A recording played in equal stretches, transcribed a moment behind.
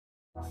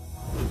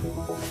Good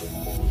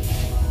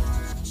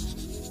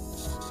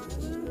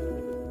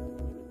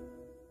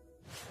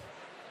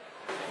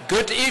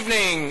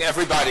evening,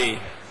 everybody.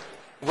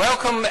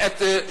 Welcome at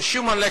the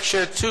Schumann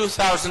Lecture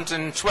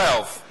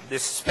 2012,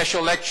 this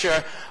special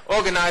lecture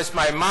organized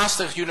by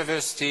Maastricht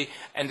University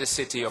and the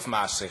city of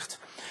Maastricht.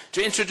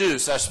 To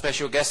introduce our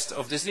special guest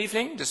of this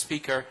evening, the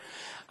speaker,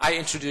 I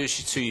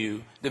introduce to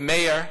you the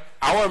mayor,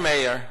 our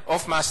mayor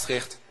of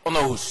Maastricht,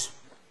 Onno Hoes.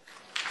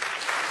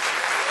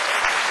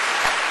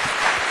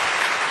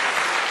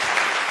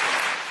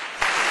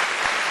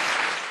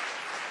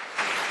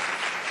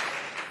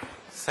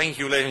 Thank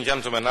you, ladies and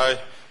gentlemen. I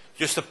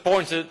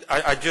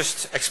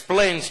just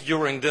explained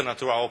during dinner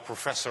to our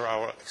professor,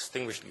 our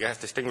distinguished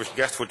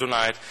guest for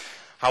tonight,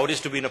 how it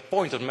is to be an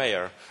appointed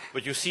mayor.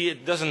 But you see,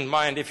 it doesn't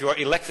mind if you are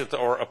elected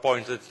or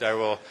appointed. I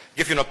will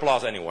give you an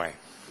applause anyway.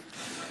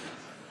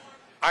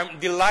 I'm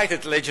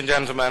delighted, ladies and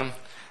gentlemen,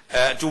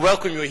 to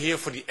welcome you here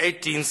for the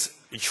 18th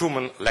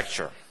Schumann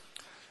Lecture,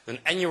 an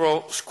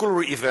annual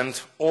scholarly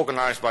event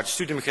organized by the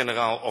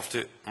Studium-Generaal of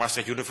the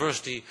Maastricht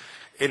University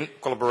in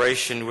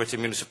collaboration with the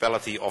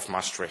municipality of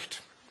Maastricht.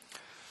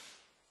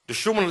 The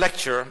Schumann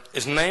Lecture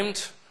is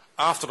named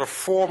after the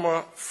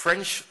former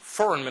French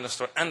foreign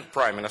minister and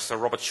prime minister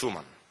Robert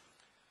Schumann.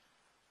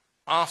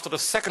 After the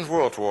Second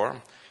World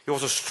War, he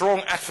was a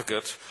strong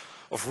advocate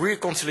of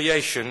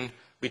reconciliation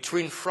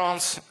between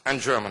France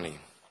and Germany.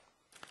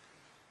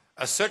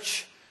 As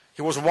such,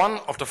 he was one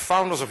of the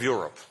founders of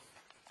Europe.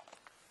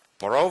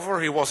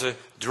 Moreover, he was a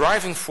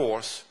driving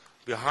force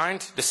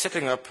behind the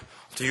setting up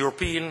of the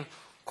European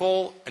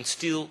coal and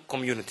steel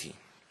community.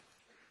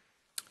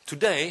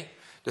 Today,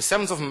 the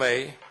 7th of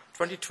May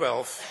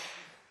 2012,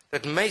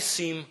 that may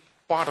seem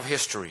part of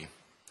history,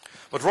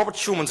 but Robert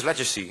Schumann's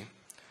legacy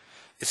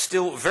is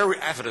still very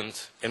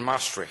evident in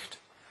Maastricht,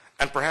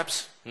 and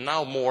perhaps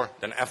now more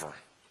than ever.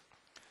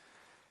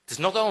 It is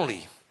not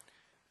only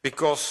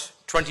because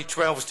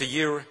 2012 is the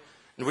year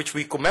in which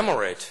we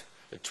commemorate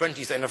the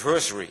 20th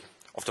anniversary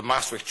of the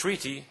Maastricht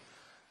Treaty,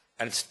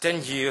 and it's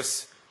 10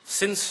 years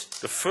since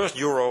the first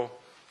euro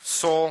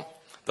saw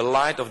the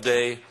light of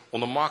day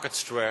on the market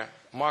square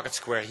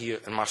here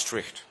in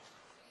Maastricht.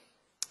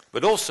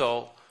 But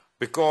also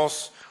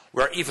because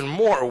we are even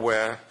more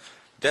aware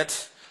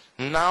that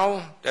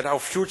now that our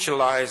future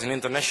lies in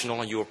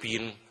international and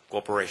European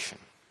cooperation.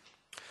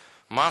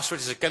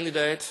 Maastricht is a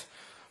candidate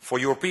for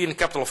European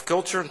Capital of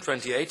Culture in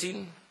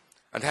 2018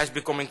 and has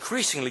become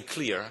increasingly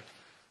clear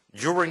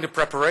during the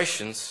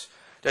preparations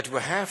that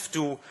we have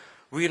to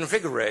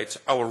reinvigorate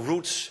our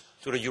roots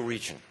to the EU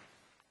region.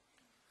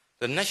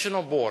 The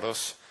national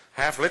borders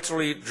have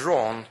literally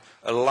drawn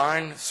a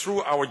line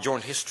through our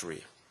joint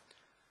history,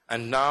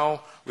 and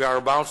now we are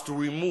about to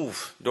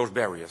remove those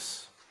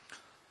barriers.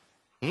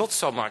 Not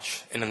so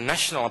much in a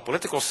national and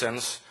political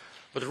sense,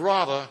 but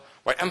rather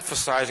by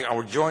emphasizing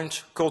our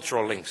joint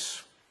cultural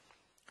links.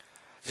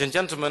 Ladies and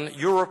gentlemen,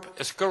 Europe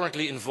is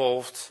currently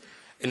involved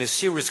in a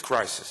serious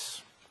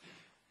crisis.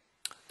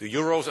 The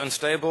euro is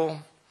unstable,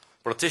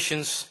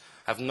 politicians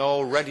have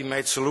no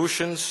ready-made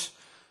solutions,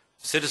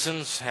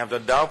 citizens have their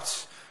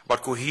doubts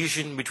about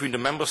cohesion between the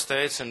member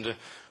states and the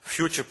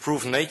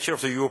future-proof nature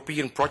of the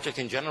European project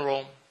in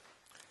general.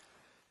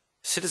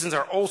 Citizens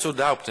are also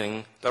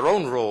doubting their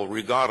own role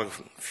regarding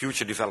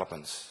future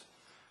developments.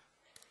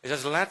 It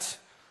has led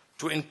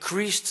to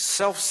increased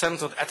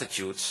self-centered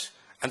attitudes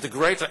and a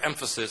greater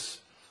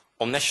emphasis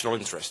on national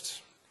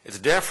interests. It's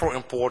therefore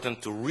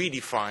important to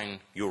redefine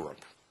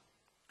Europe.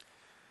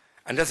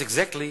 And that's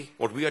exactly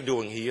what we are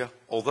doing here,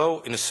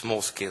 although in a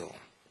small scale.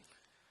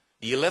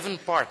 The 11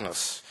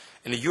 partners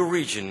in the EU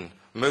region,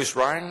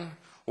 Meuse-Rhine,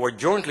 who are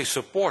jointly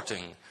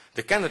supporting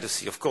the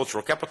candidacy of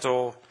cultural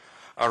capital,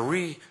 are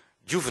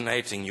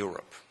rejuvenating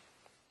Europe.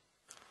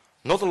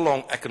 Not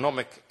along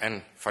economic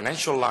and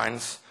financial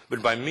lines,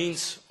 but by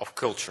means of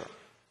culture.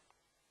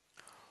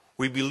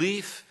 We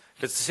believe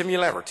that the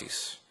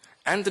similarities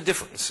and the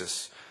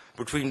differences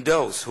between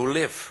those who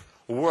live,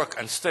 work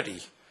and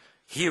study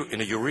here in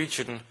the EU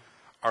region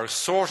are a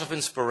source of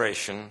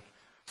inspiration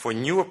for a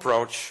new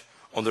approach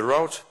on the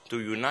road to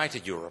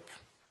united Europe,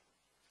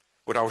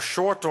 with our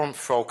short-term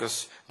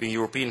focus being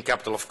European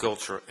Capital of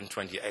Culture in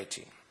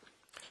 2018.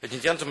 Ladies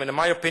and gentlemen, in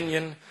my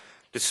opinion,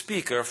 the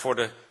speaker for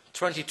the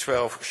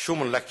 2012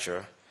 Schumann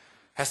Lecture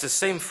has the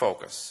same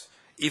focus,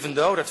 even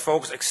though that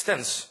focus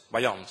extends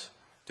beyond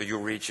the EU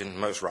region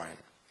Meuse-Rhine.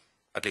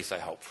 At least I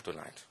hope for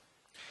tonight.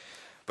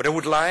 But I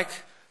would like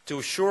to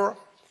assure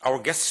our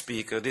guest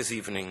speaker this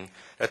evening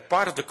that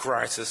part of the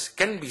crisis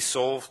can be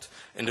solved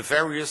in the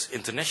various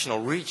international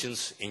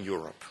regions in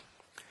Europe,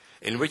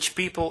 in which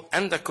people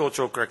and their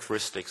cultural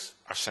characteristics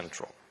are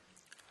central.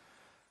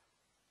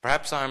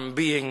 Perhaps I'm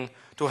being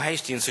too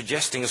hasty in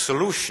suggesting a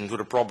solution to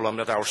the problem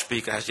that our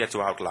speaker has yet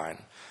to outline,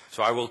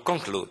 so I will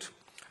conclude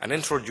and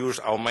introduce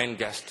our main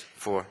guest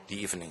for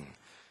the evening.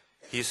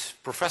 He is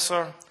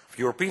Professor of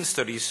European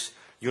Studies,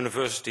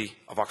 University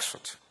of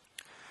Oxford.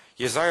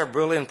 He is a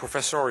Berlin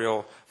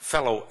Professorial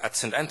Fellow at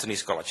St.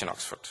 Anthony's College in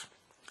Oxford,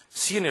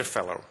 Senior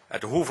Fellow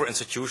at the Hoover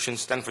Institution,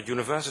 Stanford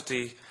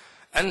University,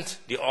 and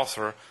the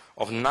author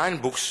of 9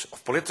 books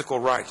of political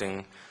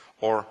writing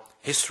or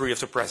history of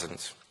the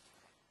present,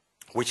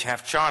 which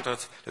have charted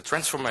the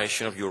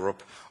transformation of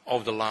Europe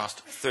over the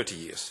last 30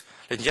 years.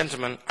 Ladies and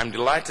gentlemen, I'm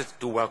delighted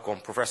to welcome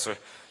Professor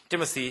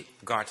Timothy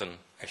Garton.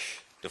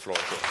 The floor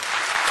is yours.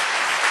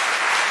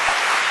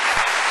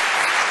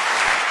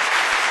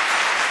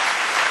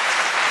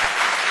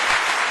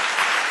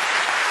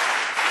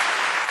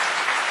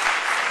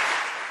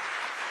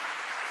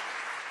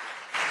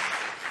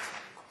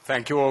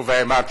 Thank you all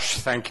very much.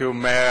 Thank you,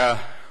 Mayor,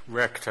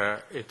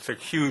 Rector. It's a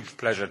huge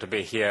pleasure to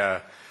be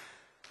here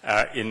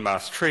in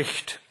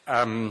Maastricht.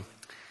 The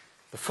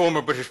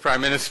former British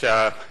Prime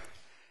Minister,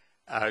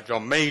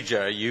 John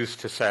Major,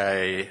 used to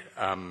say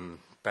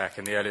back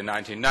in the early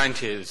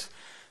 1990s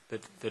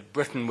that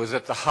Britain was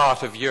at the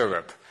heart of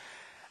Europe,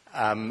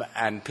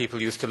 and people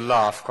used to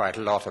laugh quite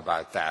a lot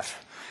about that.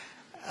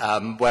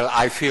 Well,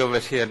 I feel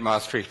that here at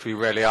Maastricht we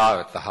really are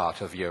at the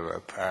heart of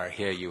Europe.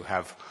 Here you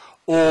have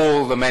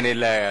all the many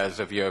layers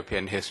of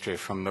European history,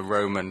 from the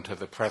Roman to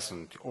the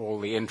present, all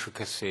the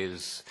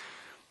intricacies,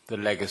 the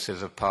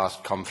legacies of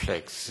past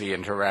conflicts, the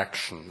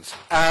interactions,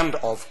 and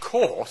of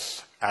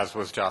course, as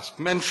was just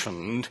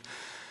mentioned,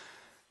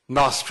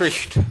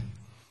 Maastricht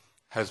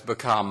has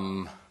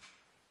become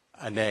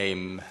a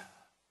name,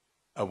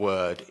 a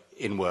word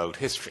in world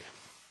history,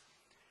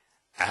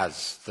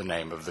 as the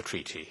name of the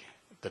treaty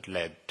that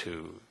led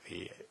to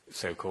the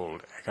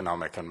so-called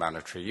Economic and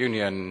Monetary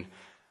Union,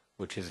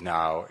 which is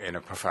now in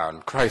a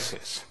profound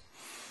crisis.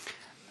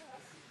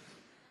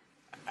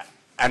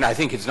 And I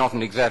think it's not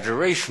an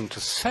exaggeration to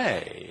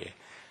say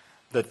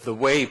that the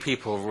way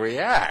people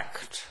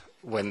react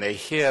when they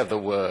hear the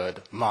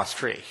word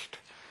Maastricht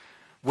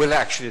will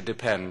actually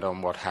depend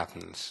on what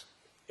happens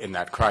in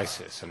that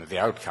crisis and the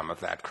outcome of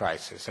that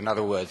crisis. In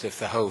other words, if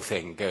the whole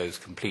thing goes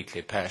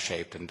completely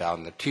pear-shaped and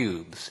down the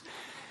tubes,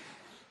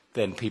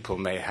 then people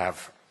may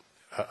have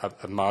a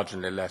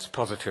marginally less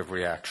positive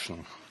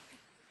reaction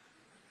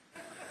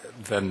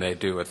than they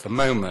do at the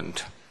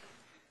moment.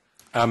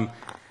 And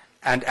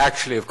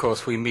actually, of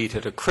course, we meet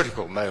at a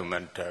critical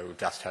moment. We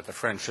just had the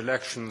French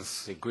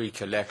elections, the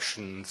Greek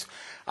elections.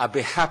 I'd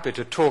be happy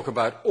to talk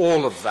about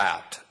all of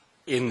that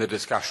in the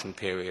discussion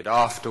period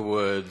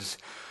afterwards.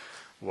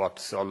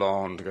 What's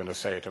Hollande going to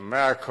say to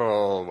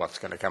Merkel? What's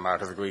going to come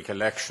out of the Greek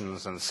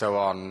elections, and so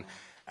on?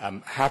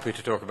 I'm happy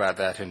to talk about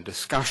that in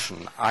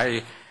discussion.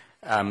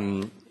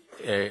 And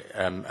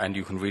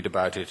you can read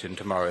about it in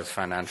tomorrow's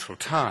Financial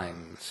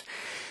Times.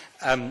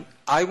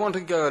 I want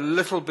to go a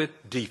little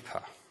bit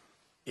deeper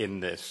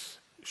in this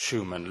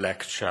Schumann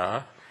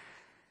lecture,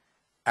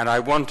 and I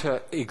want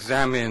to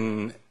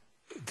examine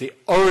the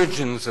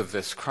origins of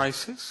this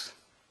crisis,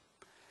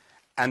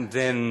 and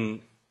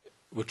then,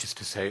 which is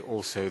to say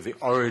also the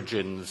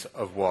origins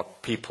of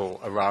what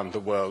people around the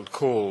world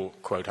call,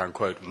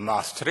 quote-unquote,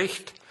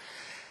 Maastricht,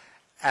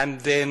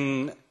 and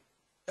then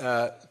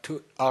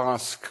to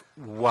ask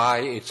why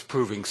it's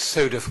proving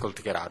so difficult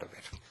to get out of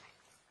it.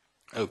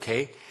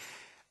 Okay?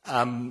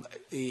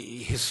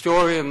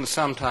 Historians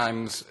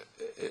sometimes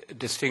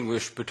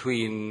distinguish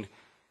between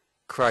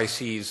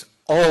crises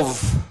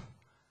of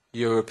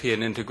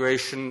European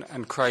integration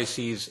and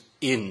crises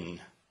in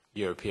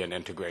European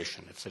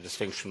integration. It's a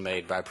distinction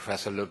made by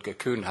Professor Ludger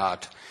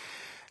Kuhnhardt.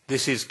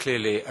 This is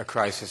clearly a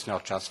crisis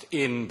not just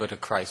in, but a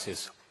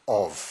crisis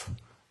of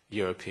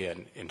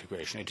European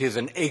integration. It is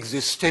an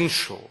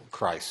existential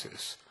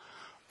crisis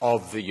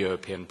of the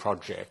European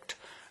project,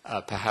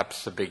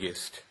 perhaps the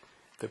biggest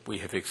that we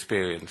have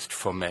experienced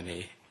for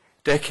many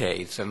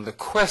decades. And the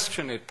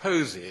question it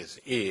poses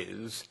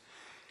is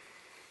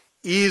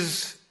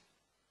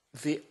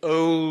the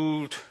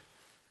old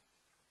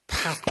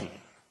pattern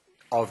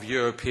of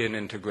European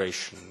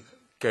integration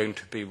going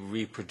to be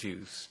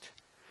reproduced,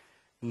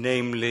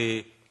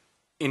 namely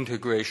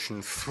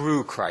integration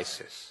through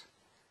crisis,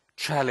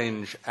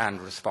 challenge and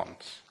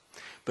response?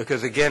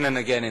 Because again and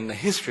again in the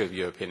history of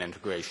European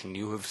integration,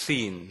 you have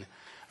seen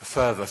a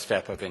further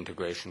step of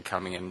integration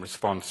coming in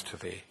response to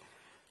the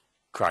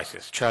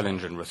crisis,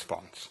 challenge and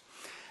response.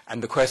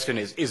 And the question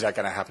is that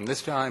going to happen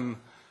this time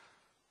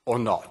or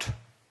not?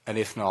 And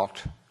if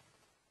not,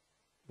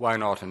 why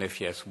not? And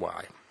if yes,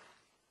 why?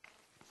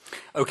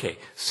 Okay,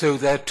 so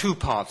there are two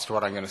parts to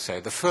what I'm going to say.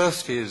 The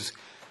first is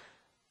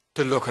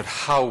to look at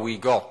how we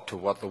got to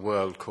what the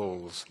world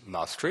calls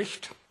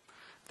Maastricht,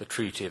 the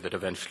treaty that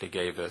eventually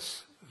gave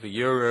us the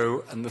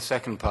euro, and the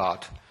second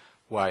part,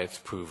 why it's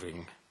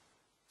proving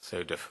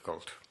so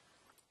difficult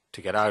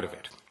to get out of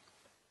it.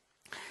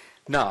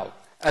 Now,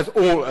 as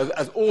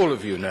all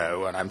of you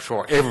know, and I'm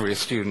sure every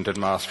student at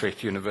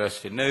Maastricht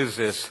University knows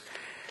this,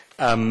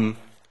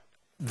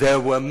 there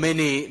were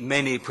many,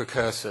 many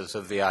precursors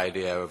of the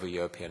idea of a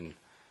European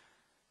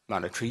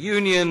monetary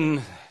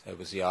union. There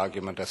was the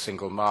argument a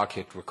single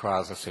market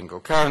requires a single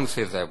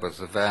currency. There was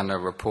the Werner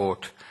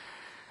report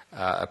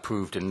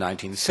approved in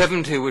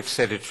 1970, which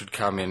said it should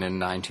come in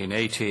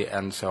 1980,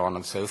 and so on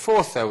and so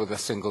forth. There was the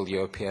Single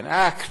European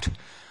Act,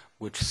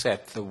 which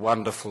set the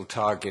wonderful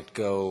target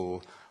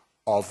goal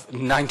of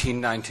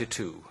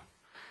 1992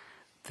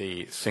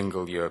 the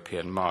single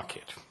European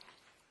market.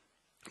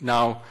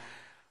 Now,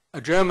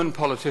 a German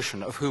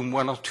politician, of whom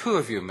one or two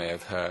of you may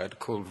have heard,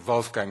 called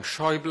Wolfgang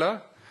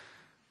Schäuble,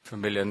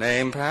 familiar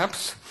name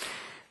perhaps,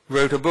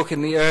 wrote a book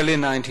in the early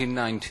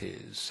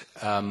 1990s.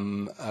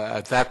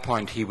 At that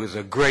point, he was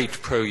a great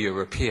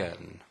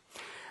pro-European.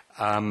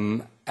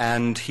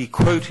 And he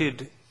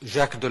quoted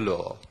Jacques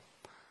Delors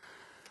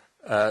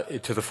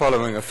to the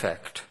following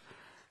effect.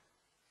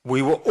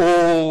 We were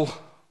all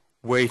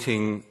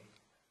waiting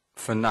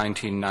for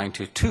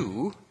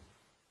 1992,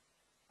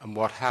 and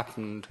what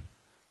happened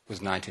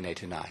was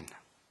 1989.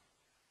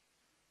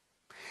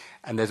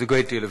 And there's a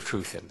great deal of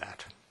truth in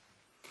that.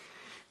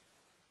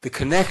 The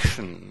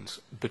connections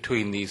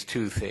between these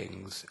two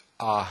things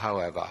are,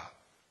 however,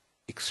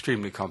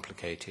 extremely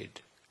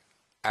complicated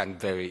and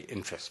very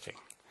interesting.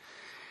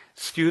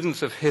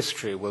 Students of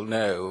history will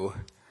know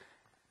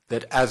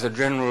that, as a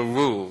general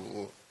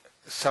rule,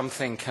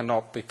 something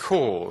cannot be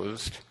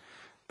caused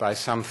by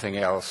something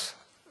else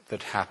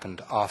that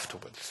happened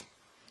afterwards,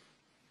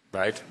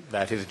 right?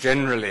 That is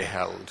generally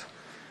held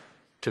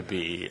to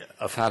be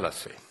a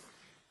fallacy.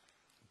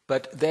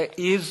 But there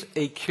is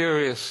a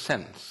curious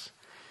sense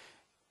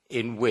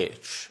in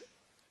which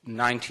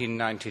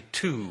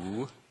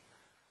 1992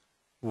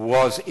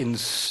 was, in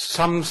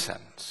some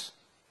sense,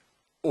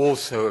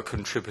 also a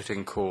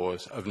contributing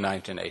cause of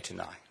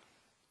 1989.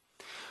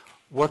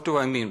 What do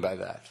I mean by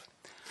that?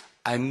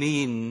 I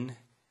mean,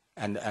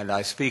 and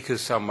I speak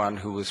as someone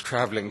who was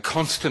traveling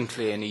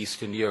constantly in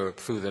Eastern Europe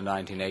through the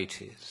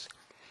 1980s,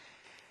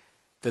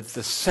 that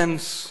the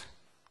sense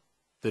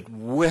that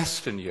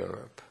Western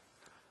Europe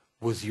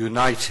was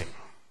uniting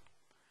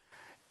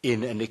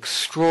in an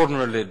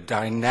extraordinarily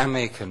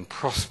dynamic and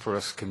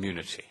prosperous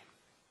community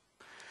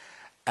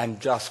and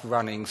just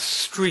running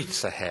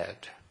streets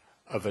ahead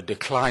of a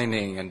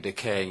declining and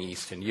decaying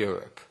Eastern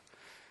Europe.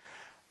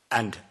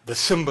 And the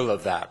symbol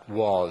of that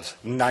was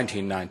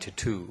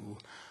 1992,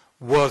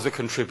 was a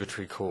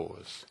contributory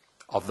cause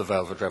of the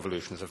Velvet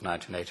Revolutions of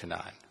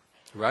 1989,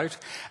 right?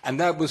 And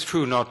that was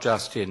true not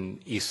just in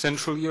East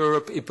Central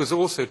Europe, it was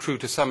also true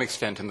to some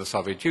extent in the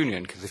Soviet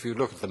Union, because if you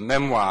look at the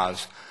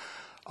memoirs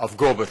of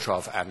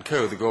Gorbachev and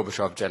co., the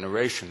Gorbachev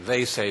generation,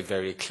 they say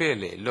very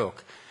clearly,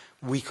 look,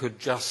 we could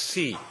just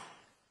see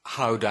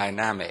how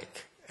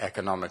dynamic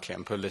economically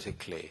and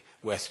politically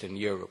Western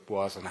Europe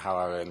was and how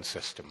our own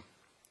system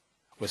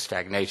was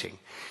stagnating.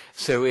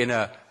 So in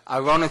an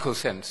ironical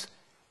sense,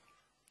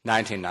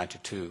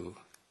 1992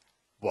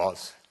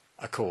 was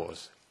a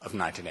cause of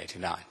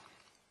 1989.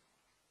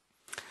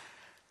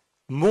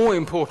 More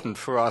important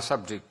for our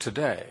subject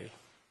today,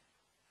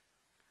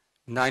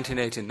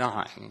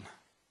 1989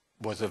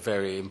 was a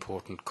very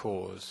important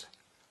cause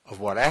of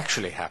what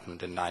actually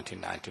happened in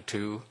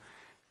 1992,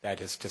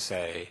 that is to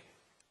say,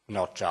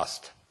 not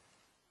just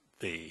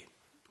the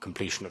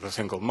completion of a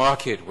single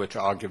market, which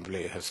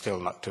arguably has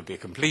still not to be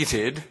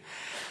completed,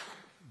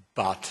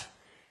 but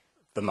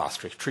the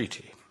Maastricht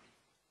Treaty,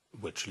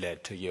 which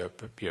led to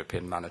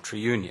European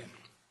Monetary Union.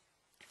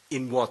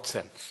 In what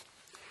sense?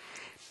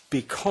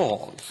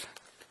 Because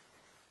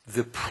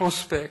the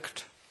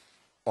prospect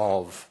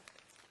of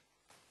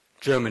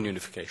German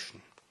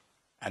unification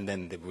and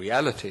then the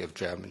reality of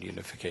German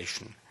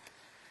unification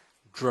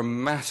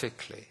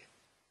dramatically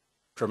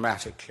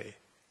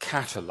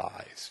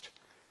catalyzed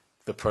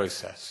the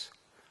process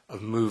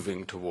of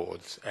moving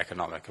towards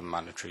economic and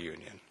monetary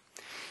union.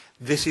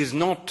 This is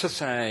not to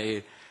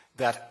say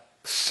that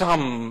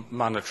some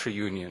monetary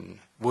union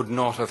would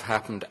not have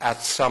happened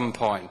at some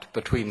point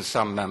between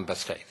some member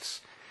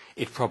states.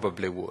 It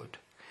probably would.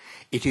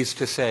 It is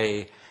to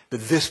say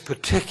that this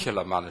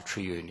particular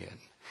monetary union,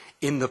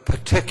 in the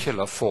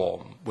particular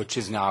form which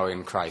is now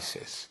in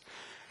crisis,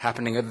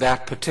 happening at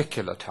that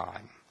particular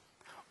time,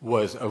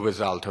 was a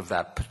result of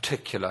that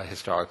particular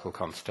historical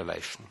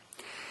constellation.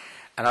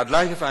 And I'd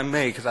like, if I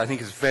may, because I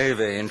think it's very,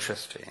 very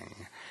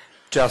interesting,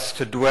 just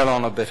to dwell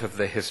on a bit of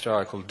the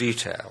historical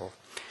detail.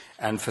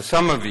 And for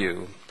some of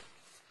you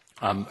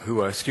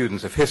who are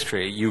students of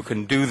history, you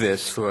can do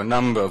this through a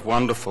number of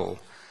wonderful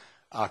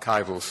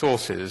archival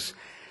sources,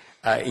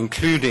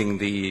 including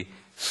the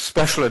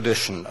special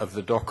edition of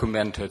the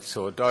Dokumente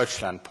zur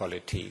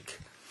Deutschlandpolitik,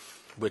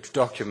 which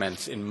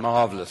documents in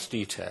marvelous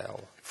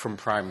detail from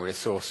primary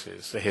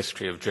sources the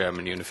history of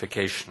German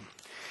unification.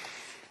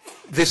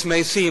 This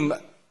may seem,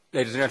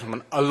 ladies and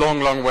gentlemen, a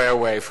long, long way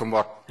away from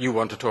what you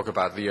want to talk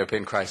about, the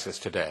European crisis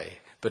today,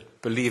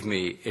 but believe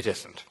me, it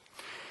isn't.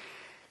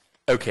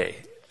 Okay,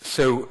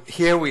 so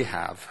here we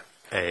have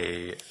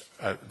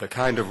the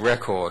kind of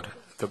record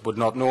that would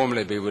not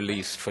normally be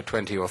released for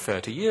 20 or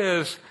 30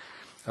 years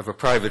of a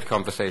private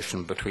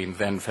conversation between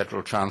then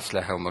Federal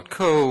Chancellor Helmut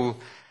Kohl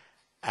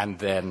and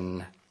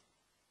then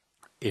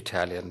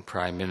Italian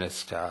Prime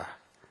Minister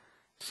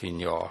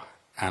Signor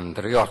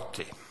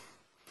Andreotti.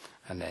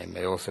 A name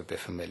may also be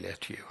familiar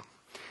to you.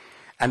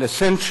 And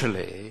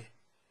essentially,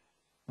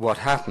 what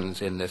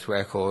happens in this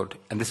record,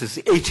 and this is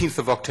the 18th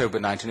of October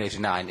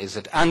 1989, is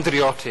that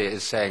Andreotti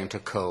is saying to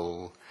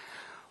Kohl,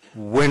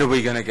 when are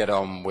we going to get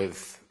on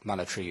with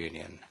monetary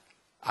union?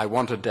 I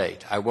want a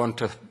date. I want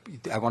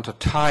to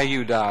tie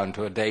you down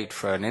to a date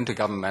for an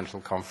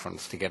intergovernmental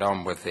conference to get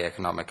on with the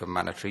economic and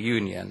monetary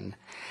union.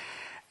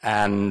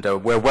 And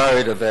we're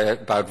worried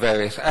about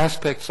various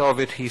aspects of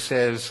it, he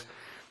says,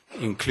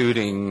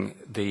 including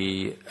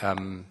the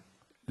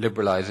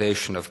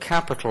liberalization of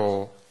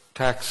capital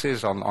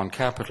taxes on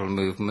capital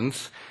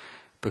movements,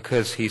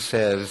 because he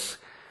says,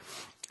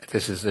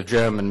 this is the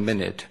German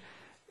minute.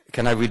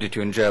 Can I read it to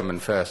you in German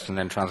first and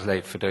then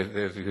translate for those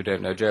of you who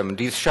don't know German?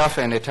 Dies schaffe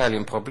in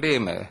Italien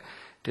Probleme,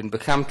 denn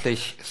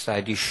bekanntlich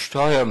sei die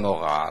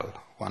Steuermoral,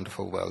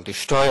 wonderful world, die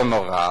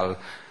Steuermoral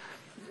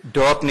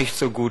dort nicht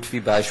so gut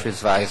wie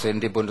beispielsweise in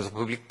der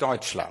Bundesrepublik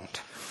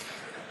Deutschland.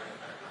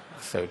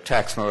 So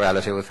tax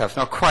morality was perhaps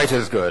not quite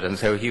as good, and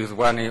so he was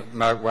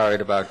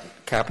worried about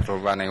capital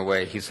running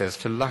away, he says,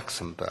 to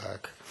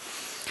Luxembourg.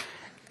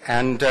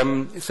 And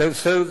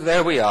so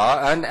there we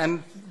are,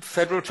 and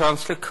Federal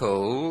Chancellor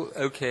Kohl,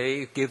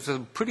 okay, gives a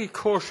pretty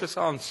cautious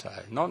answer,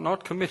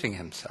 not committing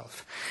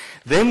himself.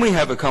 Then we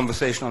have a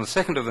conversation on the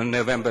 2nd of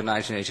November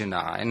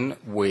 1989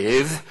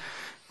 with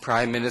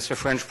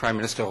French Prime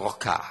Minister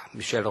Rocard,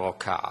 Michel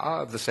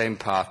Rocard, of the same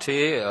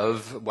party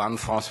of one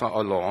François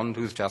Hollande,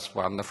 who's just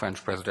won the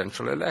French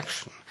presidential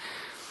election.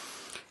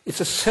 It's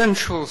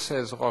essential,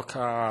 says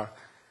Rocard,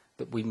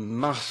 that we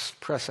must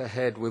press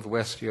ahead with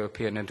West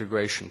European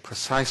integration,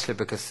 precisely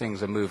because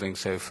things are moving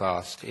so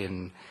fast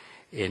in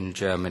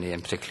Germany,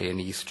 and particularly in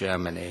East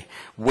Germany.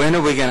 When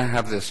are we going to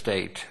have this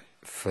date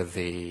for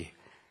the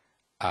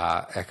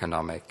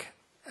economic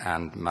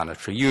and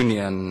monetary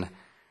union?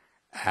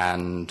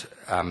 And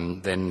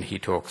then he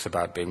talks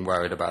about being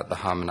worried about the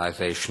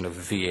harmonization of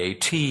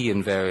VAT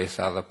and various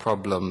other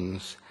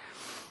problems.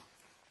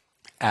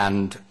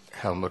 And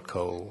Helmut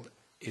Kohl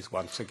is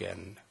once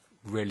again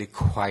really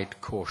quite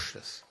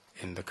cautious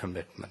in the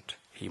commitment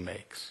he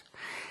makes.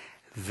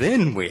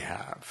 Then we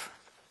have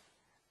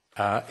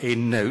a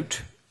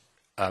note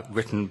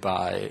written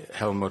by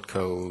Helmut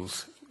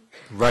Kohl's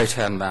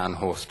right-hand man,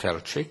 Horst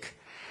Teltschik,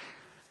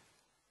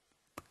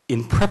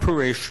 in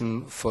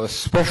preparation for a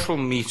special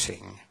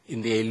meeting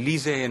in the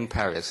Élysée in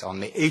Paris on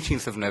the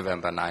 18th of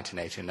November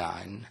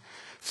 1989,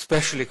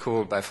 specially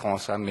called by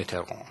François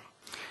Mitterrand,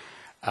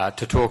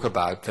 to talk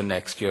about the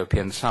next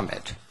European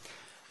summit.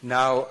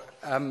 Now,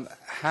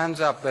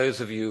 hands up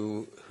those of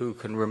you who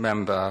can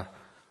remember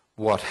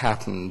what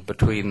happened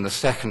between the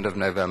 2nd of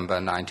November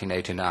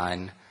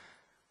 1989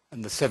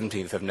 and the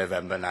 17th of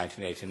November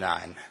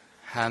 1989.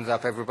 Hands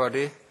up,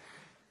 everybody.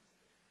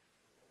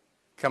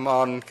 Come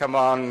on, come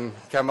on,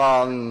 come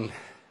on,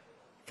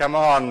 come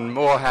on,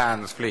 more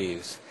hands,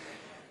 please.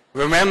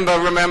 Remember,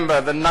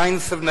 the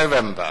 9th of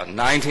November,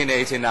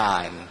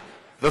 1989,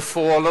 the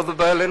fall of the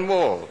Berlin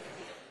Wall.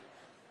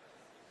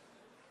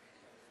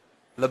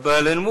 The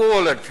Berlin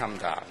Wall had come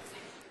down.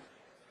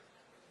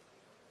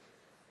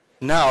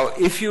 Now,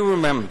 if you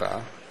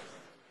remember,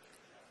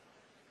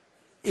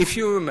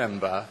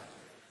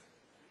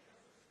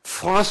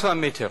 François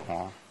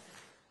Mitterrand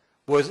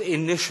was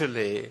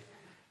initially,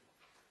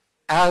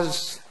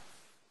 as,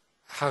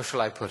 how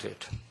shall I put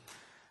it,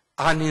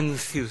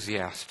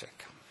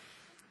 unenthusiastic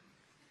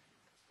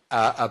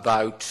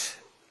about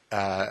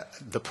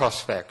the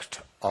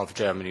prospect of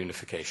German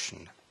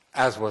unification,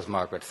 as was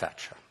Margaret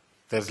Thatcher.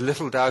 There's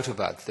little doubt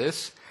about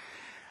this,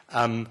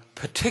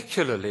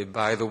 particularly,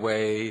 by the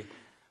way,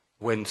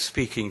 when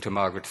speaking to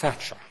Margaret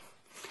Thatcher.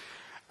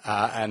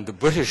 And the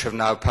British have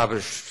now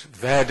published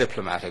their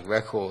diplomatic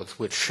records,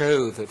 which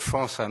show that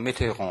François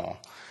Mitterrand,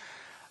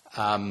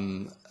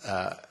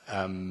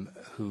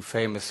 who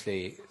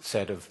famously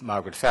said of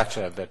Margaret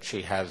Thatcher that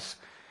she has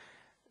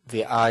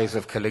the eyes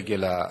of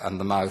Caligula and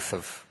the mouth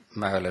of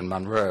Marilyn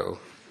Monroe,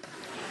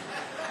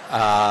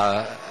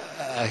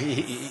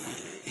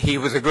 he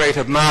was a great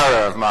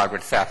admirer of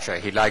Margaret Thatcher.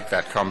 He liked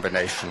that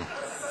combination.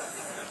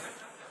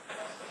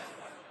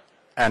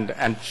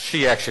 And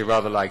she actually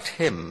rather liked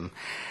him.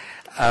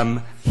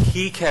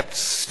 He kept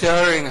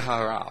stirring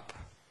her up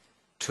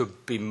to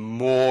be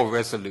more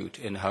resolute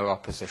in her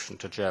opposition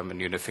to German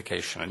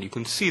unification. And you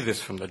can see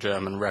this from the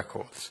German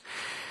records.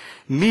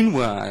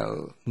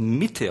 Meanwhile,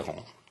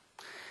 Mitterrand,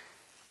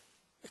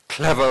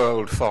 clever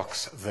old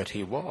fox that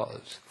he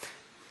was,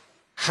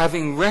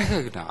 having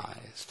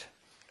recognized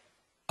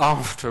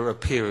after a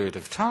period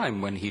of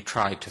time when he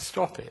tried to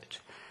stop it,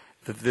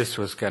 that this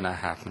was going to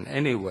happen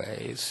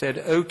anyway, said,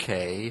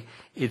 okay,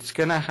 it's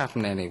going to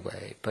happen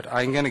anyway, but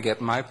I'm going to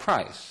get my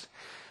price.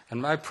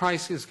 And my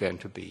price is going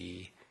to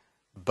be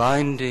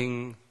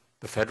binding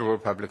the Federal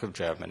Republic of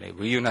Germany,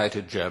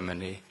 reunited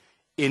Germany,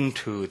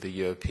 into the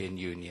European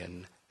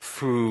Union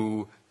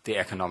through the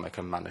economic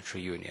and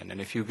monetary union. And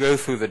if you go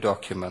through the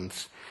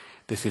documents,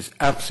 this is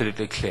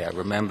absolutely clear.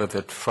 Remember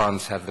that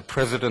France had the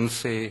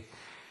presidency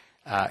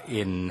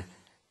in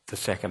the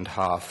second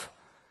half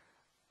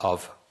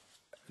of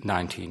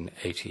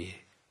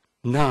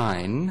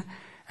 1989,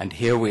 and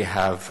here we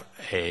have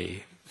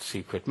a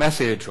secret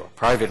message or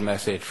private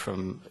message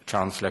from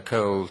Chancellor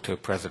Kohl to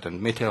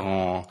President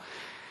Mitterrand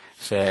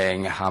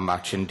saying how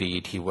much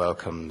indeed he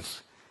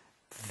welcomes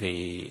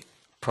the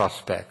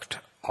prospect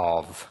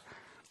of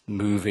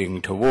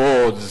moving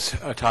towards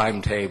a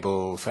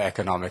timetable for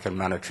economic and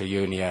monetary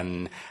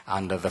union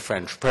under the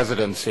French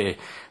presidency,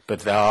 but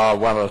there are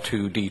one or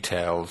two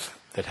details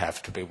that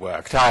have to be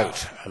worked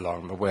out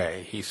along the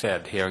way, he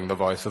said, hearing the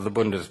voice of the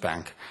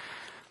Bundesbank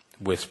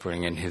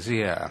whispering in his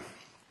ear.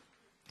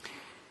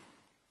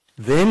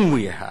 Then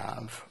we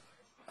have,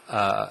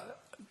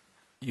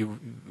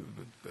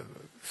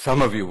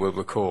 some of you will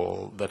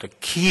recall that a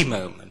key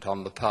moment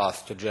on the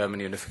path to German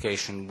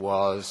unification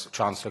was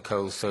Chancellor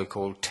Kohl's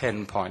so-called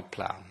 10-point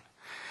plan.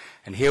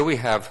 And here we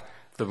have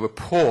the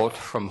report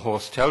from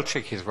Horst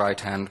Teltschik, his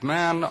right-hand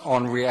man,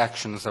 on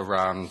reactions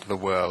around the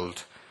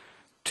world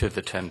to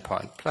the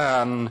 10-point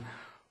plan.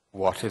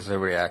 What is the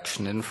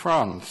reaction in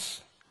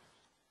France?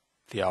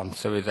 The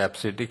answer is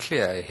absolutely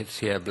clear. It's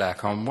here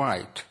black on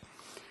white.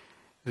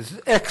 This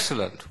is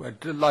excellent. We're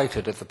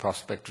delighted at the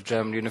prospect of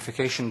German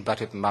unification,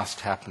 but it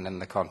must happen in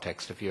the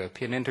context of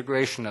European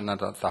integration, and at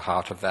the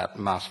heart of that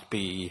must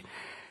be,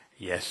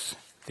 yes,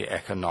 the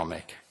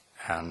economic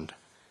and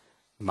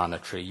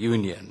monetary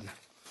union.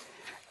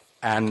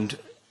 And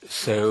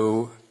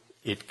so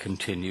it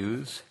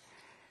continues,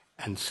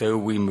 and so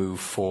we move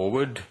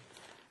forward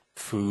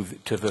to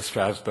the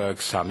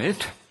Strasbourg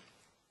summit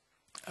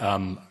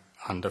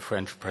under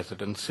French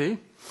presidency.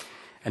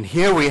 And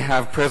here we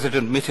have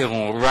President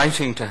Mitterrand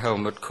writing to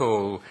Helmut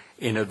Kohl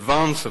in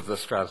advance of the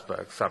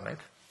Strasbourg summit.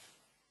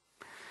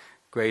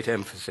 Great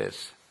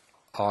emphasis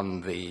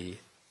on the,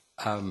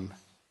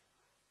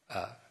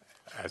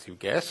 as you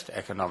guessed,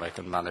 economic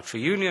and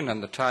monetary union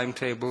and the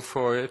timetable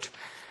for it.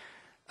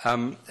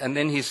 And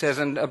then he says,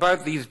 and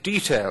about these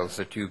details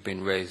that you've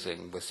been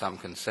raising with some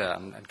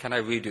concern, and can I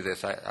read you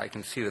this? I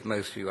can see that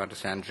most of you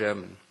understand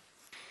German.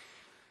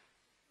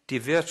 Die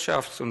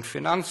Wirtschafts- und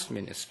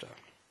Finanzminister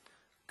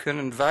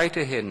können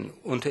weiterhin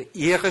unter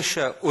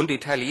irischer und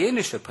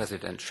italienischer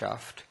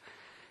Präsidentschaft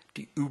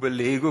die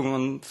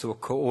Überlegungen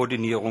zur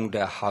Koordinierung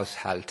der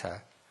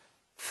Haushalte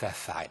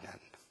verfeinern.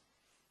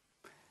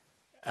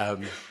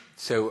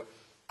 So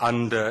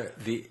under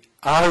the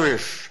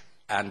Irish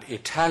and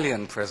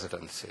Italian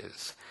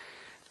presidencies,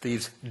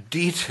 these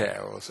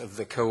details of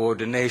the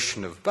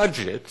coordination of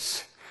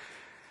budgets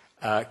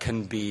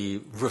can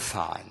be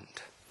refined.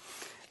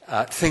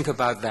 Think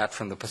about that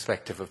from the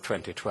perspective of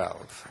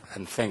 2012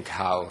 and think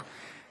how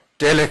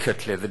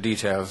delicately the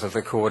details of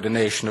the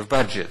coordination of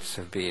budgets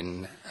have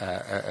been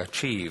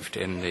achieved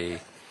in the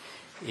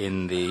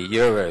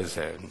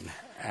Eurozone,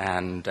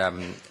 and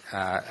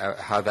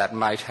how that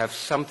might have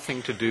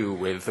something to do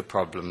with the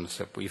problems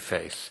that we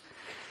face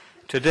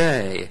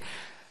today.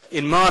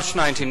 In March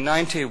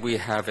 1990, we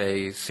have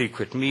a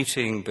secret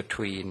meeting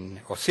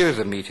or series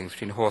of meetings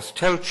between Horst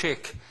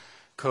Teltschik,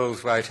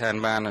 Kohl's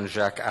right-hand man, and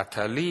Jacques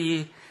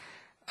Attali.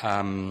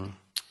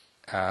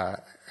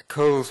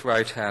 Kohl's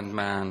right-hand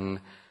man,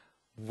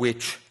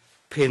 which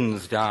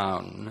pins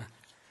down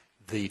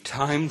the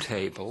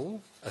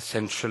timetable,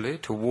 essentially,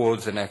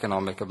 towards an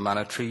economic and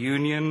monetary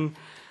union,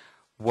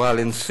 while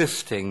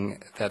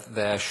insisting that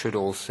there should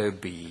also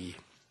be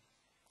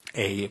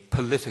a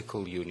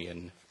political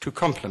union to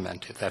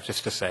complement it, that is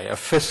to say, a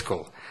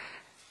fiscal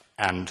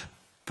and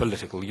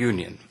political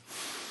union.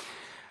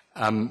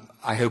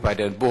 I hope I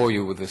don't bore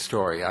you with the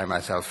story. I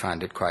myself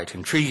find it quite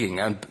intriguing,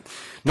 and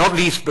not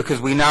least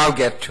because we now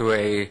get to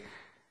a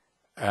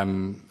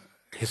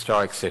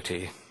historic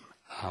city,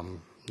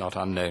 not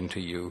unknown to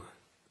you,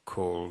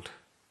 called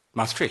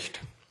Maastricht,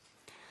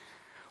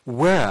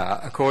 where,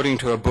 according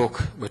to a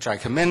book which I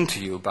commend to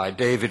you by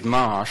David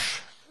Marsh,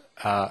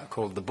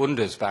 called The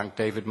Bundesbank.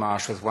 David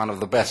Marsh was one of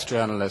the best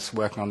journalists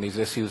working on these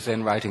issues,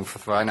 then writing for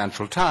the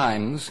Financial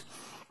Times.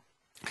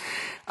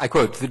 I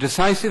quote, "The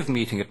decisive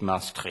meeting at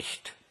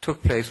Maastricht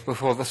took place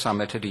before the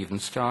summit had even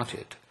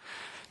started.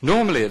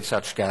 Normally at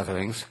such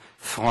gatherings,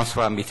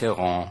 François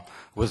Mitterrand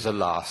was the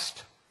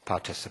last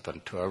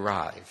participant to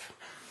arrive.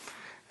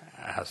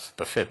 As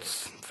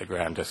befits the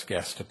grandest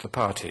guest at the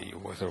party, you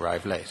always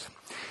arrive late.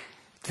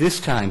 This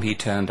time he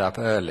turned up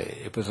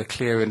early. It was a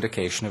clear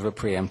indication of a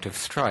preemptive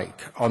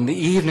strike. On the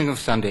evening of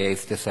Sunday,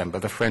 8th December,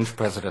 the French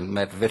president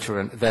met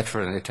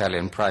veteran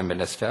Italian Prime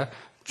Minister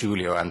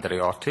Giulio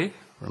Andreotti.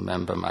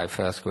 Remember my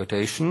first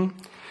quotation.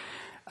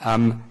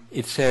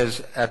 It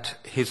says at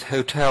his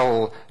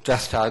hotel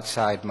just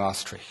outside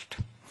Maastricht.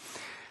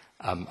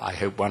 I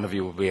hope one of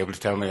you will be able to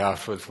tell me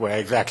afterwards where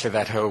exactly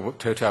that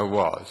hotel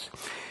was.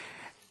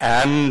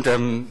 And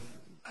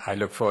I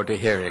look forward to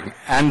hearing.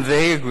 And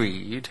they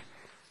agreed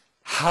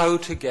how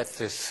to get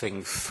this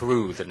thing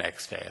through the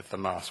next day at the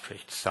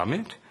Maastricht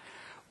summit,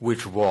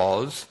 which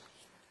was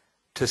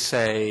to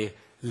say,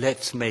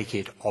 let's make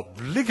it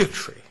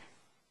obligatory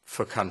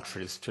for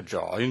countries to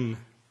join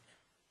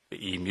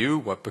the EMU,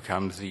 what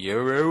becomes the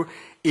euro,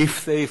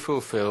 if they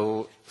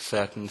fulfill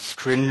certain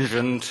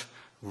stringent,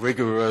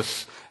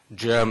 rigorous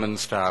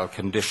German-style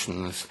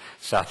conditions,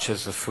 such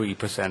as the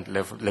 3%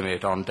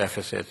 limit on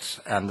deficits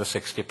and the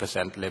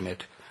 60%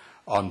 limit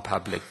on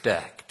public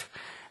debt.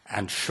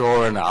 And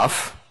sure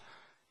enough,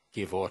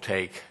 give or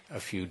take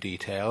a few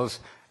details,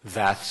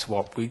 that's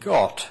what we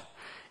got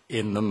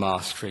in the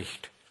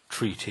Maastricht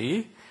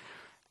treaty,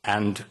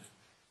 and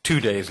 2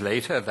 days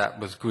later that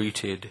was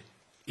greeted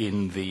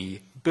in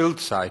the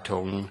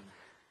Bild-Zeitung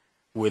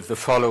with the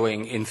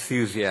following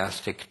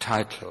enthusiastic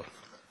title: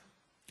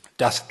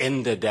 Das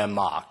Ende der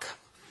Mark.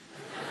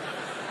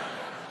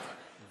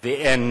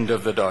 The end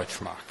of the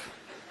Deutschmark.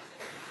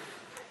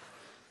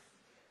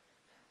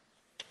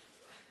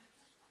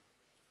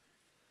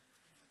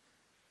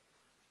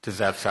 Does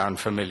that sound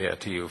familiar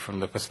to you from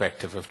the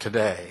perspective of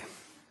today?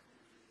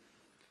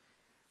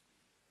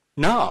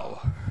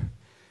 Now,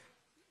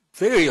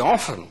 very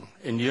often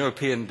in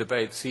European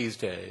debates these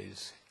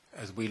days,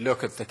 as we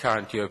look at the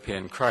current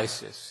European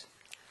crisis,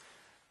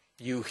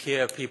 you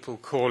hear people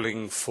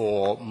calling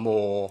for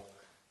more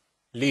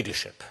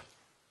leadership.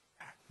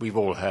 We've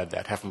all heard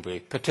that, haven't we?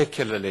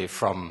 Particularly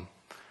from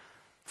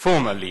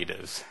former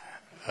leaders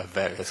of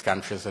various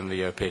countries in the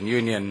European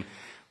Union,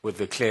 with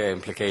the clear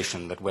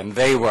implication that when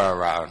they were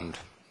around,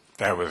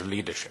 there was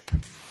leadership.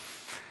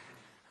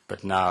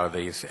 But now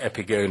these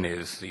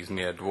epigones, these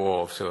mere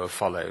dwarfs who have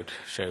followed,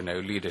 show no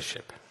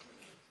leadership.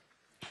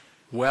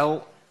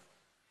 Well,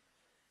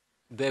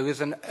 there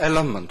is an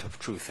element of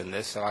truth in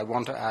this, so I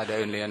want to add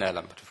only an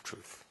element of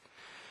truth.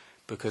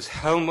 Because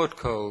Helmut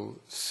Kohl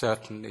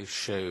certainly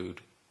showed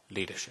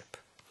leadership.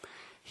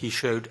 He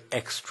showed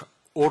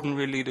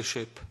extraordinary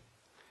leadership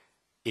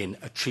in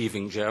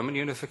achieving German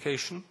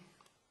unification,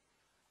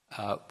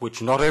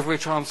 which not every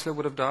chancellor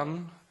would have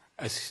done.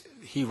 As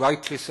he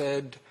rightly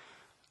said,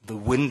 the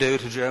window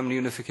to German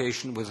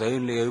unification was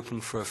only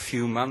open for a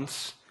few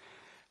months,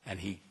 and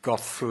he got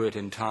through it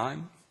in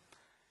time.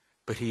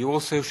 But he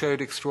also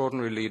showed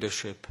extraordinary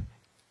leadership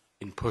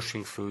in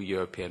pushing through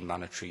European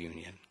monetary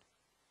union.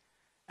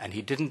 And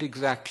he didn't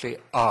exactly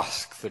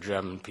ask the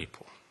German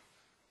people.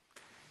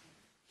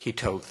 He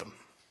told them.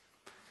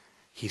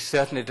 He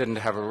certainly didn't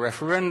have a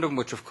referendum,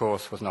 which of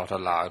course was not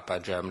allowed by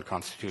German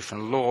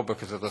constitutional law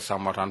because of the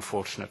somewhat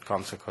unfortunate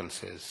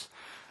consequences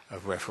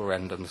of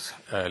referendums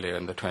earlier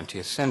in the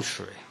 20th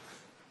century.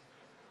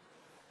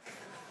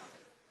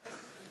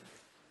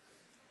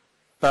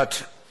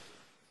 But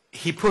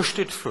he pushed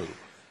it through.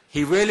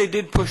 He really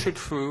did push it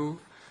through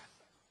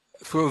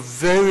a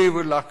very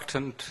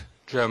reluctant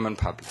German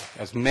public,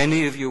 as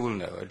many of you will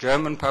know, a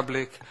German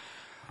public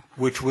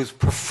which was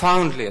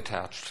profoundly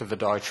attached to the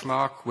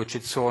Deutschmark, which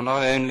it saw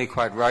not only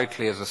quite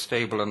rightly as a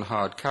stable and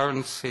hard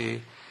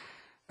currency,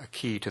 a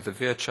key to the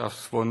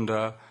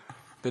Wirtschaftswunder,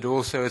 but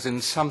also as in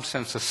some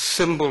sense a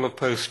symbol of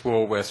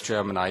post-war West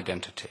German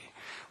identity.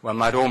 One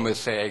might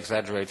almost say,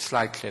 exaggerate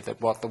slightly,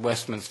 that what the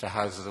Westminster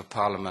Houses of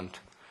Parliament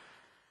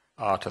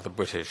are to the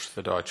British,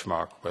 the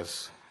Deutschmark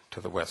was to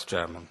the West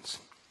Germans.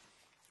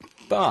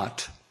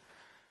 But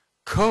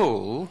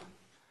Kohl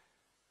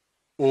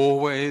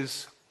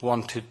always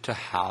wanted to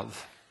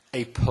have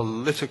a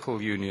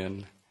political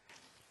union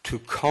to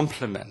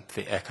complement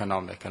the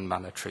economic and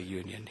monetary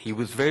union. He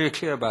was very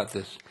clear about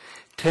this.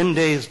 10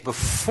 days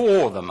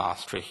before the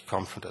Maastricht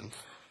conference,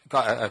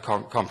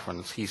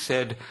 he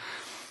said,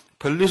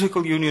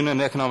 political union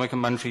and economic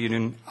and monetary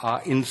union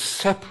are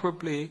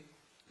inseparably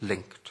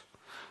linked.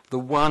 The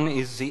one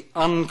is the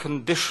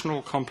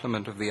unconditional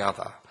complement of the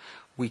other.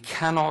 We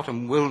cannot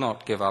and will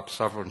not give up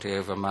sovereignty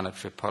over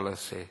monetary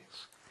policies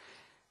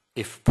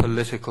if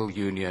political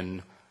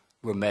union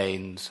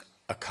remains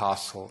a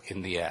castle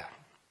in the air.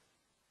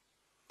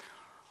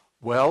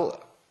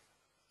 Well,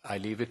 I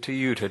leave it to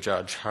you to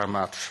judge how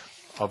much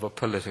of a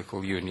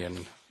political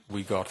union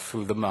we got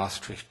through the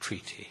Maastricht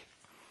Treaty.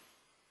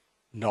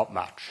 Not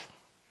much.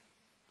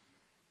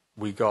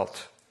 We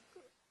got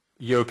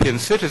European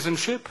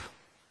citizenship,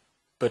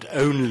 but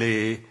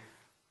only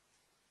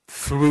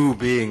through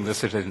being the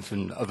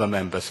citizen of a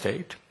member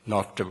state,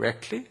 not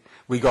directly.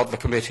 We got the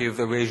Committee of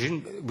the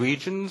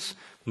Regions,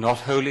 not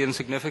wholly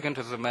insignificant,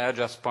 as the Mayor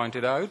just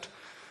pointed out.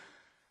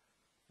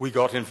 We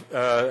got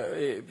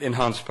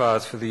enhanced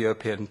powers for the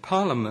European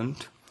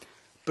Parliament,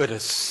 but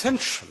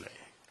essentially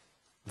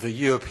the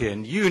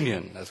European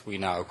Union, as we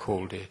now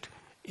called it,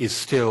 is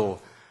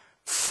still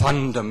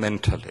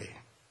fundamentally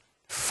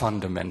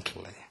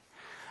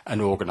an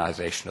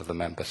organization of the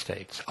member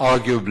states.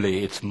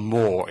 Arguably, it's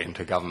more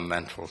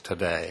intergovernmental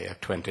today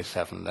at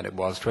 27 than it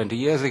was 20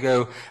 years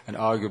ago, and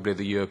arguably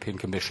the European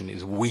Commission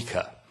is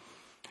weaker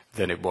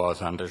than it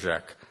was under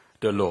Jacques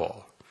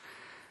Delors.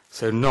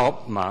 So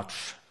not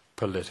much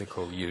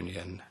political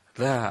union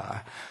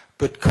there.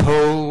 But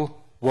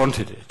Kohl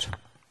wanted it.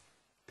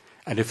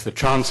 And if the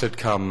chance had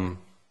come,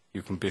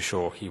 you can be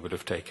sure he would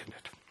have taken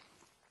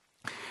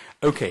it.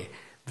 Okay,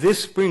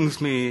 this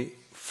brings me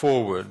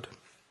forward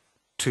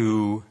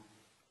to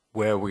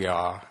where we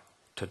are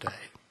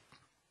today.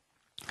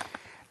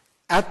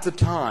 At the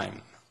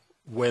time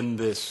when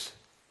this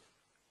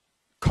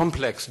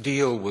complex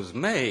deal was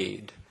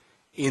made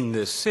in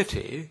this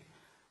city,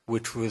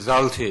 which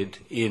resulted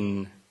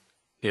in,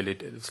 nearly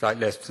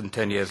slightly less than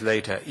 10 years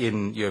later,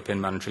 in European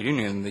Monetary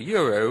Union and the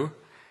Euro,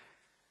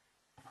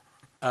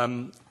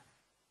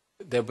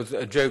 there was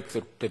a joke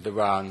that did the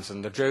rounds,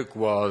 and the joke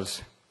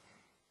was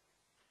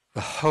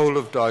the whole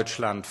of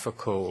Deutschland for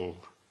Kohl,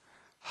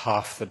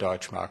 half the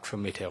Deutschmark for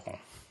Mitterrand.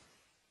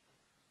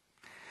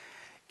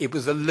 it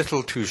was a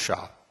little too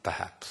sharp,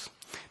 perhaps,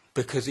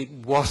 because it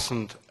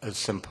wasn't as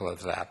simple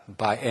as that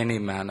by any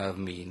manner of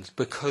means,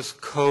 because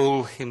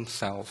Kohl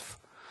himself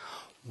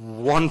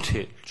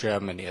wanted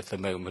Germany at the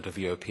moment of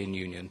European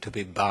Union to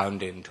be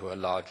bound into a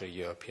larger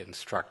European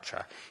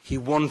structure. He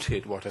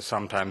wanted what is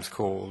sometimes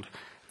called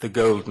the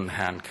golden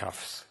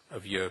handcuffs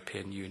of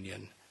European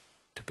Union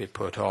to be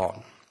put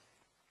on.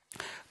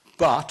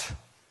 But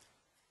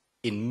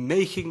in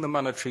making the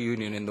monetary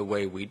union in the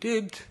way we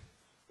did,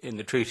 in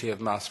the Treaty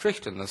of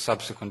Maastricht and the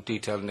subsequent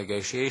detailed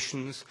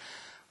negotiations,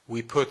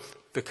 we put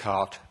the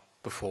cart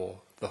before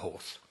the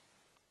horse.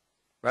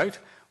 Right?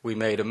 We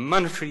made a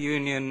monetary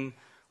union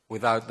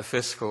without the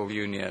fiscal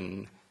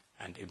union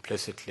and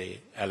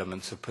implicitly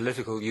elements of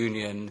political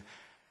union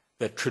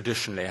that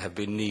traditionally have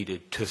been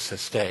needed to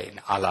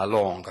sustain à la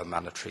longue a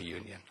monetary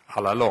union,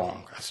 à la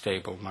longue a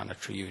stable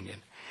monetary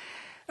union.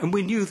 And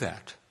we knew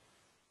that.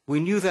 We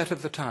knew that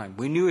at the time.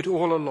 We knew it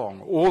all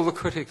along. All the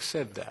critics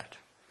said that.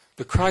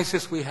 The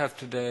crisis we have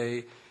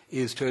today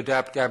is, to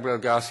adapt Gabriel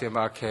Garcia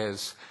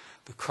Marquez,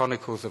 the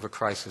Chronicles of a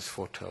Crisis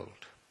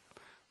Foretold.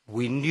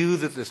 We knew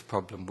that this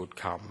problem would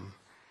come.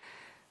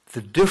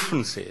 The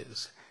difference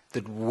is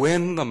that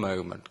when the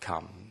moment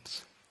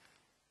comes,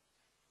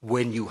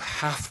 when you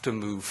have to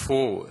move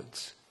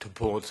forwards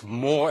towards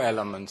more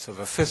elements of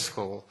a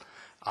fiscal,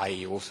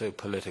 i.e. also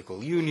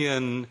political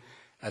union,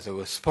 as a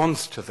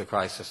response to the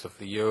crisis of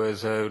the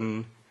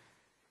Eurozone,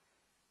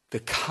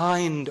 the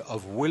kind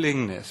of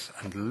willingness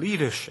and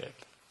leadership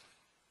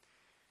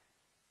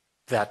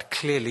that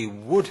clearly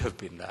would have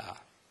been there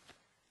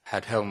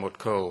had Helmut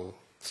Kohl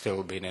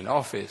still been in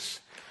office,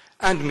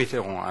 and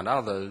Mitterrand and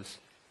others,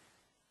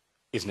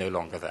 is no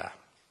longer there.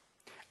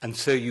 And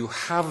so you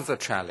have the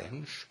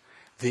challenge,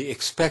 the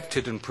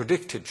expected and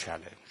predicted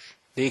challenge,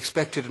 the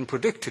expected and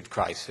predicted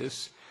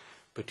crisis,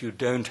 but you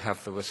don't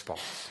have the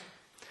response.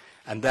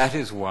 And that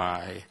is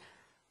why,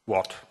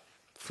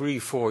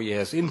 3-4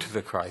 years into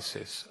the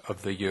crisis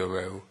of the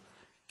euro,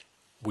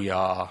 we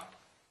are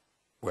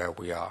where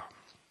we are.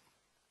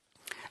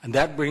 And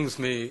that brings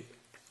me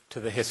to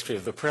the history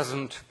of the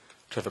present,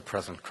 to the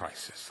present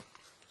crisis.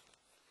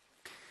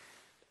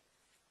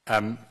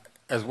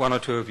 As one or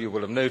two of you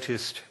will have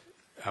noticed,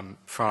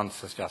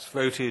 France has just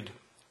voted.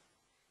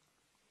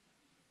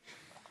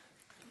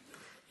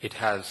 It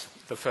has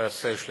the first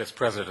socialist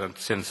president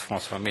since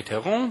François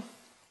Mitterrand.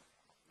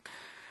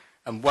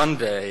 And one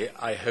day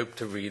I hope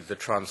to read the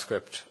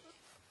transcript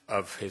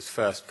of his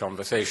first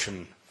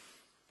conversation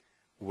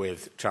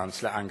with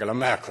Chancellor Angela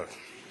Merkel.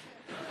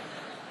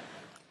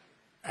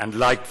 And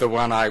like the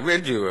one I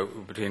read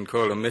you between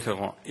Kohl and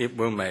Mitterrand, it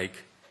will make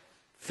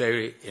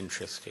very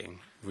interesting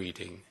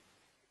reading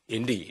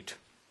indeed.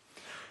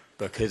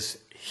 Because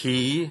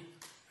he,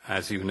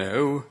 as you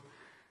know,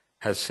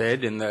 has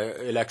said in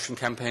the election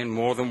campaign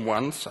more than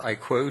once, I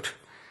quote,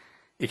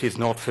 "It is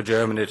not for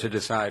Germany to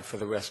decide for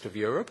the rest of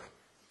Europe."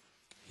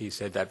 He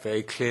said that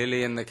very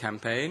clearly in the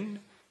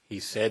campaign. He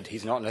said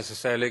he's not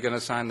necessarily going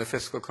to sign the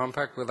fiscal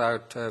compact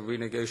without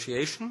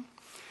renegotiation.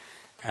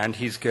 And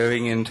he's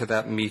going into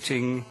that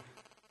meeting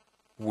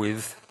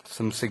with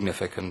some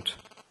significant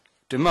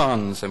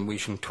demands. And we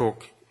can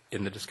talk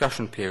in the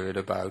discussion period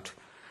about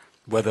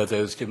whether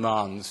those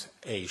demands,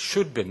 A,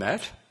 should be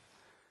met,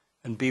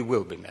 and B,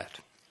 will be met.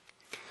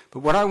 But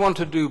what I want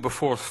to do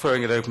before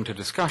throwing it open to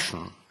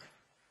discussion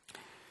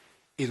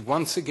is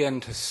once again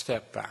to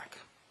step back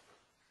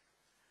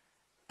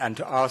and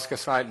to ask a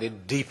slightly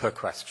deeper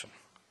question,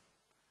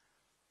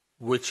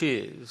 which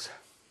is,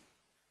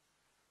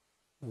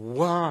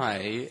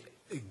 why,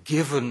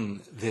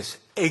 given this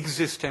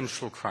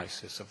existential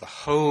crisis of the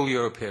whole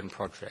European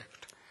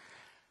project,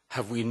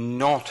 have we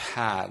not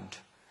had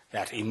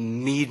that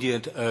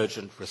immediate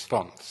urgent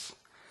response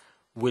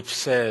which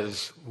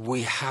says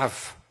we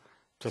have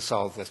to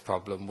solve this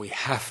problem, we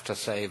have to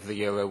save the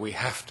euro, we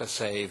have to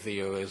save the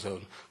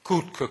eurozone,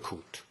 coûte que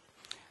coûte?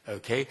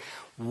 Okay?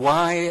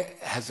 Why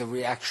has the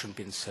reaction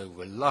been so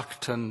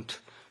reluctant,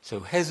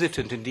 so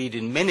hesitant, indeed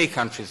in many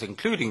countries,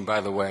 including,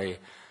 by the way,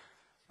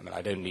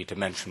 I don't need to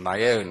mention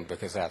my own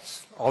because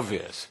that's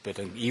obvious, but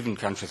in even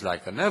countries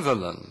like the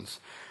Netherlands,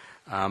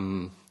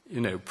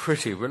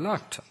 pretty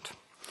reluctant.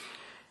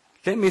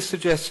 Let me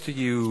suggest to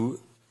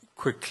you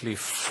quickly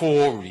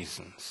 4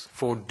 reasons,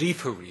 4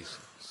 deeper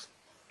reasons,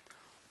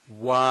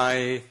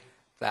 why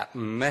that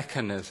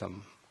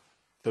mechanism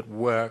that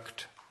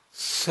worked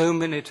so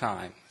many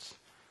times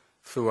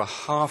through a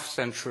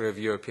half-century of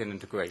European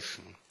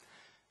integration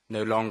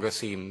no longer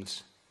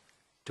seems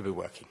to be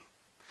working.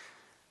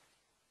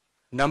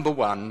 Number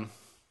 1,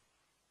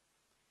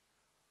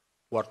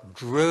 what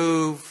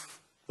drove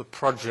the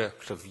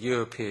project of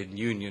European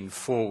Union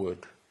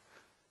forward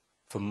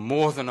for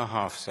more than a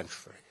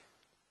half-century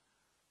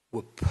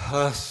were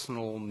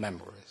personal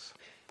memories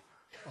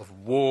of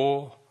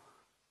war,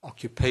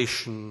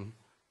 occupation,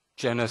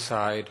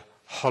 genocide,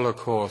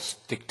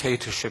 Holocaust,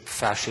 dictatorship,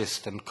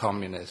 fascist and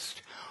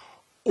communist,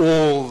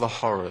 all the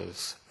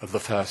horrors of the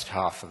first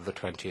half of the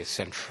 20th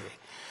century,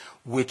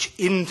 which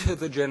into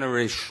the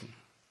generation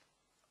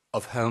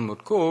of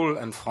Helmut Kohl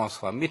and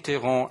François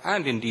Mitterrand,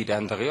 and indeed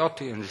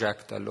Andreotti and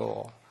Jacques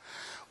Delors,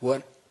 were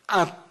an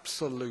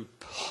absolute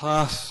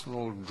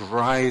personal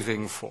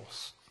driving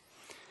force.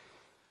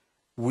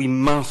 We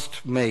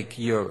must make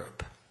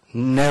Europe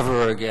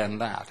never again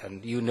that.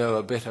 And you know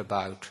a bit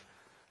about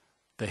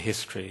the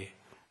history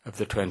of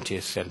the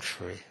 20th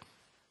century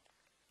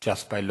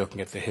just by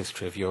looking at the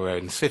history of your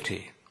own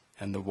city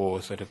and the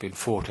wars that have been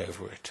fought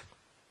over it.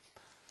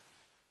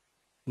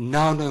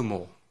 Now no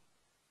more.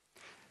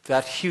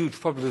 That huge,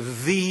 probably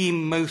the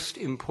most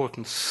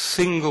important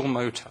single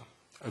motor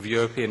of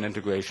European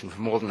integration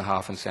for more than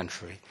half a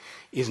century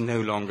is no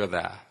longer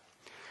there.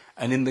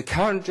 And in the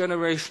current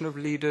generation of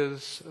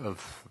leaders,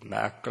 of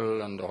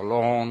Merkel and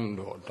Hollande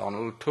or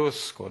Donald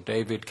Tusk or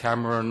David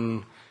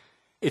Cameron,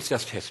 it's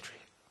just history.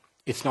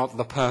 It's not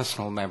the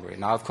personal memory.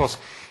 Now, of course,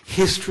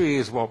 history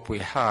is what we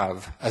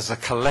have as a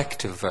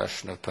collective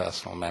version of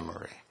personal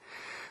memory.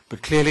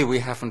 But clearly we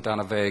haven't done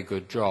a very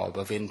good job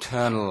of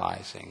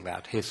internalizing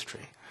that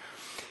history.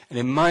 And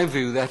in my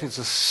view, that is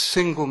the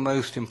single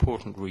most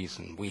important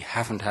reason we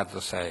haven't had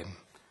the same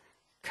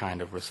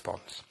kind of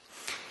response.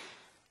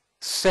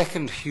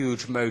 Second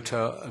huge motor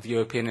of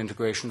European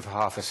integration for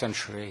half a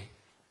century,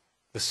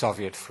 the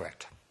Soviet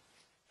threat.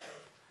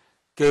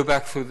 Go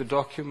back through the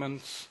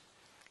documents,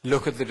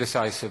 look at the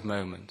decisive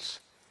moments.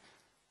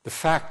 The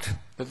fact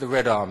that the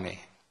Red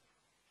Army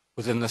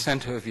was in the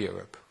center of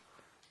Europe,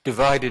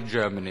 divided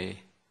Germany,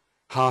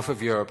 half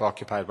of Europe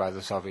occupied by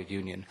the Soviet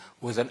Union,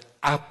 was an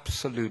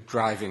absolute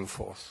driving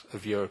force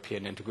of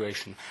European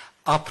integration,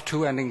 up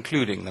to and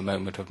including the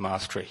moment of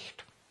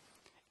Maastricht.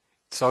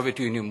 The Soviet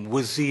Union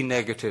was the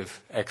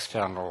negative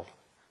external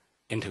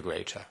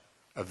integrator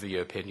of the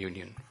European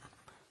Union.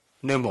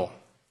 No more.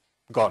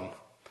 Gone.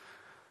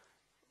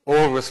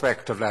 All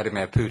respect to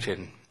Vladimir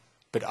Putin,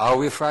 but are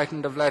we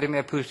frightened of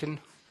Vladimir Putin?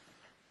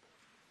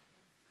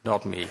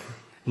 Not me.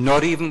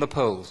 Not even the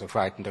Poles are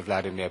frightened of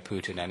Vladimir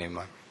Putin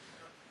anymore.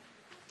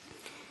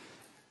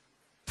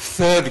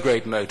 Third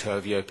great motor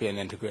of European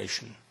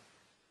integration,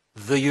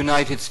 the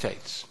United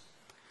States.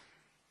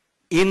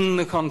 In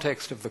the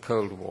context of the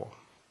Cold War,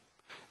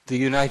 the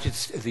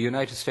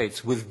United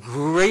States, with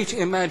great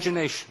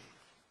imagination,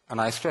 and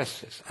I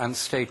stress this, and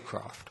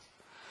statecraft,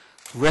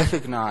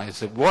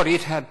 recognized that what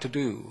it had to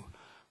do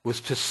was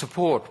to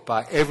support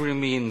by every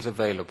means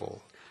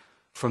available,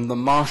 from the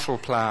Marshall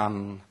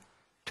Plan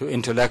to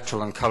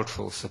intellectual and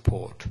cultural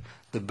support,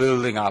 the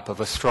building up of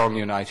a strong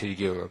united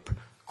Europe,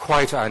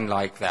 quite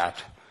unlike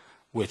that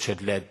which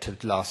had led to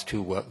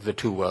the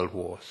two world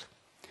wars.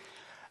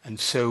 And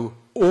so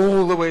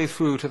all the way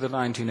through to the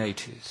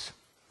 1980s,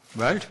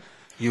 right,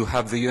 you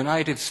have the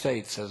United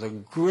States as a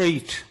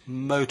great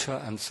motor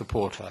and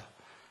supporter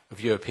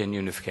of European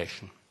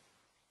unification.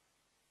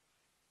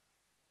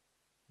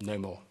 No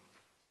more.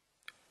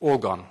 All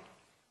gone.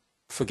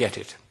 Forget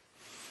it.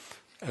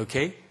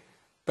 Okay?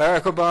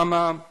 Barack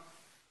Obama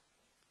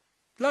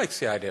likes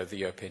the idea of the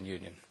European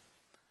Union.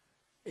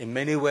 In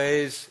many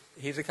ways,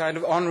 he's a kind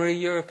of honorary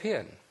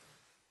European.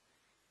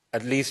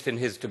 At least in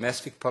his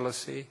domestic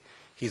policy,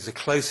 he's the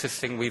closest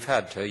thing we've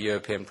had to a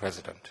European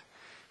president.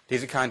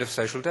 He's a kind of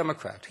social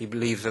democrat. He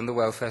believes in the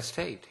welfare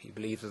state. He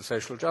believes in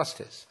social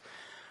justice.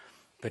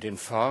 But in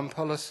foreign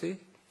policy,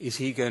 is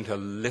he going to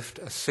lift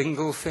a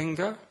single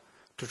finger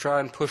to try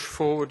and push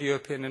forward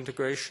European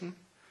integration?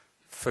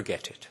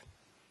 Forget it.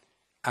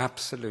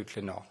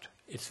 Absolutely not.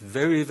 It's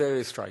very,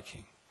 very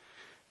striking.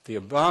 The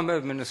Obama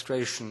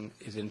administration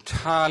is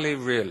entirely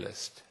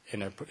realist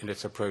in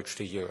its approach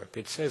to Europe.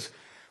 It says,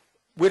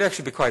 we'd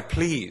actually be quite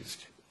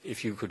pleased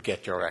if you could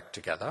get your act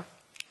together,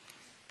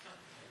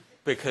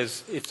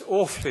 because it's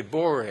awfully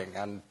boring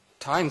and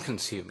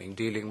time-consuming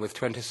dealing with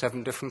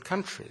 27 different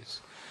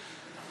countries,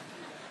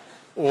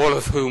 all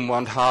of whom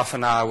want half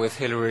an hour with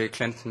Hillary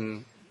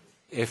Clinton,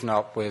 if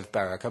not with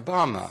Barack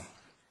Obama.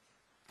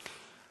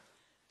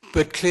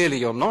 But clearly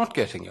you're not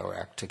getting your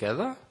act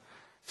together,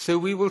 so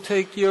we will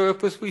take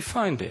Europe as we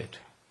find it,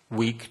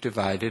 weak,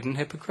 divided, and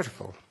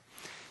hypocritical.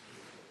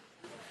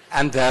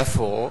 And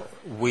therefore,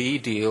 we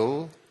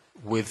deal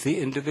with the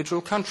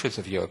individual countries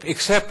of Europe,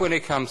 except when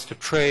it comes to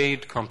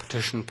trade,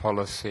 competition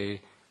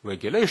policy,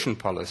 regulation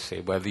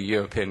policy, where the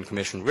European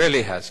Commission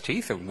really has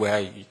teeth, and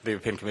where the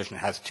European Commission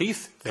has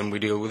teeth, then we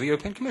deal with the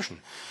European Commission.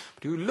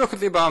 But you look at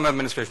the Obama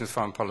administration's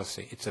foreign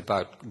policy, it's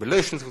about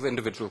relations with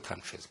individual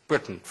countries,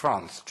 Britain,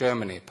 France,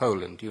 Germany,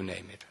 Poland, you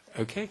name it.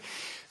 Okay?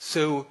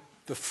 So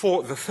the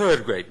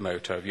third great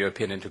motor of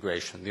European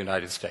integration, the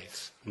United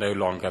States, no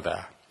longer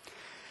there.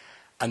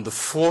 And the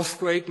fourth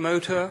great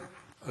motor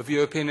of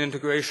European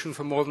integration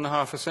for more than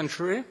half a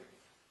century?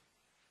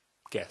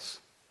 Guess.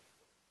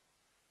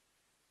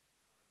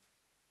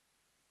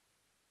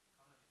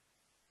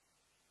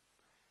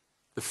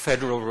 The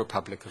Federal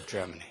Republic of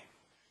Germany.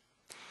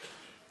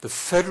 The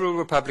Federal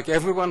Republic,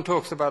 everyone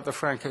talks about the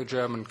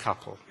Franco-German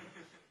couple.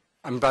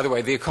 And by the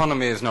way, the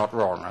economy is not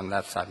wrong, and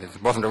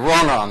it wasn't a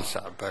wrong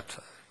answer, but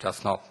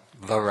just not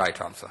the right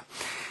answer.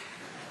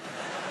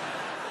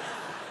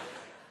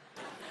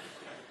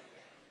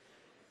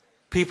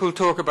 People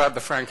talk about the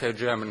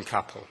Franco-German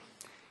couple.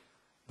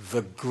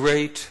 the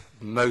great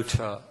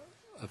motor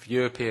of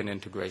European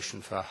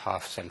integration for a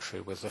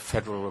half-century was the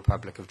Federal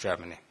Republic of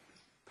Germany.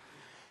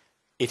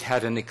 It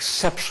had an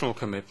exceptional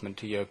commitment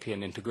to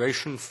European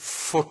integration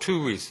for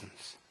two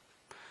reasons.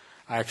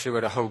 I actually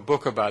read a whole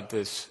book about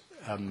this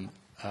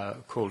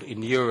called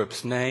In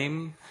Europe's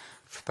Name,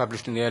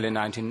 published in the early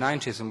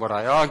 1990s, and what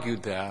I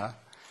argued there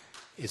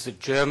is that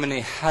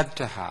Germany had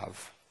to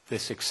have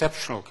this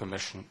exceptional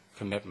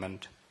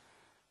commitment.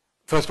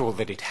 First of all,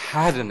 that it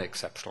had an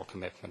exceptional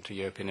commitment to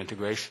European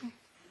integration,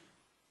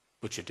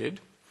 which it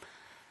did,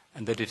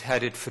 and that it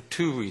had it for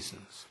two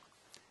reasons.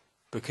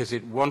 Because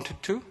it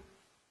wanted to,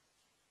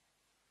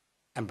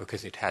 and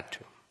because it had to.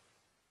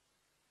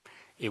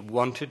 It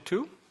wanted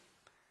to,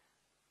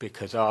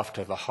 because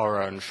after the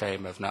horror and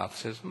shame of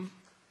Nazism,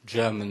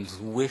 Germans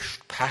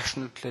wished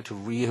passionately to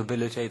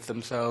rehabilitate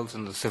themselves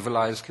in the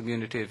civilized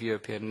community of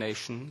European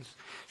nations.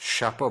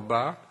 Chapeau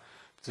bas.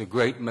 It was a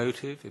great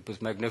motive. It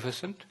was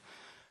magnificent.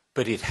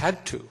 But it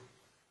had to,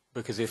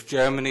 because if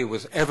Germany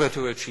was ever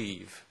to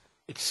achieve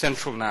its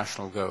central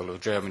national goal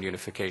of German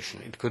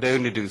unification, it could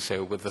only do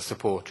so with the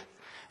support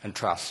and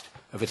trust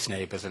of its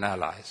neighbors and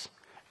allies.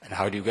 And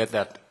how do you get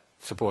that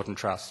support and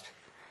trust?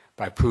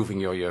 By proving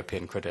your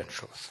European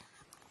credentials.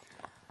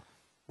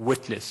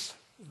 Witness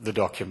the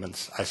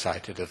documents I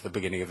cited at the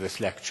beginning of this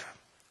lecture.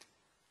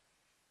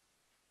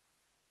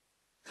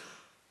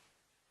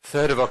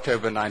 3rd of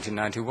October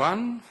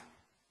 1991,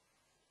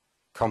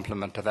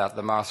 complement to that,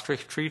 the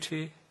Maastricht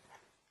Treaty,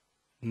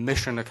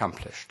 mission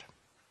accomplished.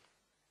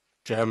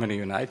 Germany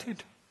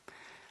united.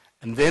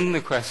 And then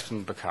the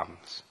question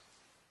becomes,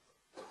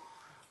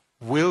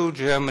 will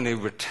Germany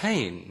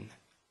retain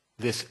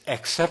this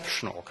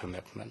exceptional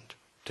commitment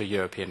to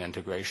European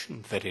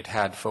integration that it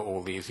had for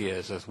all these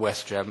years as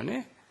West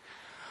Germany?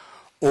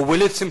 Or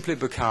will it simply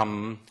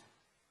become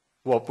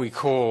what was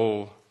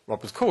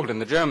called in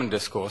the German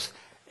discourse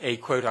a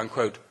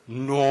quote-unquote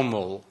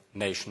normal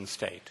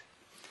nation-state,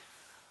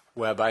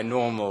 where by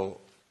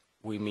normal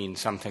we mean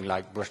something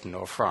like Britain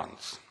or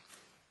France?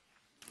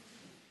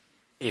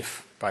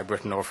 If by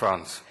Britain or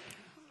France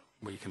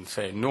we can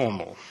say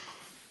normal.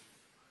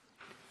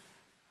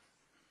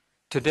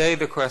 Today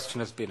the question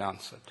has been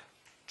answered.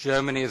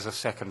 Germany is a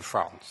second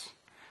France,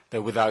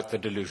 though without the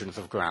delusions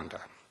of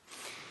grandeur.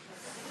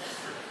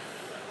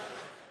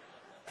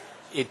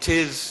 It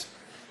is,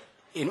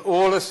 in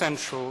all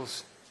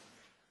essentials,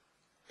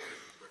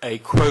 a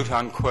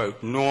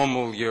quote-unquote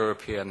normal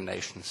European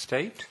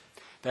nation-state.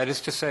 That is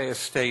to say, a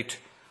state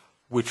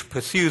which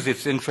pursues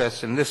its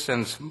interests in this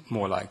sense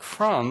more like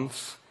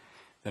France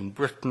than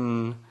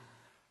Britain,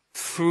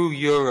 through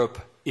Europe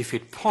if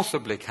it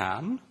possibly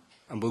can,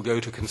 and will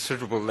go to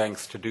considerable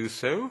lengths to do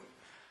so,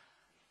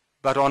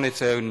 but on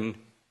its own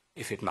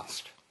if it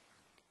must.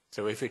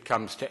 So if it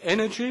comes to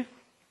energy,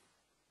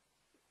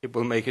 it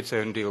will make its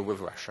own deal with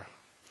Russia.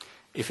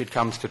 If it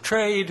comes to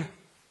trade,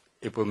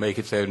 it will make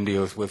its own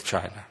deals with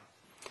China.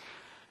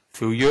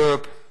 Through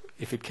Europe,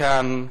 if it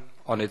can,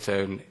 on its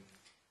own,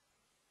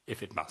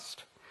 if it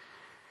must.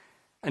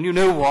 And you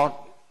know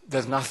what?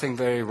 There's nothing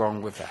very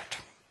wrong with that.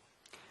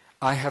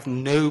 I have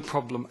no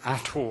problem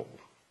at all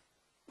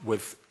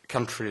with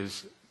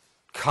countries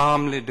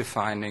calmly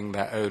defining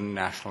their own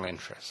national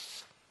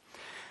interests.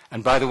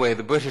 And by the way,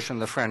 the British and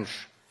the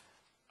French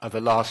are the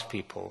last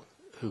people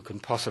who can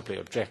possibly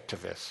object to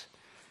this,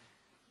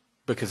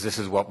 because this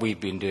is what we've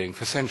been doing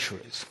for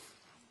centuries.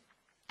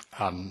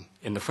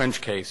 In the French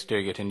case,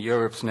 doing it in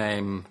Europe's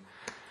name.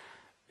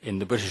 In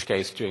the British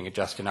case, doing it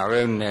just in our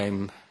own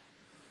name.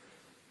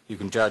 You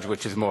can judge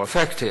which is more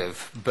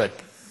effective, but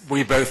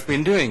we've both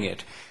been doing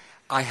it.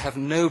 I have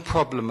no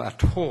problem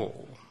at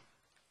all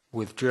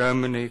with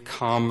Germany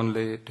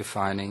calmly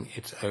defining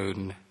its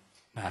own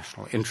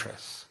national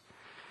interests.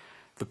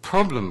 The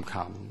problem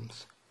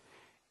comes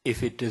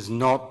if it does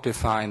not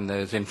define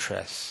those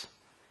interests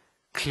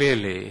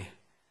clearly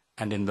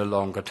and in the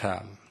longer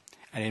term.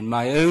 And in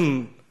my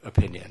own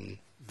opinion,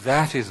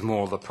 that is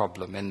more the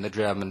problem in the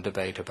German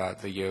debate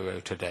about the euro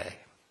today.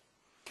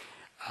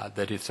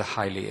 That it's a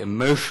highly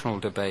emotional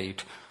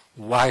debate.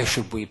 Why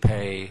should we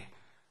pay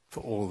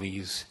for all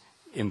these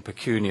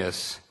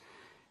impecunious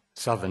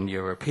Southern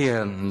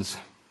Europeans?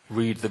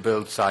 Read the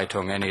Bild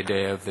Zeitung any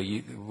day of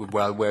the,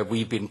 well, where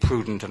we've been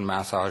prudent and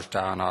massaged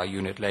down our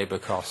unit labor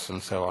costs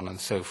and so on and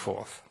so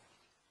forth.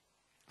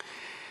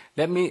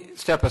 Let me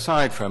step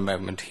aside for a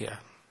moment here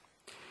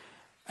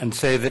and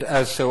say that,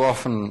 as so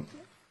often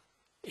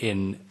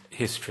in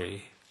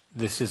history,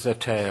 this is a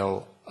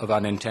tale of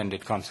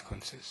unintended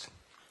consequences.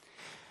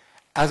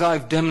 As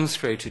I've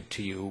demonstrated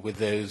to you with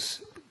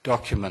those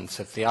documents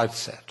at the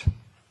outset,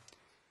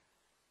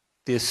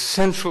 the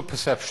essential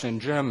perception in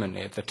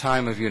Germany at the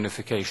time of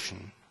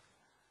unification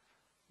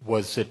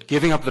was that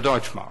giving up the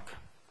Deutschmark,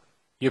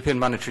 European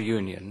Monetary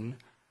Union,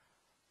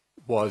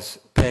 was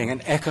paying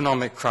an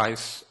economic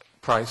price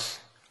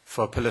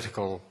for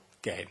political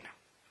gain,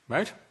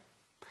 right?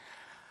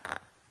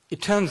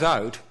 It turns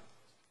out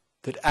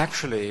that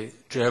actually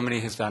Germany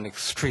has done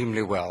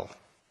extremely well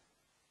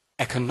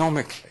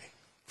economically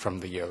from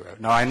the euro.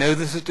 Now, I know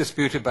this is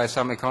disputed by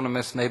some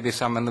economists. Maybe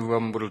some in the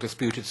room will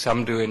dispute it.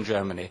 Some do in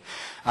Germany.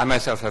 I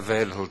myself have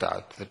very little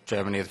doubt that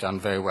Germany has done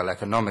very well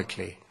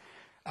economically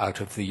out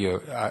of the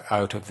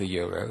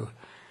euro.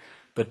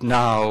 But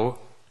now,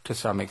 to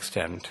some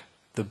extent,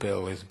 the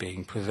bill is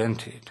being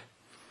presented.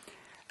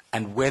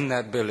 And when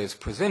that bill is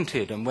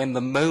presented, and when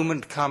the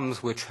moment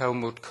comes which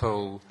Helmut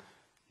Kohl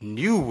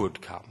knew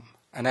would come,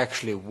 and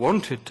actually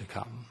wanted to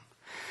come,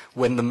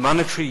 when the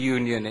monetary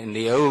union in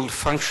the old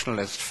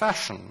functionalist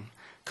fashion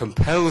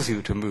compels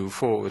you to move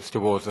forwards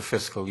towards a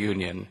fiscal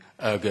union,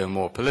 ergo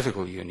more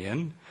political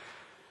union,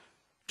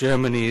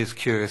 Germany is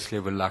curiously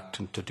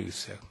reluctant to do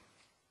so.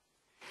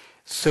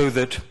 So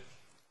that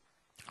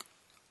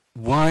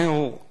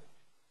while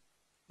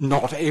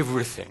not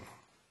everything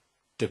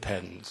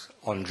depends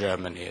on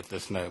Germany at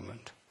this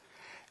moment,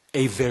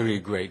 a very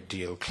great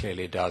deal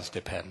clearly does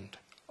depend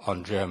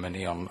on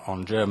Germany,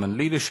 on German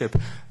leadership,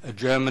 a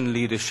German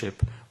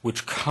leadership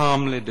which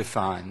calmly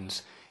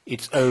defines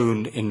its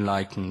own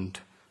enlightened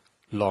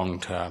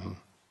long-term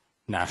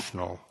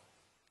national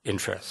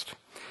interest.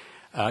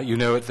 You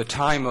know, at the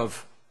time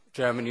of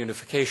German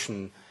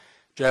unification,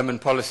 German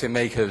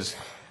policymakers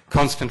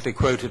constantly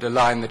quoted a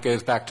line that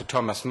goes back to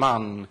Thomas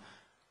Mann,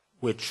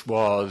 which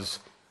was,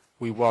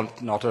 we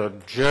want not a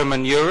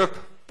German Europe,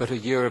 but a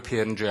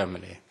European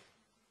Germany,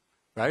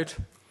 right?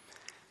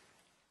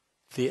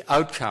 The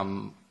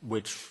outcome,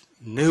 which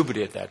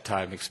nobody at that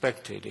time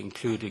expected,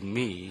 including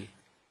me,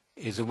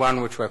 is the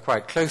one which we're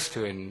quite close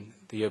to in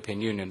the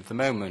European Union at the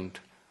moment,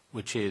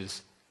 which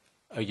is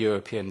a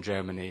European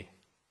Germany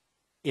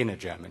in a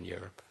German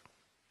Europe.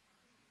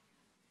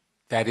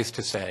 That is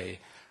to say,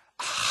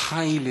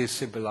 highly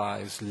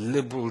civilized,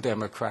 liberal,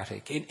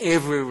 democratic, in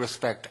every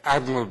respect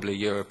admirably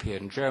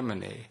European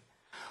Germany,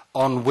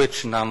 on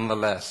which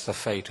nonetheless the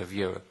fate of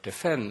Europe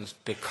depends,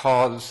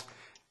 because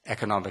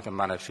economic and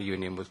monetary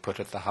union was put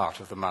at the heart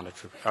of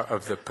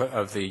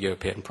the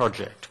European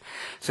project.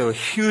 So a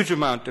huge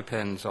amount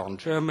depends on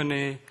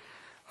Germany,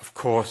 of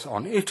course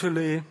on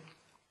Italy.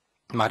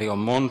 Mario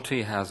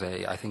Monti has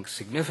I think,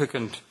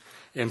 significant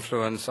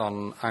influence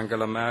on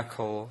Angela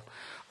Merkel.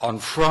 On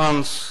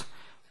France,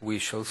 we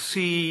shall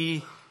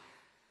see.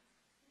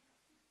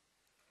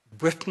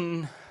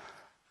 Britain,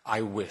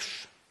 I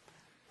wish.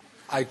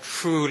 I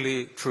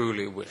truly,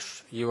 truly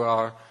wish. You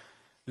are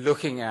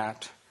looking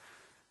at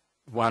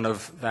one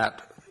of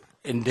that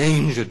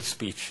endangered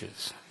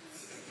speeches.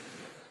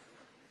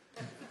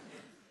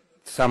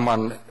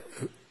 Someone,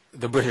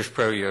 the British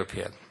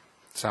pro-European,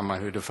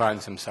 someone who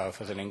defines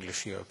himself as an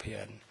English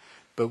European.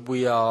 But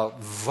we are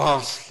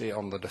vastly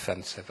on the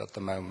defensive at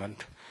the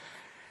moment.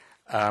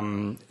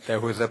 There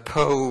was a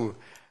poll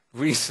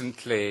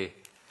recently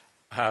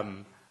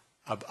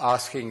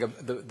asking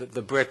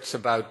the Brits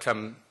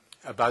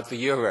about the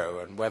euro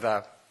and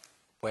whether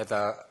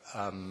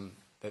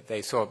that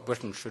they thought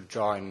Britain should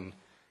join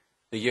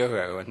the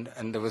euro,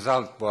 and the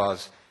result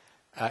was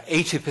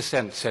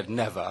 80% said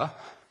never,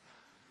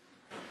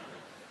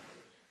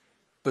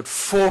 but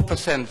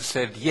 4%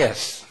 said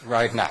yes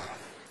right now.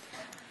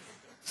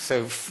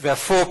 So there are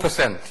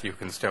 4% you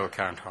can still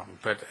count on,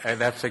 but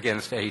that's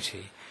against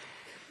 80.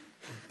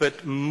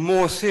 But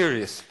more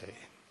seriously,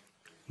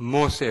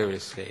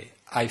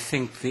 I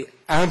think the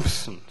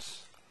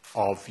absence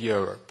of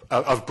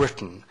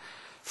Britain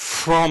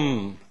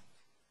from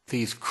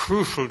these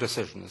crucial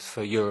decisions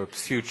for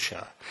Europe's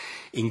future,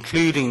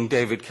 including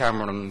David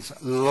Cameron's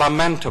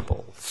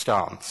lamentable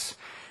stance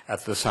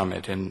at the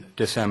summit in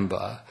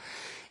December,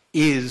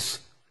 is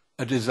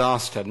a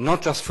disaster,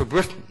 not just for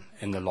Britain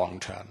in the long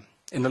term.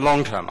 In the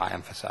long term, I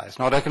emphasize,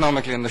 not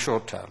economically in the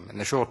short term. In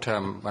the short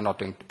term, we're not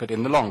doing, but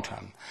in the long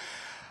term.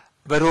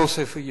 But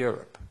also for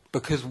Europe.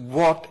 Because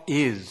what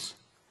is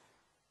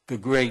the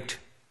great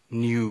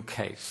new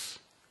case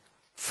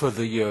for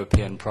the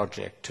European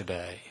project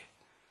today,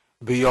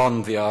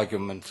 beyond the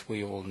arguments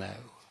we all know?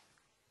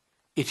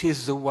 It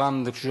is the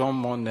one that Jean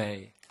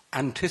Monnet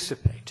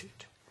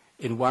anticipated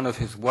in one of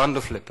his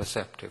wonderfully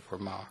perceptive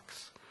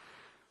remarks,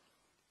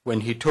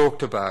 when he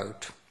talked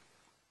about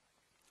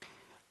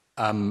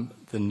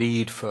the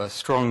need for a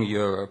strong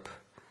Europe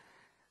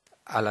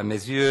à la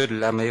mesure de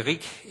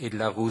l'Amérique et de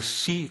la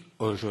Russie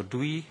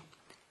aujourd'hui,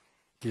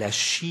 de la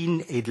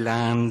Chine et de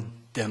l'Inde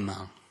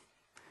demain.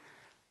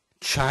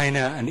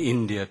 China and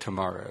India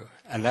tomorrow.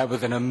 And that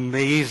was an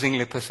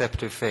amazingly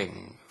perceptive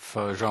thing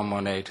for Jean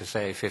Monnet to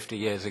say 50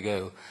 years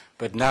ago.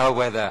 But now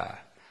we're there.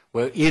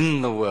 We're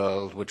in the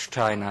world which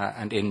China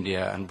and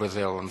India and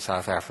Brazil and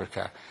South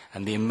Africa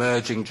and the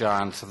emerging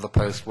giants of the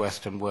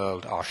post-Western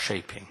world are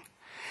shaping.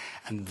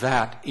 And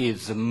that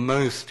is the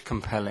most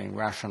compelling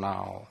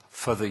rationale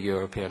for the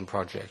European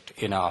project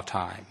in our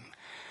time.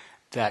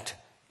 That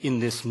in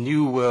this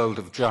new world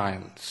of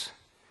giants,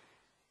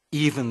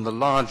 even the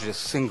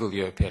largest single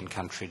European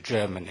country,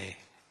 Germany,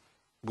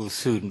 will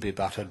soon be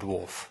but a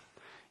dwarf.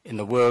 In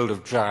the world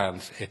of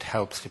giants, it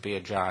helps to be a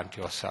giant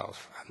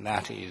yourself. And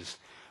that is,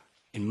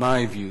 in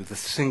my view, the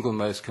single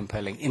most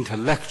compelling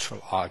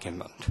intellectual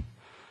argument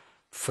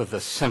for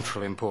the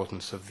central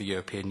importance of the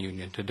European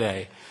Union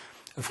today.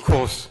 Of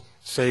course,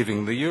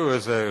 saving the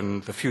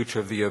Eurozone, the future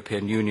of the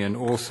European Union,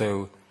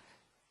 also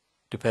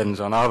depends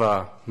on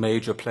other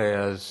major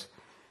players,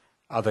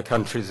 other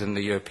countries in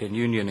the European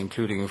Union,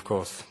 including, of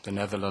course, the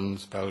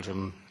Netherlands,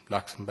 Belgium,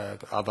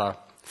 Luxembourg, other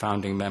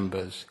founding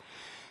members.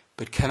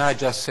 But can I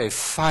just say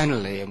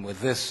finally, and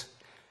with this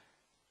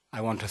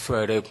I want to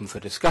throw it open for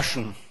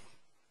discussion,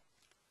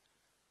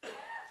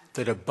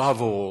 that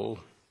above all,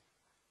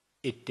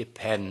 it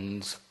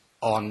depends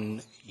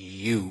on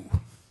you.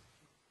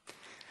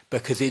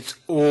 Because it's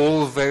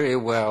all very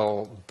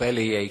well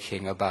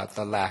bellyaching about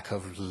the lack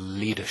of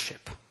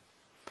leadership.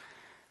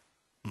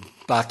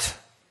 But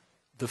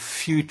the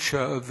future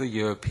of the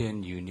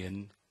European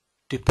Union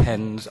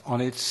depends on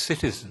its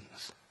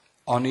citizens,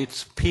 on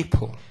its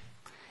people.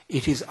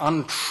 It is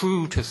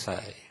untrue to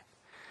say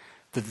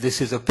that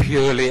this is a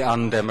purely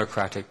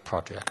undemocratic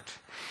project.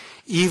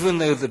 Even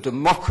though the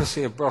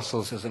democracy of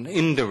Brussels is an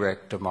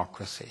indirect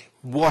democracy,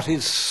 what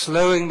is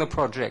slowing the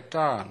project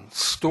down,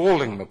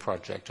 stalling the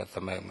project at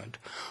the moment,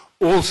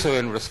 also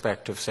in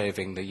respect of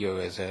saving the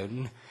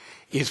Eurozone,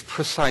 is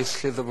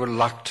precisely the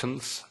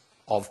reluctance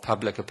of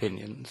public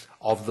opinions,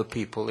 of the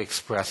people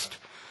expressed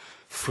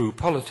through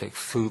politics,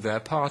 through their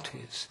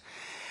parties.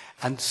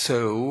 And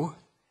so,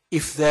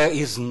 if there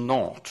is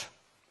not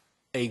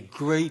a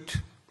great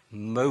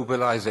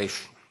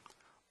mobilization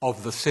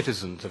of the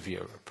citizens of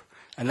Europe,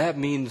 and that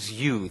means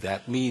you,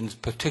 that means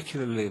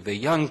particularly the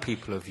young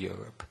people of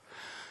Europe,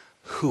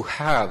 who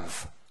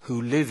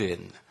live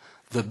in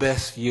the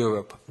best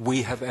Europe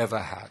we have ever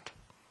had.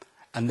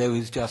 And there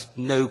is just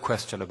no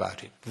question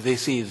about it.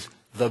 This is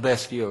the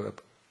best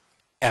Europe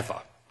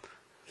ever.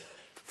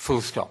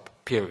 Full stop,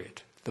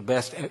 period. The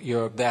best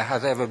Europe there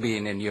has ever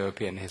been in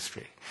European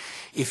history.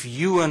 If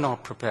you are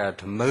not prepared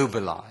to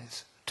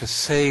mobilize to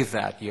save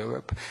that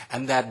Europe,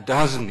 and that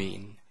does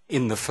mean,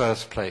 in the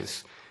first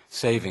place,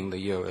 saving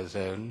the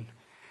Eurozone,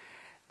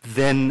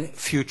 then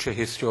future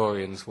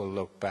historians will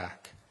look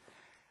back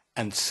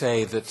and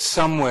say that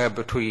somewhere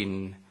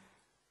between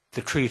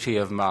the Treaty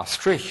of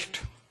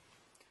Maastricht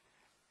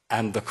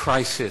and the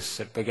crisis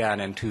that began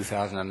in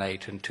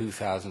 2008 and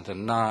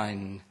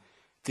 2009,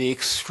 the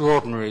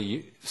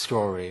extraordinary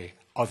story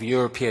of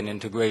European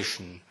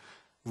integration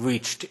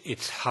reached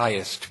its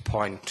highest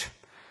point,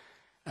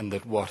 and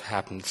that what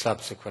happened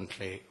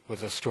subsequently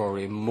was a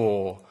story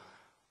more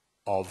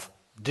of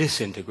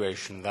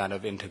disintegration than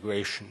of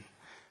integration.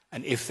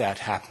 And if that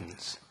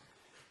happens,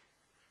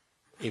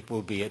 it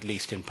will be at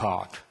least in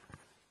part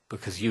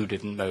because you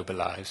didn't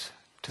mobilize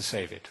to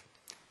save it.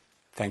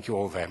 Thank you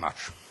all very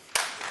much.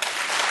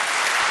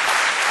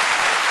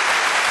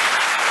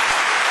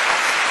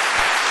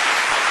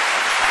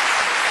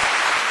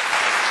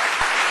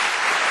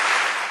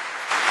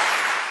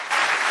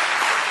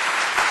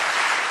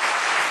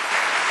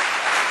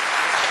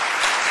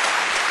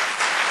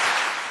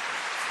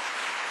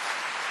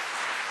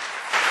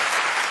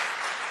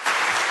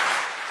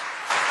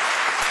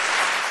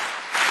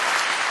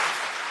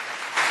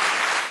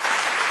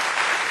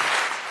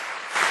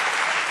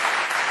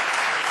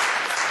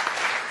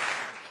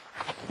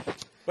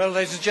 Well,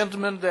 ladies and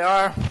gentlemen, there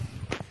are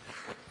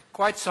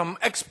quite some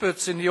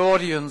experts in the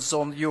audience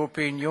on the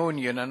European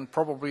Union and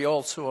probably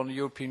also on the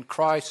European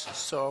crisis.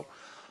 So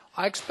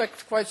I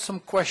expect quite some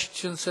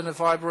questions and a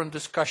vibrant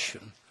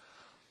discussion.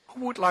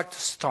 Who would like to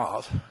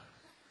start?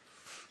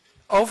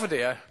 Over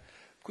there.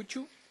 Could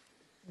you?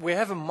 We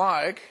have a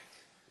mic.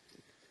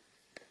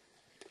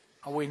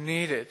 And we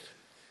need it.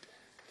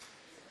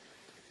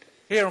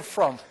 Here in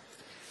front,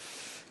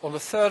 on the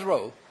third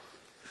row.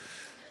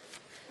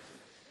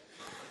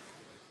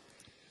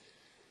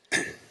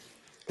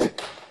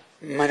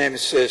 My name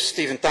is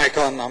Stephen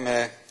Tykon. I'm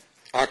an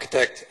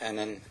architect and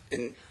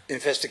an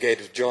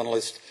investigative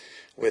journalist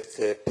with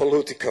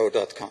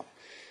Politico.com.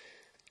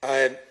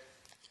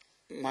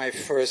 My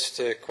first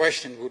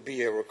question would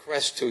be a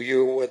request to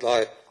you,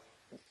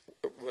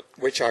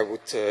 which I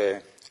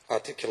would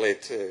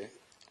articulate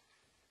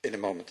in a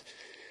moment.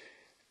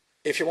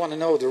 If you want to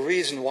know the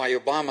reason why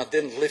Obama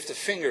didn't lift a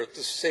finger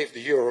to save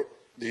the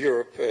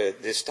Europe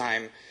this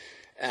time,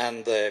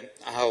 and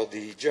how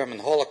the German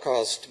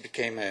Holocaust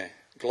became a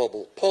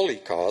global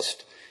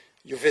Holocaust,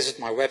 you visit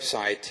my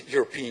website,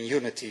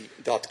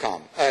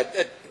 europeanunity.com,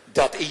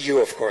 .eu,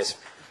 of course.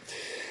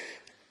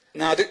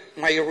 Now,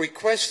 my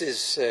request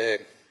is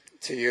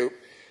to you,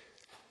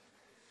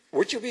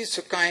 would you be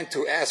so kind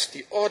to ask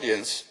the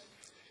audience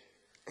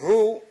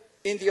who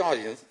in the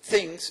audience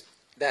thinks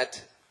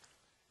that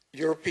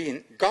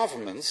European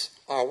governments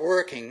are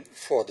working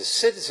for the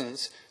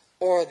citizens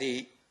or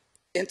the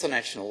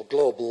international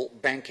global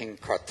banking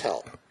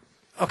cartel?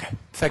 Okay,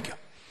 thank you.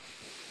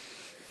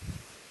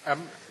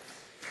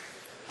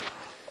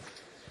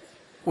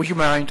 Would you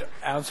mind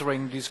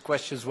answering these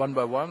questions one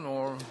by one,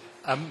 or?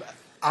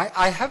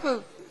 I have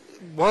a...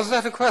 Was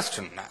that a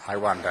question, I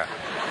wonder?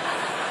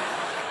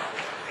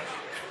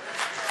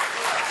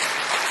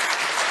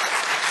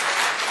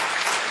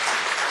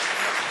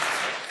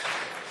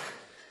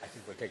 I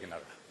think we'll take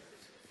another.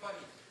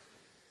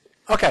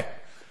 Okay.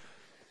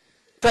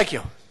 Thank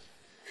you.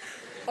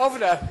 Over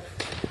there.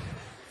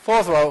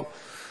 Fourth row.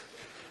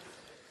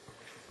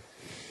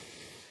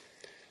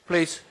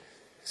 Please.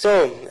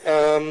 So,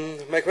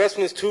 my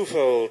question is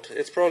twofold.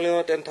 It's probably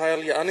not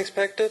entirely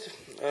unexpected.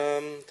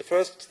 The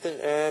first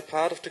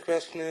part of the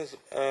question is,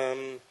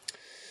 in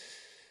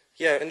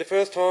the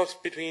first talks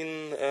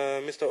between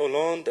Mr.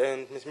 Hollande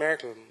and Ms.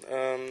 Merkel,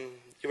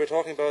 you were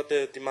talking about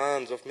the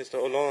demands of Mr.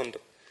 Hollande.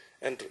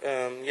 And,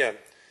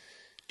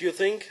 do you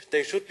think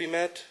they should be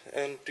met,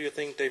 and do you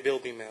think they will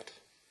be met?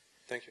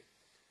 Thank you.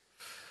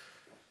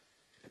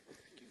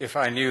 If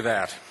I knew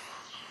that,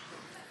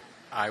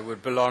 I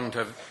would belong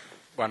to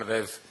one of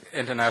those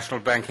international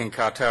banking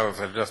cartels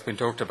that have just been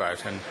talked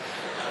about and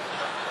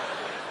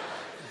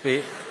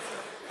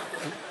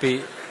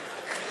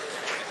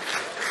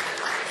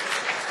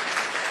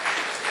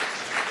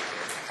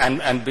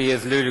be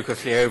as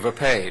ludicrously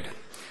overpaid.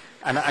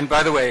 And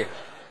by the way,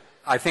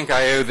 I think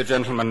I owe the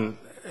gentleman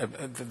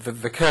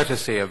the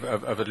courtesy of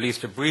at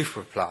least a brief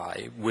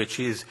reply, which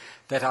is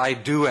that I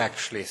do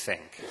actually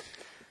think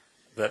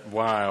that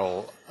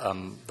while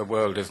the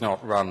world is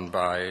not run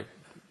by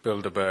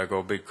Bilderberg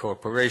or big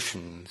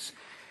corporations,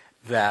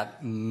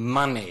 that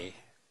money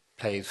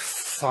plays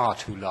far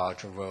too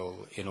large a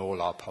role in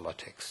all our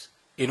politics,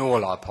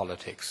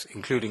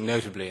 including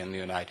notably in the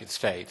United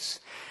States,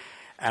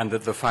 and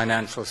that the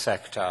financial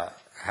sector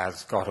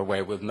has got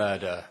away with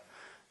murder,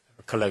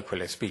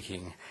 colloquially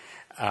speaking,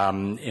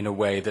 in a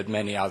way that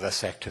many other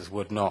sectors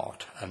would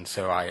not. And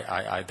so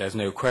there's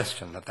no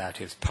question that that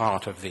is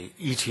part of the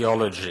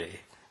etiology,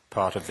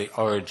 part of the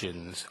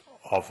origins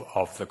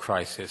of the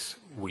crisis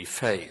we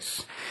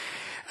face.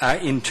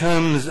 In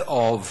terms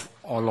of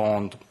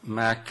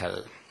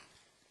Hollande-Merkel,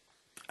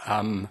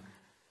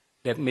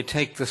 let me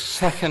take the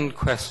second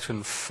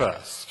question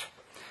first.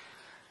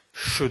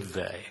 Should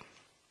they?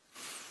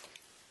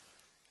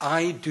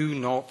 I do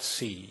not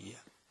see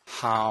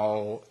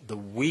how the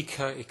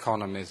weaker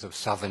economies of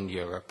Southern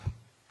Europe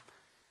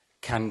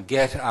can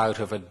get out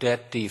of a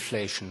debt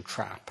deflation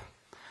trap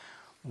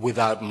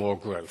without more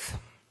growth.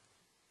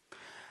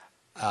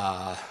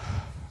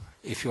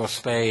 If you're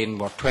Spain,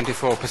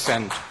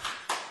 24%?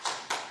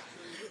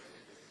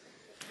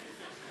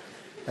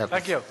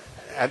 Thank you.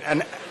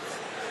 An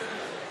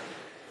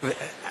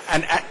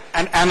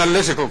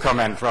analytical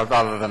comment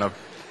rather than a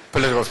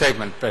political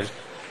statement, but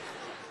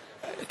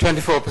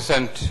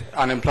 24%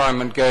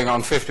 unemployment going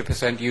on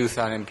 50% youth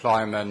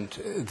unemployment,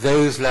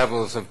 those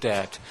levels of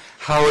debt,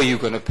 how are you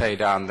going to pay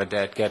down the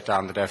debt, get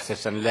down the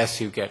deficits,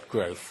 unless you get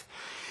growth?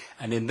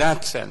 And in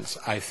that sense,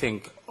 I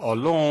think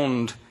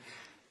Hollande,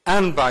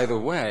 and by the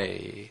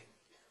way,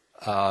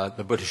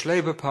 the British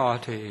Labour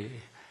Party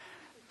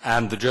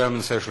and the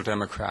German Social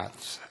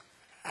Democrats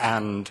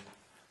and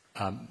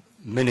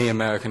many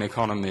American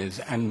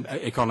economists and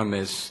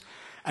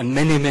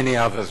many, many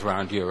others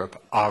around Europe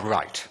are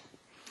right.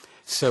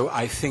 So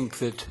I think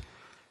that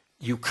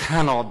you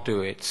cannot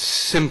do it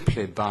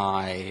simply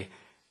by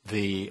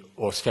the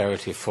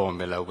austerity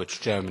formula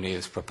which Germany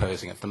is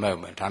proposing at the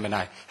moment. I mean,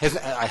 I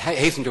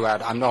hasten to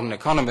add, I'm not an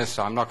economist,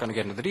 so I'm not going to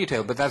get into the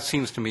detail, but that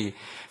seems to me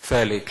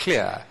fairly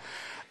clear.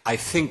 I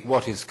think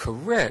what is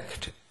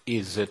correct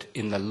is that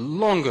in the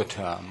longer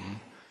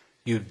term,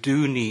 you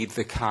do need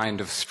the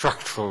kind of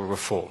structural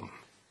reform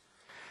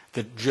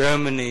that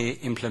Germany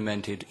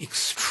implemented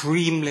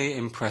extremely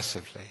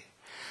impressively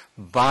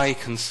by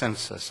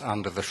consensus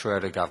under the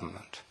Schroeder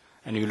government.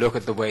 And you look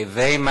at the way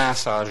they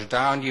massaged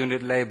down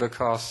unit labor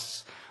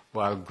costs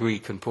while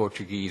Greek and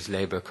Portuguese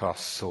labor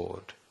costs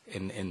soared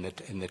in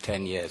the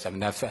 10 years. I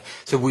mean,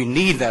 so we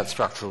need that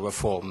structural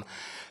reform.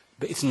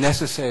 But it's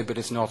necessary, but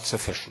it's not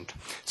sufficient.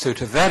 So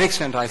to that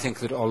extent, I think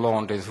that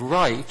Hollande is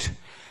right,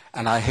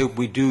 and I hope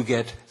we do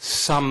get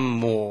some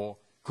more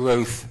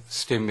growth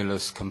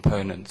stimulus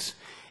components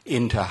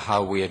into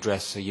how we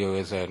address the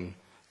Eurozone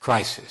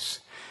crisis.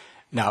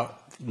 Now,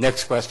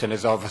 next question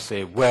is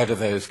obviously, where do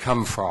those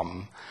come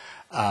from?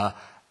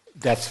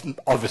 That's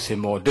obviously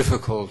more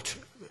difficult.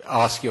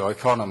 Ask your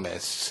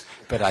economists,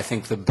 but I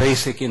think the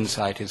basic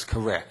insight is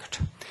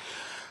correct.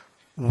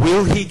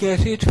 Will he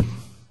get it?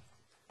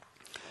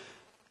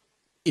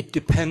 It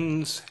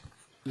depends,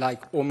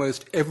 like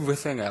almost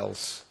everything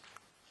else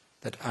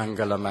that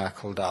Angela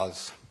Merkel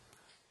does,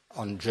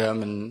 on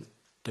German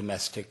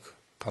domestic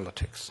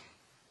politics.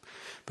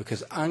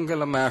 Because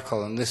Angela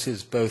Merkel, and this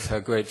is both her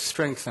great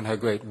strength and her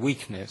great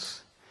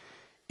weakness,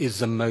 is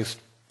the most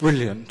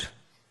brilliant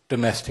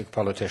domestic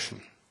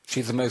politician.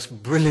 She's the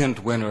most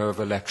brilliant winner of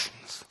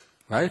elections,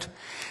 right?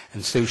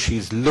 And so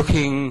she's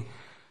looking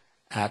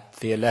at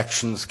the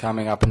elections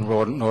coming up in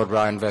North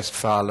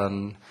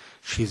Rhine-Westphalia.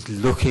 She's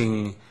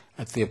looking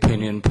at the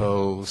opinion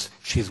polls.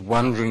 She's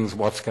wondering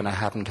what's going to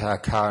happen to her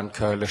current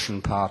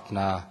coalition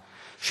partner.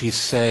 She's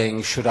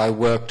saying, should I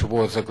work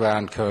towards a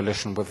grand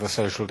coalition with the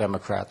Social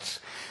Democrats?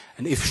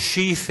 And if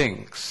she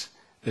thinks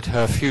that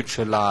her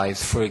future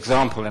lies, for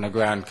example, in a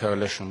grand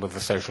coalition with the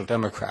Social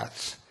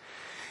Democrats,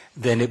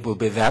 then it will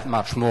be that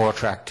much more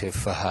attractive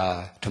for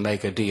her to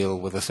make a deal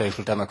with the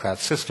Social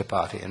Democrats' sister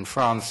party in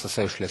France, the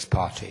Socialist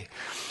Party.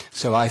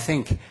 So I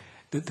think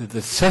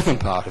The second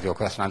part of your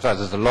question, I'm sorry,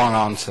 there's a long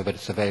answer, but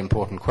it's a very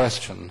important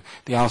question.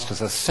 The answer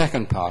to the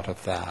second part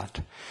of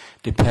that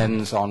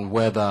depends on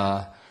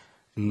whether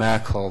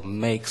Merkel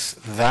makes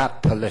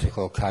that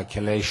political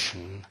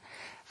calculation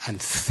and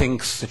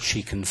thinks that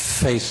she can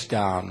face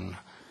down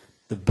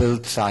the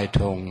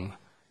Bild-Zeitung,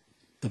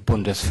 the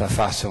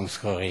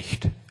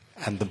Bundesverfassungsgericht,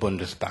 and the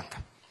Bundesbank.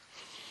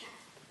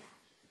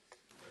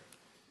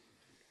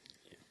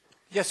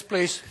 Yes,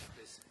 please.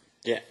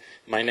 Yeah,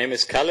 my name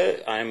is Kalle.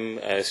 I'm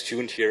a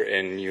student here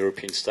in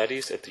European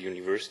Studies at the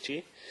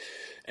university.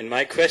 And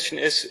my question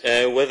is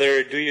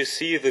whether do you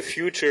see the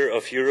future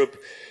of Europe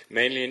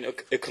mainly in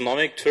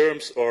economic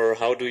terms, or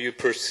how do you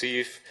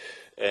perceive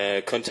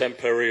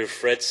contemporary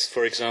threats,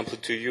 for example,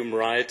 to human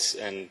rights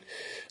and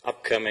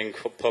upcoming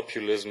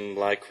populism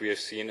like we have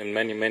seen in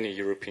many, many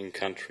European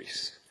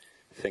countries?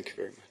 Thank you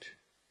very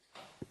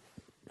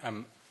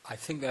much. I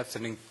think that's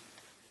a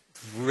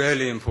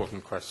really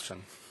important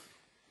question.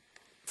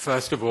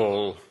 First of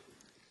all,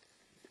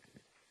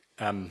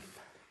 the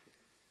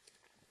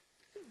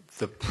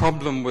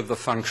problem with the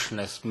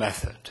functionist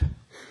method,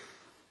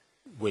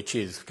 which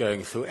is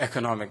going through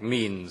economic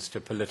means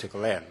to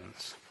political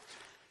ends,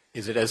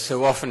 is that as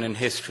so often in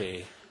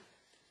history,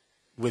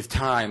 with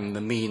time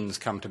the means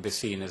come to be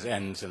seen as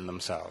ends in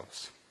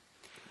themselves.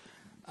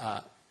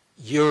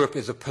 Europe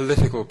is a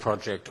political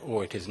project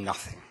or it is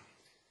nothing.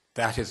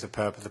 That is the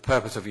purpose. The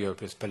purpose of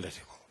Europe is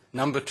political.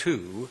 Number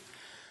two,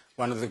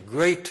 one of the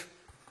great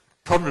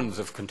problems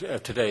of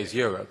today's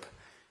Europe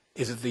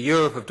is that the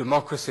Europe of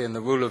democracy and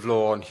the rule of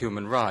law and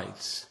human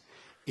rights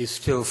is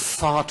still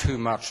far too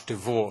much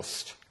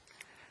divorced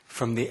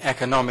from the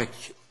economic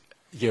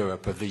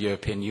Europe of the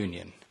European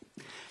Union.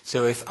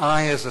 So if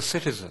I, as a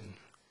citizen,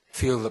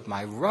 feel that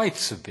my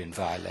rights have been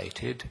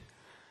violated,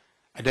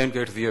 I don't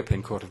go to the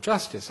European Court of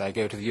Justice, I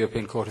go to the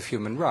European Court of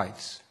Human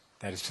Rights,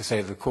 that is to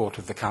say, the Court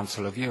of the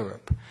Council of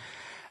Europe.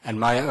 And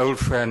my old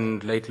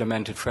friend, late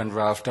lamented friend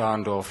Ralph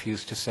Dahrendorf,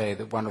 used to say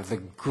that one of the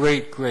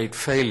great, great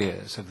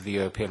failures of the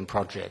European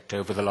project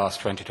over the last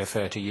 20 to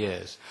 30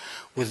 years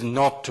was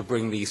not to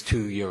bring these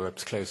two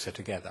Europes closer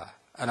together.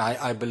 And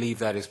I believe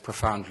that is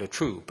profoundly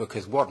true,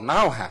 because what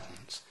now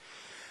happens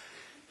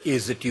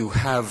is that you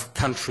have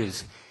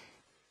countries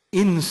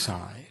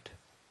inside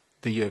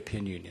the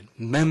European Union,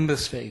 member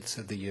states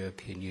of the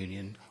European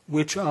Union,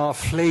 which are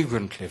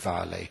flagrantly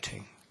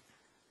violating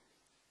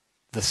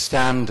the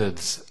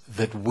standards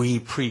that we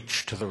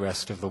preach to the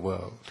rest of the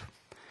world,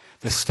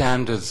 the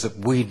standards that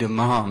we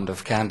demand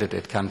of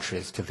candidate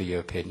countries to the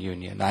European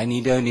Union. I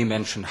need only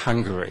mention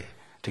Hungary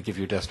to give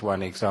you just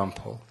one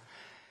example.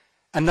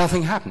 And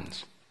nothing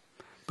happens,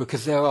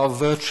 because there are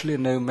virtually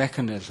no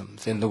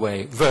mechanisms in the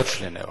way,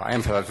 virtually no, I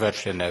emphasize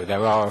virtually no,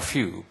 there are a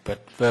few,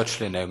 but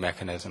virtually no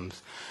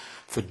mechanisms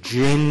for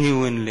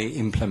genuinely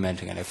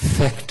implementing and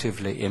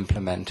effectively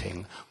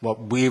implementing what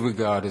we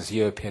regard as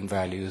European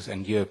values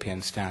and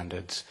European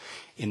standards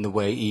in the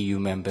way EU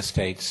member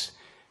states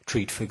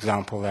treat, for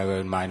example, their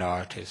own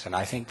minorities. And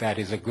I think that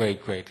is a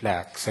great, great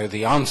lack. So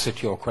the answer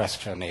to your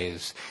question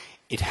is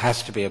it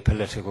has to be a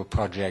political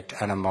project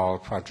and a moral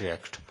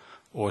project,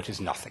 or it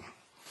is nothing.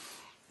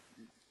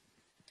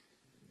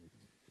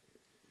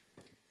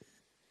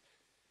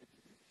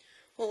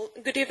 Well,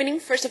 good evening.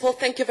 First of all,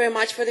 thank you very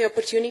much for the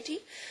opportunity.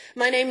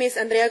 My name is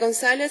Andrea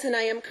Gonzalez, and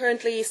I am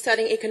currently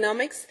studying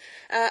economics.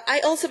 I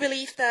also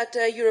believe that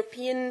the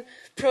European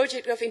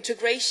project of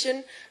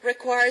integration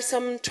requires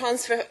some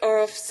transfer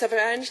of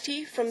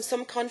sovereignty from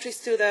some countries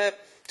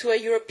to a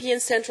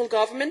European central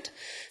government.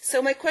 So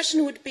my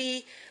question would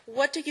be,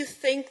 what do you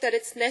think that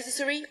it's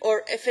necessary,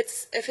 or if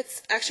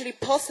it's actually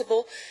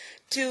possible,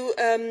 to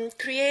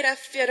create a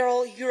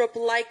federal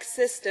Europe-like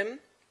system,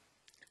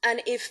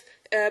 and if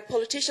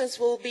politicians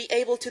will be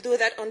able to do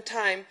that on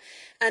time?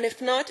 And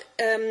if not,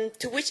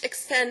 to which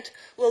extent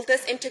will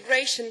this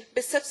integration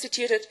be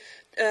substituted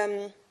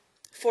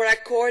for a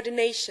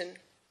coordination?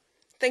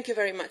 Thank you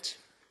very much.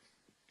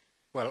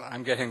 Well,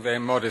 I'm getting very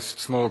modest,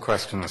 small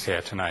questions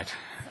here tonight.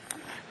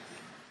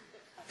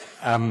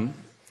 Let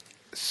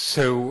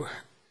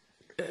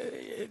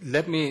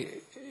me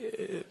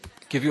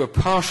give you a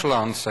partial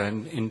answer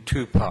in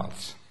two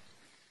parts.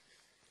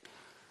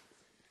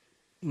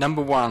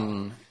 Number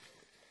one,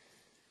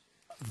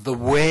 the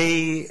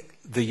way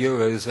the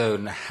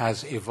Eurozone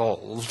has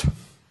evolved,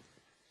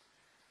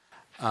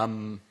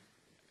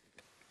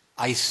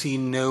 I see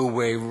no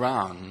way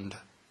round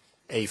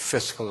a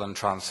fiscal and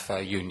transfer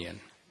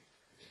union.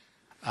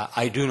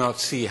 I do not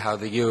see how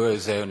the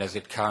Eurozone as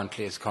it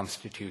currently is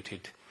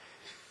constituted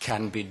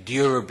can be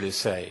durably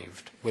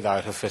saved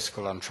without a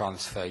fiscal and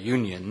transfer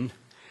union.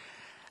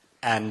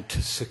 And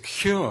to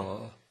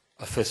secure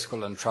a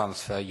fiscal and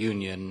transfer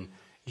union,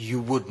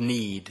 you would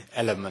need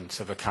elements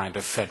of a kind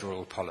of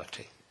federal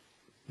polity.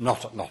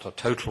 Not a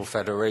total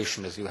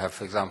federation as you have,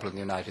 for example, in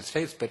the United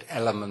States, but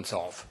elements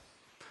of.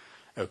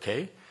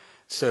 Okay?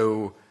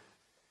 So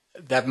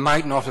that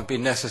might not have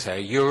been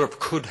necessary. Europe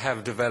could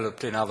have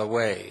developed in other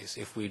ways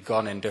if we'd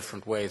gone in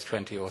different ways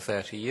 20 or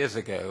 30 years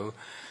ago,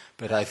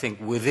 but I think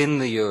within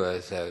the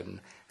Eurozone,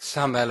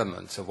 some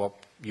elements of what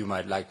you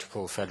might like to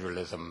call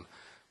federalism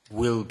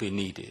will be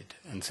needed.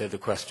 And so the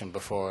question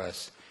before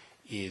us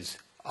is,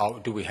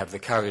 do we have the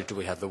courage, do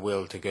we have the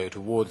will to go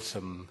towards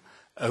them,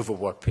 over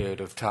what period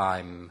of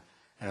time,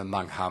 and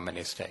among how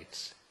many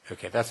states?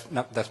 Okay, that's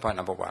point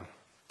number one.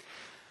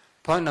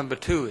 Point number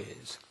two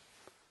is,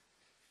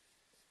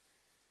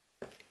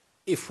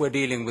 if we're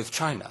dealing with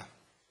China,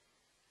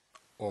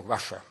 or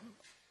Russia,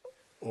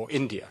 or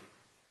India,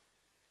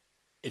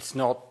 it's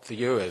not the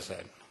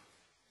Eurozone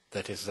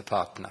that is the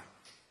partner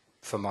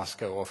for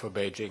Moscow or for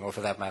Beijing or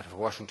for that matter for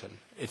Washington.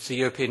 It's the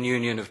European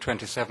Union of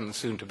 27,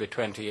 soon to be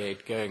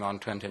 28, going on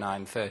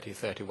 29, 30,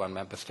 31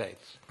 member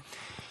states.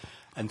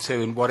 And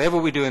so in whatever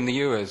we do in the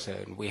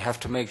Eurozone, we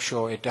have to make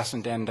sure it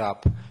doesn't end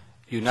up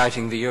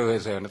uniting the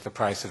Eurozone at the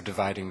price of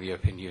dividing the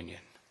European Union.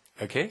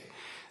 Okay?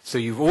 So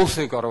you've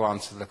also got to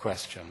answer the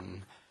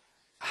question,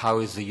 how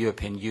is the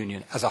European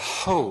Union as a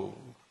whole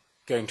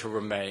going to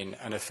remain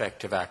an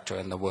effective actor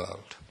in the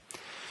world?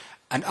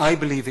 And I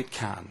believe it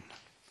can.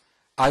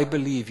 I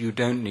believe you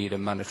don't need a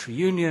monetary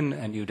union,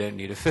 and you don't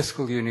need a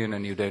fiscal union,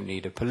 and you don't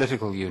need a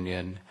political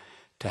union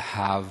to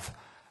have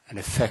an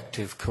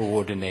effective,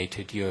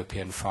 coordinated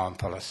European foreign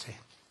policy.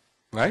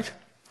 Right?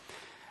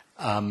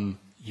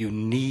 You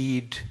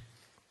need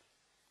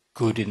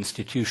good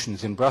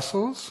institutions in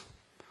Brussels,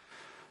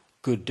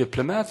 good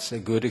diplomats, a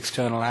good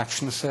external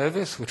action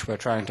service, which we're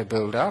trying to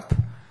build up,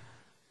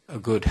 a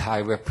good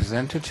high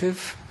representative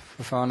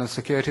for foreign and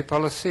security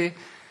policy,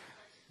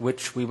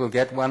 which we will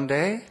get one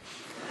day,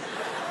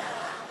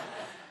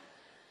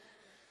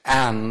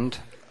 and,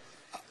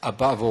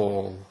 above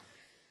all,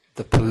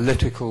 the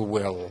political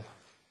will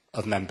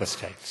of member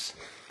states.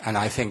 And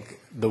I think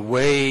the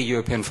way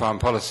European foreign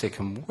policy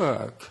can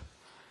work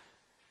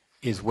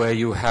is where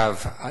you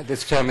have,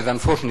 this term is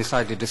unfortunately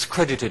slightly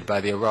discredited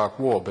by the Iraq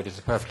War, but it's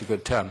a perfectly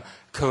good term,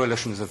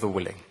 coalitions of the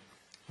willing,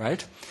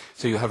 right?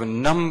 So you have a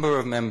number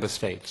of member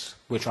states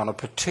which on a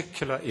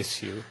particular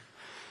issue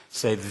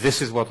say this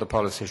is what the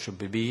policy should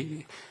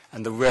be,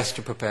 and the rest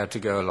are prepared to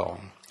go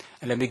along.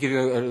 And let me give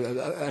you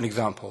an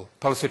example.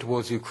 Policy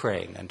towards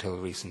Ukraine until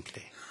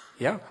recently,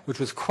 yeah, which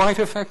was quite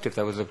effective.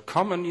 There was a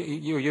common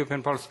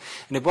European policy.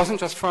 And it wasn't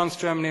just France,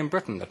 Germany, and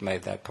Britain that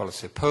made that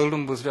policy.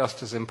 Poland was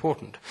just as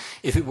important.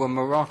 If it were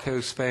Morocco,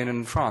 Spain,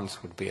 and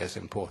France would be as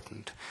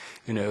important.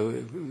 You know,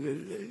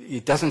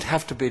 it doesn't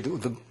have to be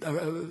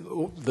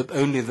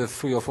only the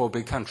 3 or 4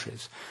 big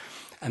countries.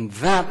 And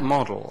that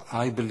model,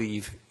 I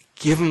believe,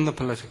 given the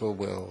political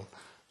will,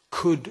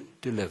 could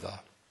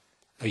deliver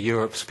a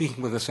Europe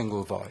speaking with a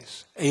single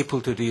voice,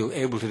 able to deal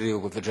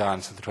with the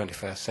giants of the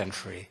 21st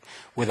century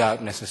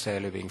without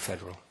necessarily being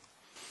federal.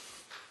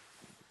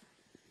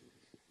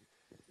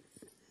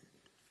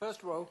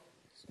 First row.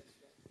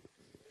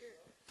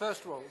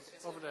 First row,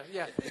 over there,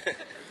 yeah.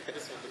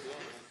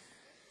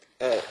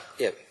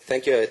 Yeah,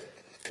 thank you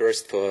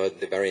first for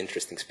the very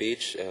interesting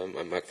speech.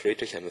 I'm Mark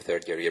Friedrich, I'm a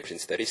third-year European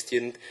Studies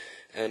student,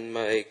 and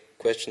my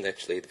question,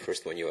 actually, the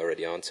first one you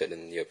already answered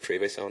in your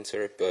previous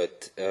answer,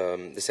 but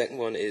the second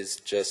one is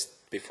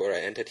just before I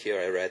entered here,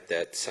 I read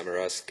that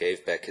Samaras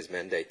gave back his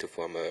mandate to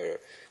form a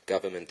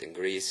government in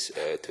Greece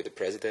to the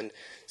president,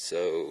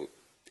 so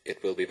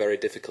it will be very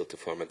difficult to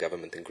form a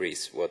government in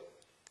Greece. What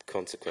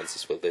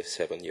consequences will this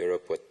have on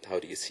Europe? How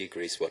do you see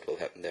Greece? What will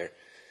happen there?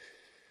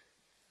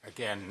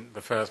 Again,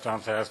 the first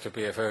answer has to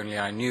be if only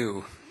I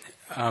knew.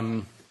 I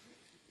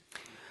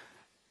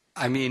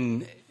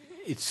mean,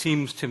 it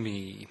seems to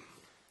me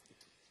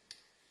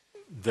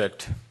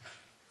that,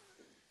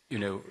 you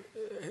know,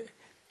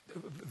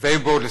 very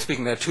broadly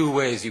speaking, there are 2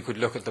 ways you could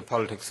look at the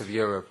politics of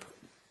Europe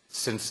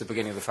since the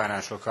beginning of the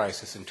financial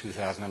crisis in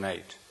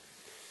 2008.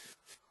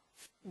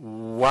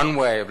 One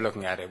way of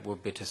looking at it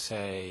would be to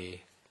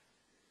say,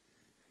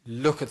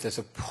 look at this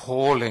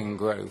appalling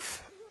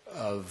growth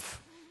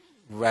of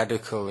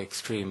radical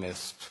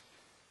extremist,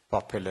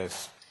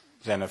 populist,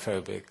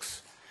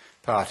 xenophobic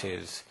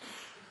parties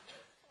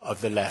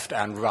of the left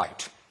and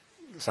right,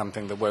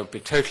 something that won't be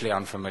totally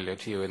unfamiliar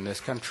to you in this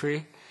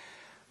country,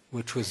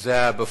 which was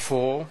there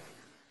before,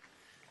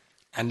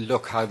 and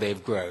look how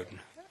they've grown,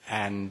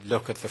 and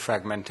look at the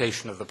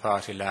fragmentation of the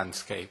party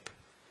landscape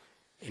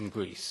in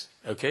Greece.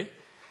 Okay?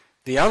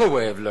 The other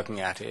way of looking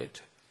at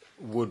it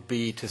would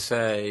be to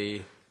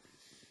say,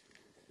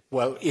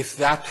 well, if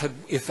that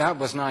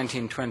was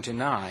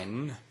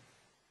 1929,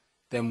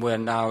 then we're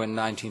now in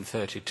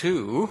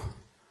 1932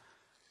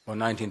 or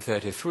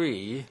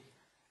 1933,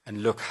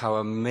 and look how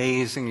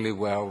amazingly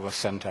well the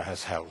centre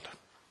has held.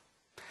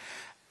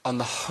 On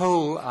the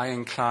whole, I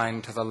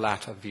incline to the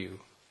latter view.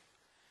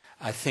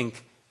 I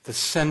think the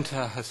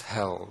centre has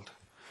held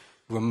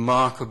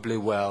remarkably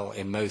well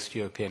in most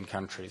European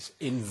countries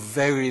in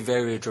very,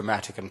 very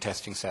dramatic and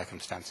testing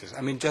circumstances.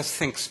 I mean, just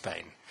think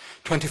Spain.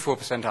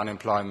 24%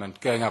 unemployment,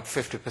 going up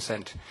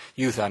 50%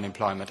 youth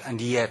unemployment, and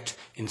yet,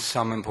 in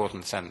some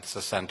important sense,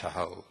 the centre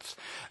holds.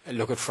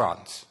 Look at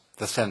France.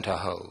 The centre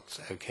holds,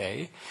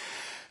 okay?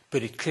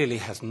 But it clearly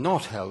has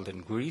not held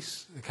in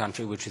Greece, the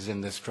country which is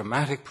in this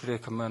dramatic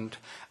predicament.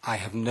 I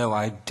have no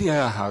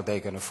idea how they're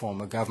going to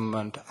form a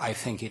government. I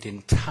think it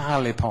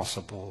entirely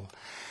possible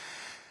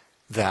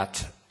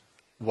that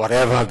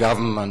whatever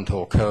government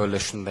or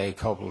coalition they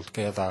cobble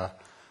together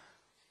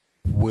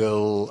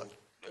will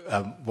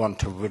want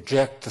to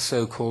reject the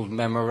so-called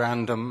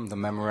memorandum, the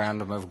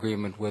memorandum of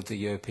agreement with the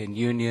European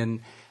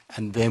Union,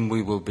 and then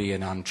we will be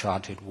in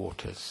uncharted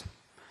waters.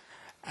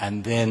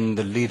 And then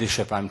the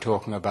leadership I'm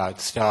talking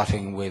about,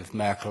 starting with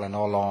Merkel and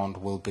Hollande,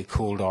 will be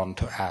called on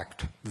to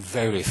act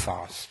very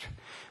fast,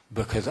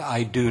 because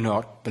I do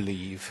not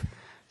believe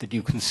that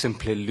you can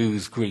simply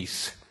lose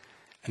Greece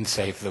and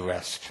save the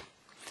rest.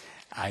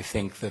 I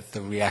think that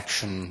the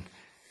reaction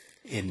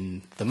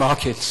in the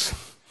markets,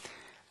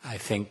 I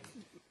think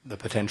the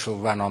potential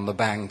run on the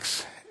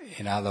banks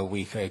in other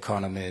weaker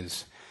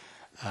economies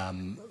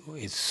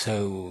is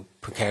so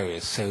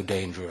precarious, so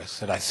dangerous,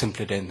 that I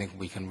simply don't think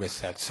we can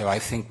risk that. So I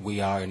think we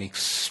are in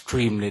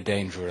extremely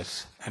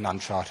dangerous and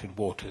uncharted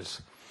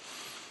waters.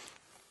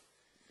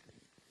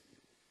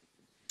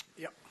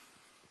 Yeah.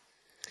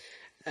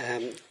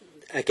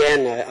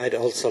 Again, I'd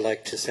also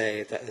like to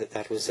say that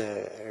that was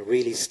a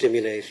really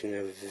stimulating,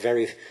 a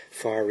very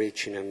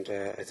far-reaching, and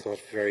I thought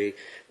very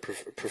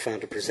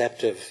profound and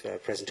perceptive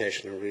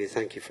presentation, and really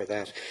thank you for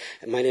that.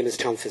 My name is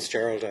Tom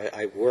Fitzgerald.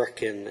 I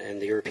work in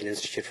the European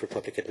Institute for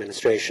Public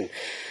Administration.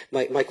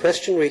 My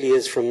question really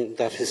is from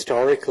that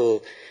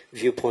historical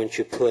viewpoint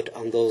you put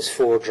on those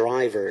four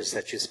drivers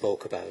that you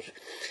spoke about.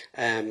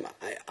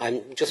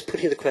 I'm just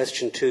putting the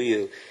question to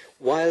you.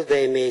 While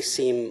they may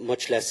seem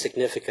much less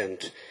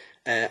significant,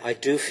 I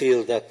do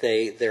feel that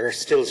there are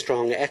still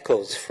strong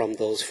echoes from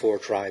those four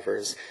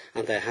drivers,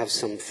 and they have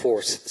some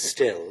force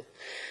still.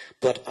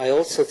 But I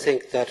also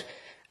think that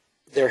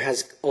there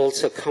has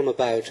also come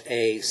about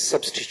a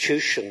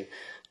substitution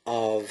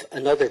of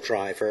another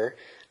driver,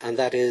 and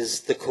that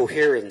is the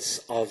coherence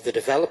of the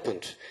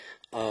development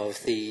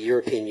of the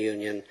European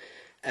Union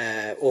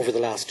over the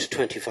last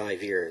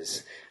 25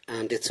 years,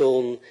 and its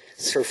own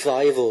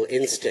survival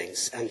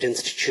instincts and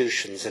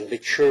institutions and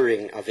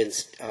maturing of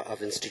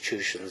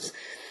institutions,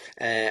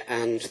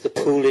 and the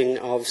pooling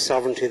of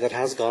sovereignty that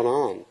has gone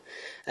on,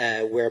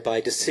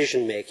 whereby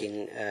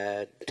decision-making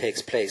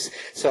takes place.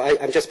 So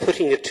I'm just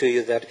putting it to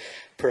you that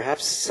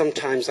perhaps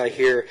sometimes I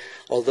hear,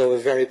 although a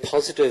very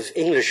positive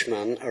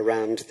Englishman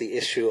around the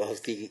issue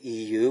of the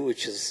EU,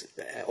 which is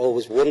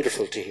always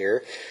wonderful to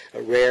hear,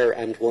 rare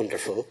and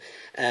wonderful,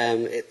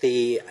 there's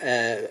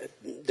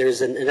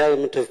an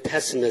element of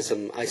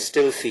pessimism, I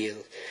still feel,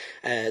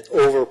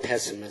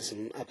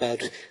 over-pessimism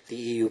about the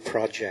EU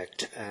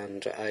project,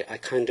 and I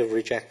kind of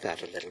reject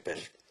that a little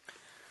bit.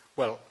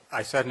 Well,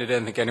 I certainly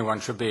don't think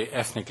anyone should be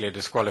ethnically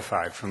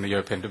disqualified from the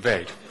European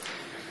debate.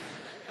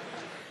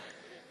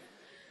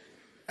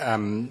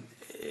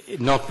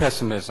 Not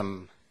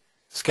pessimism,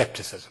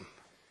 skepticism,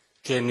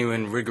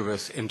 genuine,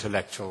 rigorous,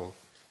 intellectual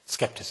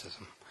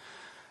skepticism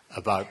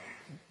about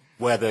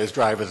where those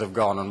drivers have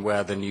gone and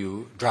where the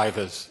new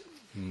drivers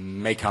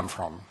may come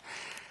from.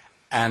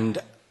 And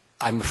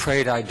I'm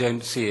afraid I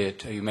don't see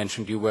it. You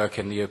mentioned you work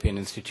in the European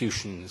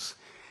institutions.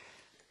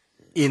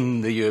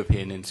 In the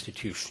European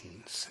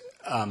institutions,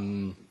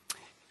 I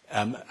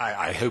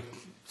hope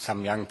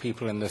some young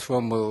people in this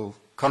room will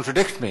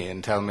contradict me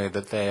and tell me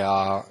that they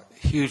are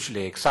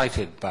hugely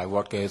excited by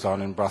what goes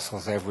on in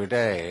Brussels every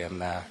day,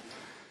 and their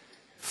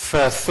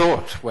first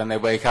thought when they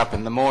wake up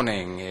in the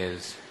morning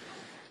is,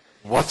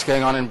 what's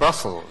going on in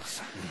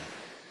Brussels?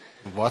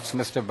 What's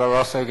Mr.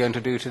 Barroso going to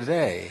do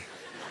today?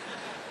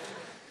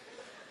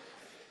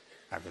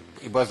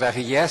 Was that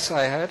a yes,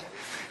 I heard?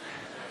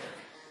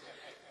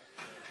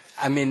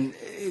 I mean,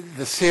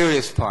 the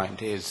serious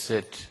point is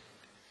that,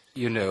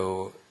 you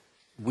know,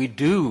 we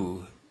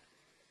do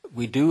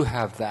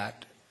have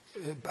that.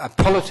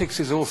 Politics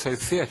is also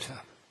theatre,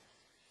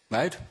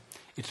 right?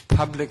 It's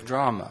public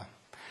drama.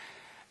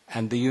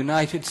 And the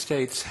United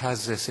States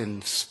has this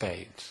in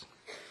spades.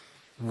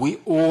 We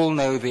all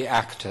know the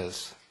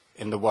actors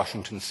in the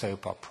Washington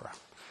soap opera.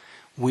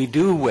 We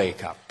do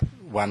wake up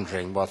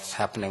wondering what's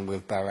happening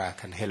with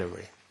Barack and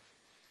Hillary.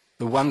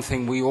 The one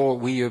thing we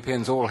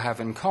Europeans all have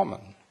in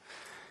common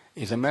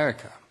is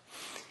America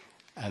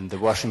and the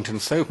Washington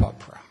soap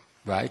opera,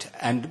 right?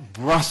 And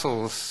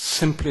Brussels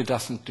simply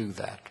doesn't do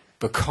that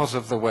because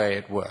of the way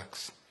it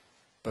works,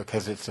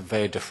 because it's a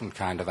very different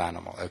kind of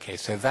animal. Okay,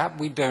 so that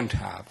we don't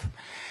have.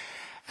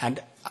 And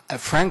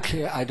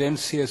frankly, I don't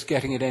see us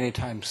getting it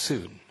anytime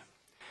soon,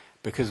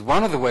 because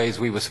one of the ways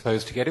we were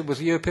supposed to get it was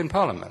the European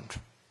Parliament,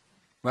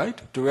 right?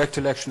 Direct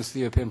elections to the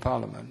European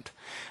Parliament.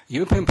 The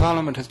European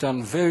Parliament has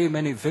done very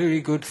many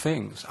very good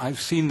things. I've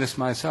seen this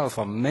myself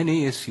on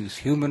many issues,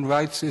 human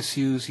rights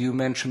issues you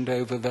mentioned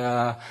over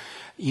there,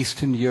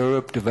 Eastern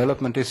Europe,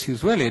 development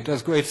issues. Really, it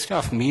does great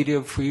stuff,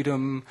 media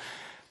freedom,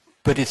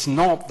 but it's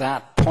not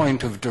that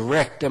point of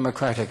direct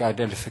democratic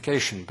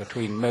identification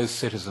between most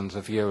citizens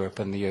of Europe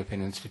and the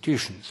European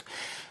institutions.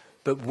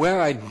 But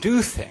where I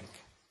do think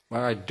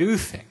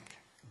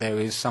there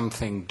is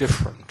something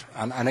different,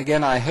 and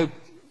again, I hope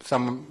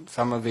some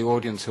of the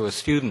audience who are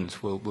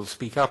students will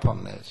speak up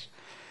on this.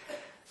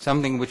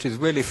 Something which is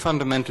really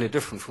fundamentally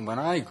different from when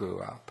I grew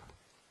up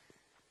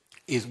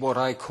is what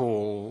I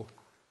call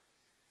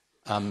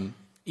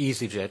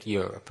EasyJet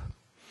Europe,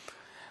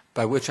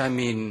 by which I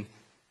mean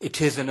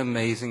it is an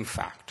amazing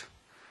fact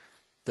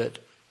that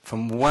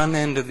from one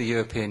end of the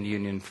European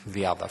Union to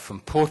the other,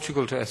 from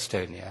Portugal to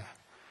Estonia,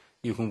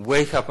 you can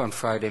wake up on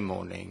Friday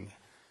morning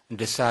and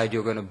decide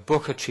you're going to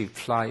book a cheap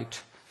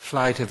flight,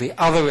 fly to the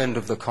other end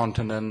of the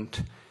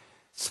continent,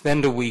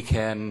 spend a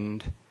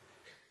weekend,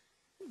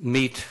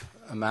 meet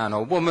a man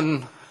or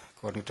woman,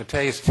 according to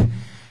taste,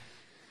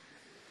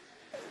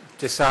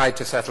 decide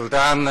to settle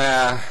down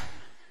there,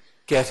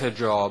 get a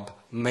job,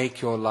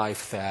 make your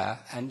life there,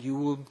 and you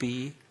will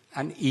be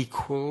an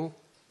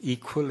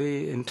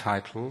equally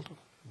entitled,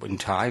 in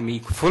time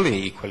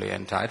fully equally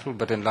entitled,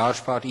 but in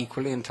large part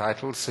equally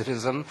entitled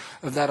citizen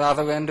of that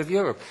other end of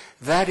Europe.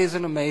 That is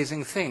an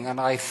amazing thing, and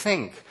I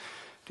think,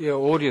 dear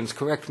audience,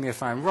 correct me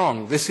if I'm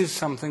wrong, this is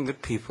something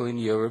that people in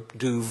Europe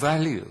do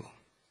value,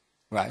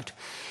 right?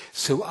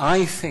 So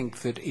I think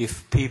that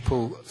if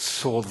people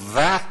saw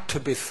that to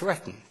be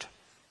threatened,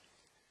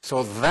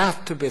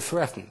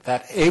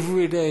 that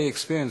everyday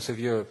experience of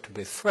Europe to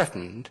be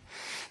threatened,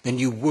 then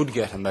you would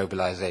get a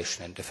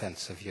mobilization in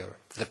defense of Europe.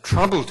 The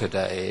trouble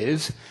today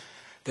is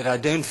that I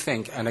don't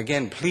think, and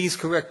again, please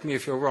correct me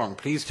if you're wrong,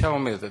 please tell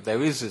me that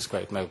there is this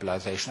great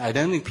mobilization. I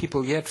don't think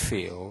people yet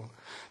feel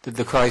that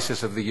the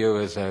crisis of the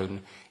Eurozone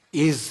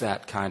is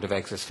that kind of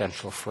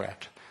existential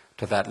threat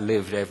to that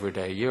lived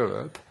everyday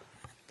Europe.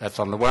 That's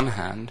on the one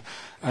hand.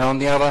 And on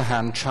the other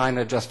hand,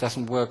 China just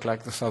doesn't work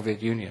like the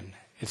Soviet Union.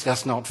 It's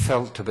just not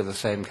felt to be the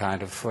same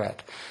kind of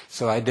threat.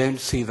 So I don't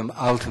see them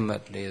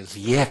ultimately as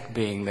yet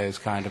being those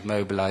kind of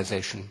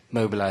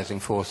mobilizing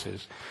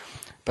forces.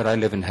 But I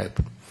live in hope.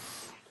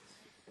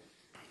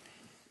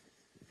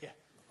 Yeah,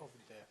 over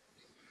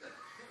there.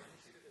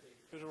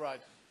 To the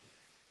right.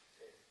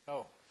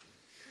 Oh.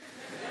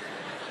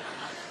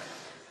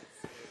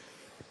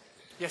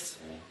 Yes.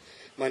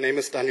 My name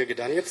is Daniel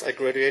Gedanitz. I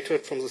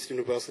graduated from this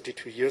university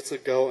 2 years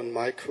ago, and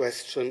my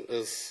question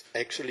is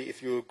actually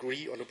if you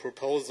agree on a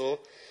proposal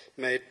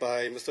made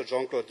by Mr.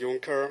 Jean-Claude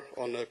Juncker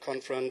on a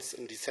conference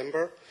in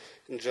December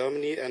in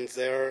Germany, and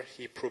there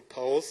he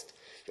proposed,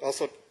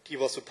 he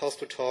was supposed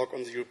to talk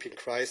on the European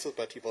crisis,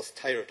 but he was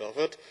tired of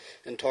it,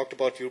 and talked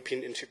about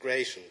European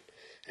integration.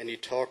 And he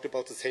talked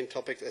about the same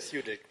topics as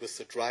you did, with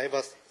the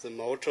drivers, the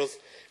motors,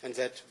 and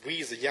that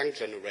we, the young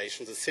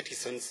generation, the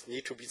citizens,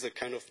 need to be the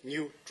kind of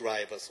new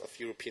drivers of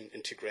European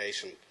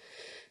integration.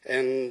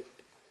 And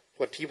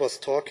what he was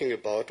talking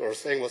about or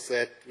saying was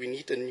that we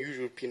need a new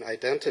European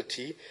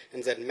identity,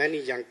 and that many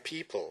young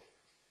people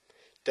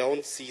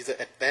don't see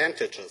the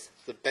advantages,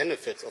 the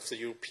benefits of the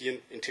European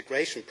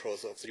integration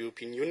process of the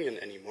European Union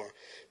anymore,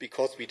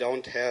 because we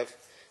don't have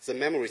the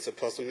memories, the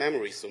personal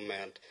memories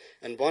cement.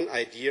 And one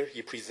idea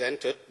he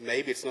presented,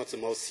 maybe it's not the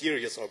most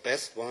serious or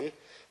best one,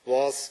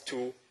 was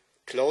to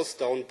close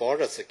down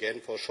borders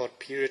again for a short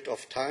period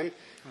of time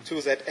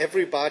so that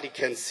everybody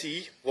can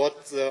see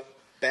what the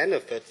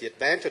benefits, the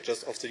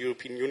advantages of the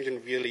European Union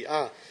really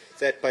are.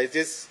 That by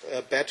this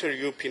better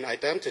European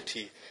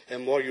identity, a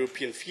more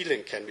European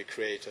feeling can be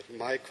created.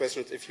 My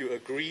question is if you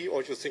agree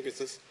or you think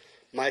this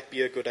might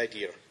be a good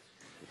idea.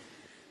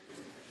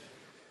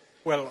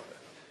 Well,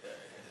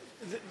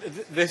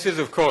 this is,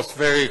 of course,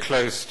 very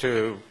close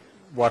to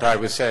what I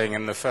was saying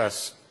in the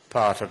first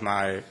part of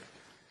the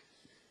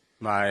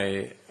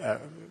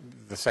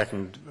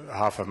second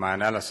half of my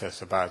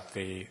analysis about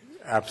the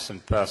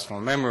absent personal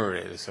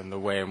memories and the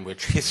way in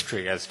which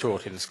history, as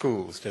taught in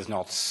schools, does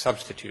not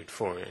substitute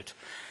for it.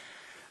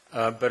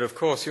 But, of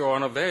course, you're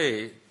on a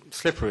very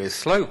slippery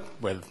slope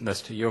with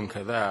Mr.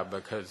 Juncker there,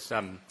 because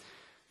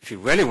if you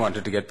really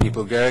wanted to get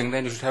people going,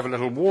 then you should have a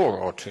little war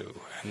or two,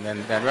 and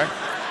then right?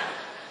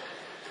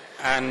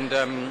 And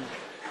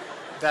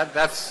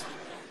that's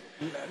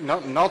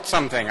not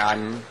something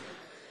I'm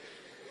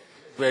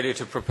ready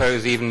to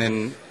propose even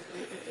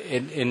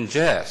in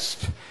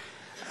jest.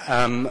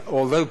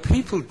 Although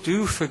people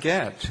do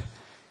forget,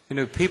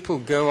 people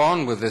go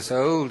on with this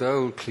old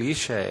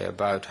cliche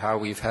about how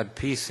we've had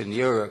peace in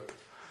Europe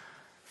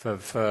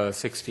for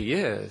 60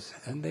 years,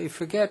 and they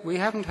forget we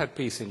haven't had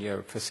peace in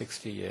Europe for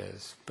 60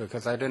 years,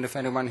 because I don't know if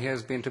anyone here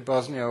has been to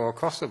Bosnia or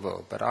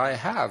Kosovo, but I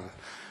have.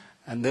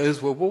 And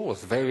those were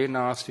wars, very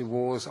nasty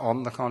wars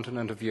on the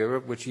continent of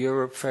Europe, which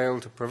Europe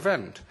failed to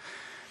prevent.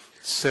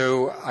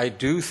 So I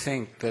do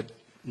think that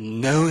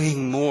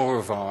knowing more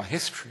of our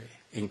history,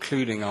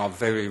 including our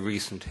very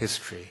recent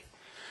history,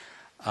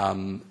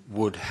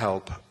 would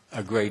help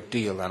a great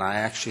deal. And I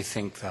actually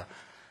think that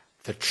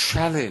the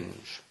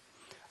challenge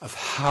of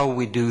how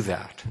we do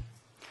that,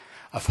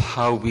 of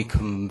how we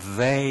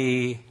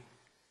convey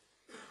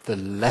the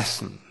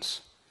lessons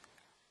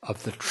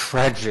of the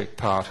tragic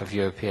part of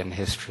European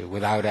history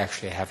without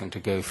actually having to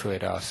go through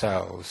it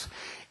ourselves,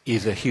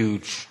 is a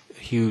huge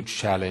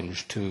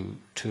challenge to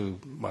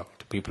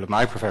people of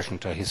my profession,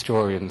 to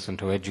historians and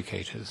to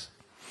educators.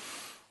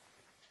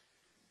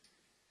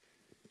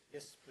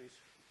 Yes, please.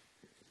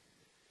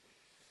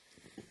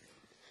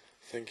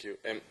 Thank you.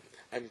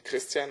 I'm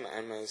Christian.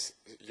 I'm a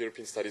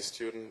European Studies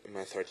student in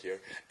my third year.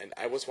 And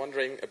I was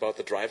wondering about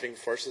the driving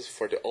forces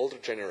for the older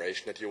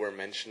generation that you were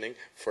mentioning,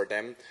 for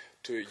them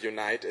to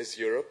unite as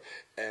Europe.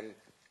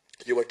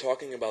 You were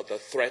talking about the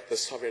threat, the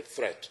Soviet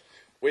threat,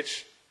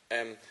 which,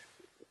 and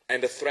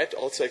the threat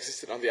also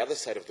existed on the other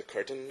side of the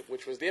curtain,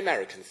 which was the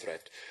American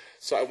threat.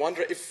 So I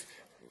wonder if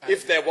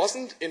there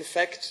wasn't, in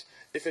fact,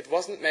 if it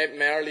wasn't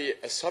merely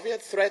a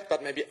Soviet threat,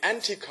 but maybe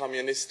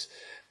anti-communist,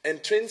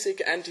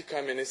 intrinsic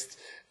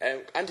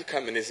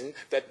anti-communism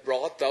that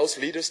brought those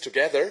leaders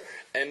together,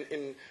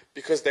 and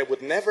because they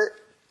would never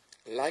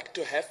like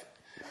to have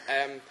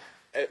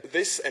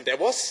this, and there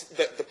was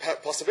the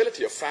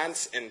possibility of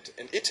France and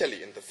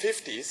Italy in the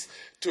 50s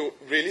to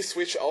really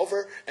switch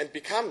over and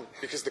become,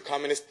 because the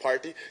Communist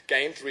Party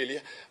gained really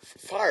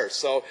far.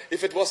 So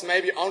if it was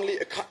maybe only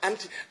an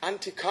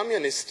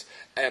anti-communist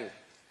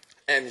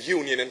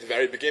union in the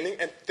very beginning,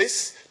 and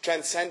this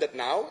transcended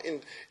now,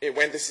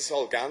 when this is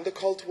all gone, the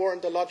Cold War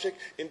and the logic,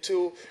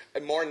 into a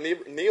more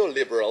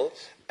neoliberal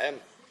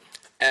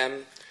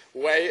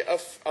way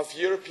of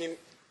European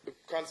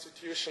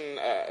constitution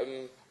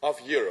of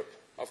Europe,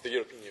 of the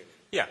European Union.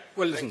 Yeah,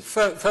 well, listen,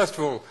 first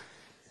of all,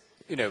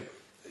 you know,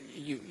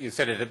 you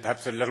said it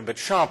perhaps a little bit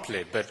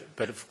sharply,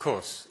 but of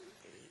course,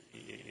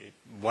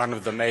 one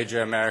of the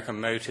major American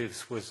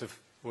motives was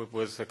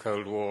the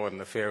Cold War and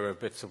the fear of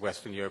bits of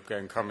Western Europe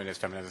going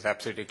communist. I mean, it's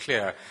absolutely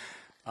clear.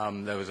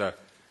 There was a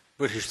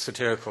British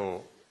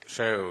satirical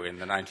show in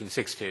the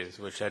 1960s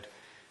which said,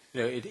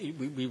 you know,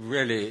 we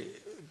really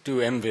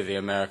do envy the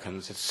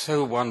Americans. It's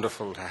so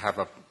wonderful to have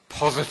a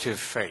positive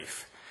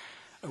faith.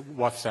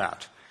 What's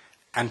that?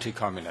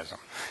 Anti-communism.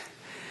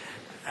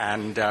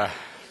 And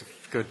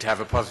good to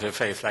have a positive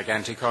faith like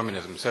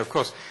anti-communism. So, of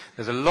course,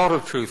 there's a lot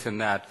of truth in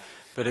that.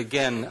 But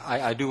again,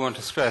 I do want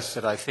to stress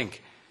that I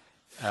think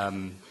a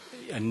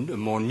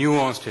more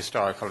nuanced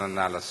historical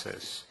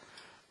analysis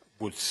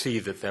would see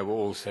that there were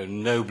also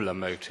nobler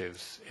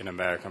motives in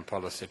American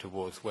policy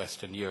towards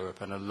Western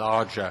Europe and a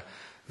larger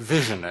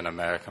vision in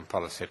American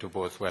policy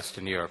towards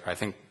Western Europe. I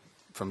think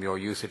from your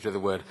usage of the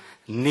word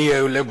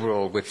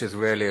neoliberal, which is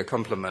really a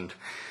compliment,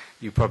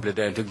 you probably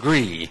don't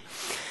agree.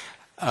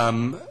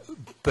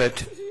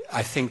 But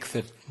I think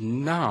that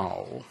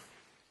now,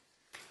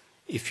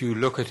 if you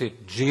look at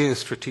it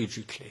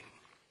geostrategically,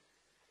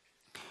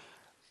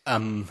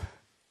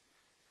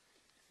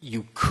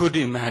 you could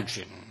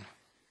imagine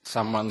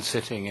someone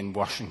sitting in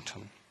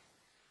Washington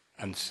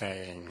and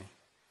saying,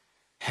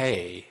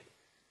 hey,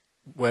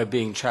 we're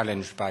being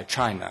challenged by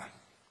China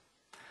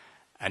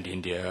and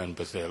India and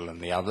Brazil and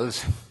the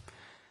others,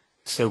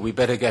 so we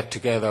better get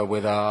together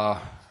with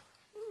our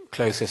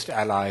closest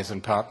allies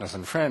and partners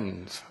and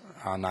friends,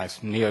 our nice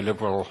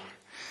neoliberal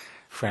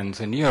friends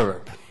in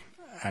Europe,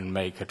 and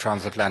make a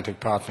transatlantic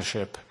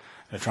partnership,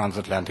 a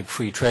transatlantic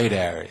free trade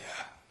area,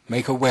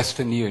 make a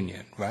Western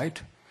Union,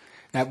 right?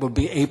 That would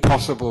be a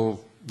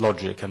possible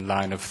logic and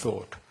line of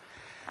thought.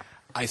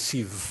 I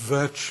see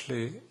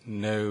virtually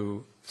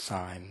no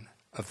sign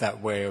of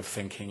that way of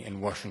thinking in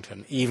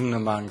Washington, even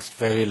amongst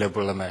very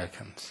liberal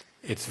Americans.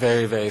 It's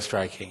very, very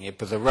striking. It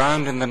was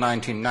around in the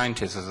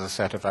 1990s as a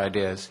set of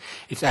ideas.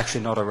 It's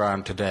actually not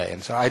around today.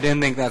 And so I don't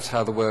think that's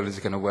how the world is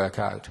going to work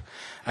out.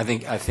 I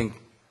think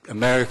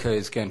America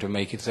is going to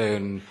make its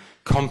own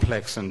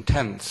complex and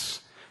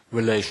tense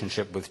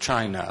relationship with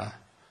China,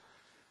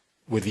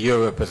 with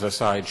Europe as a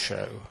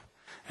sideshow.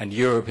 And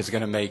Europe is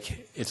going to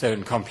make its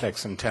own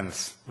complex and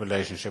tense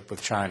relationship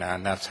with China,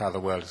 and that's how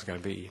the world is going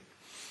to be.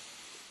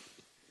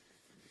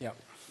 Yeah.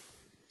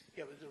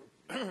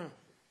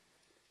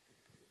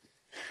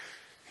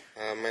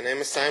 My name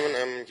is Simon.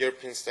 I'm a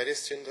European Studies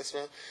student as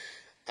well.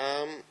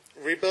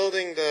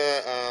 Rebuilding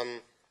the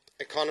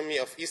economy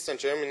of Eastern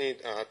Germany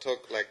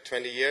took like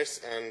 20 years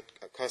and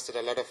costed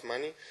a lot of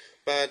money.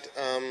 But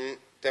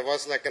there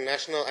was like a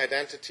national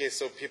identity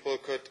so people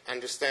could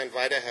understand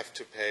why they have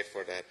to pay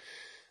for that.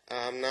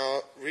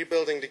 Now,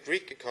 rebuilding the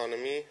Greek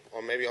economy,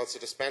 or maybe also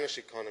the Spanish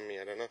economy,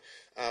 I don't know,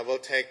 will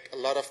take a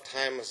lot of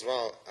time as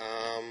well.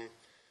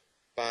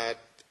 But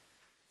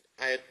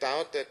I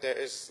doubt that there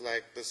is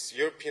like this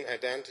European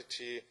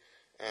identity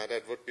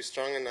that would be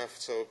strong enough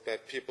so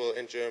that people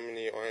in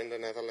Germany or in the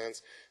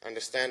Netherlands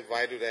understand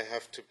why do they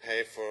have to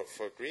pay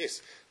for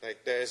Greece.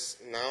 Like there is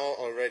now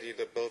already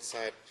the Bild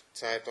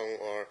Zeitung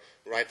or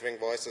right-wing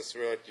voices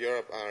throughout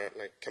Europe are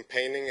like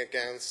campaigning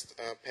against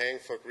paying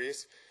for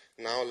Greece.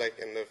 Now, like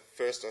in the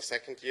first or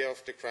second year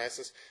of the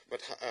crisis,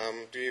 but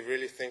do you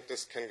really think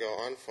this can go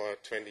on for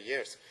 20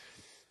 years?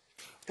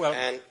 Well,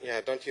 and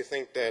yeah, don't you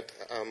think that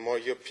more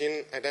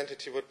European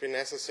identity would be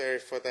necessary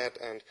for that?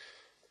 And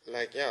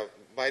like, yeah,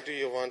 why do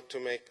you want to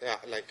make,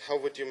 like, how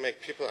would you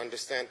make people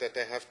understand that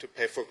they have to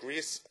pay for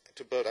Greece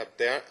to build up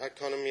their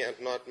economy and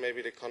not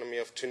maybe the economy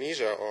of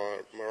Tunisia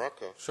or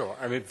Morocco? Sure.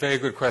 I mean, very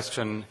good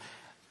question.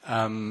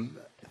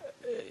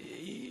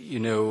 You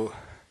know,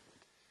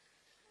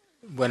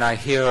 when I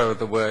hear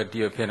the word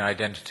European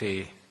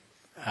identity,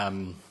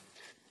 my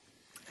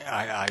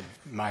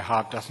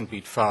heart doesn't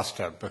beat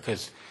faster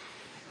because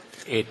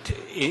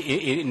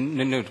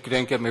No,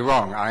 don't get me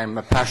wrong. I am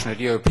a passionate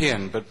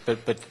European, but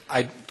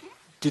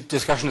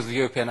discussions of the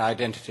European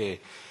identity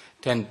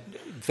tend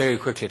very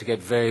quickly to get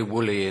very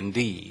woolly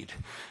indeed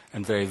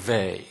and very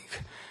vague.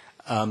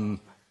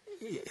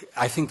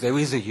 I think there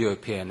is a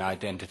European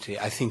identity.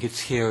 I think it's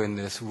here in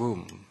this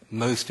room.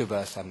 Most of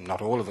us, and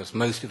not all of us,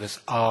 most of us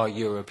are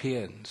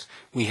Europeans.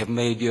 We have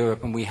made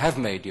Europe and we have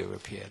made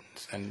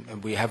Europeans,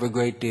 and we have a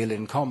great deal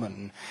in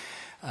common.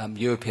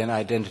 European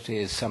identity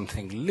is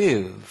something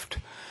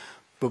lived,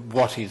 but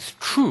what is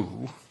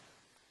true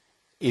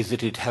is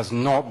that it has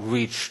not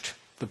reached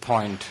the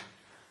point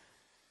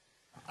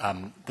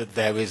that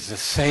there is the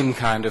same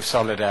kind of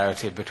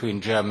solidarity between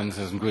Germans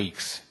and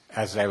Greeks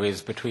as there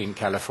is between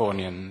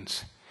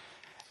Californians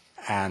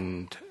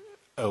and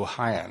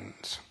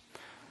Ohioans.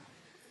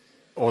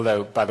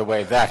 Although, by the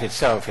way, that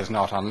itself is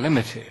not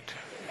unlimited,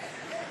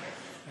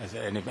 as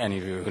any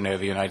of you who know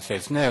the United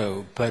States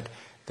know, but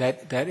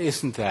that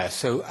isn't there.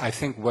 So I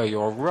think where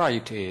you're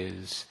right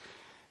is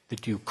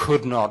that you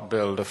could not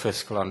build a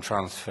fiscal and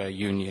transfer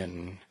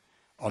union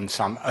on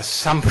some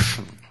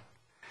assumption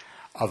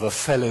of a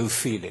fellow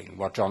feeling,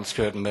 what John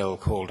Stuart Mill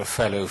called a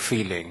fellow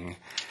feeling,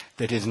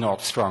 that is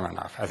not strong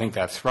enough. I think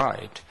that's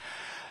right.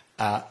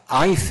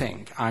 I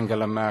think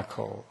Angela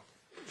Merkel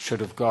should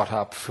have got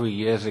up 3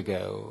 years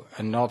ago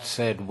and not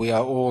said, we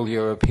are all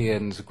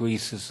Europeans,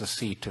 Greece is the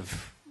seat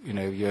of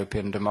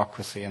European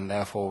democracy, and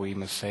therefore we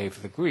must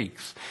save the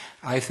Greeks.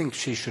 I think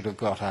she should have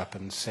got up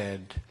and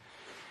said,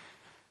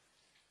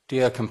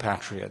 dear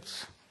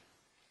compatriots,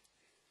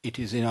 it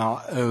is in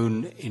our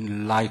own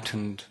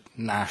enlightened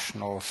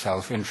national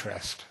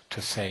self-interest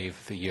to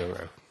save the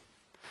euro.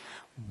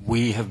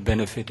 We have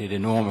benefited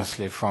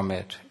enormously from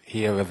it.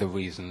 Here are the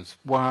reasons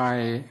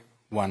why.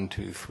 1,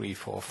 2, 3,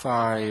 4,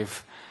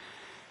 5.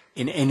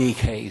 In any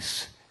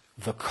case,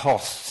 the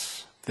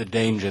costs, the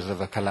dangers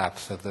of a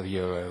collapse of the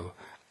euro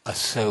are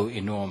so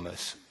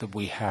enormous that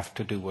we have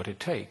to do what it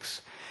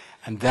takes.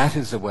 And that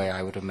is the way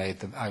I would have made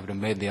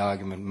the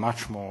argument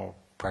much more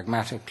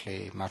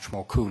pragmatically, much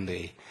more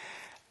coolly,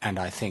 and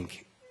I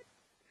think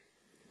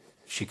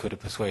she could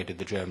have persuaded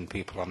the German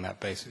people on that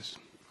basis.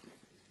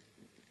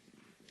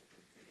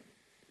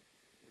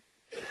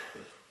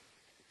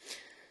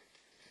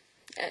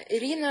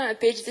 Irina, a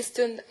PhD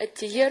student at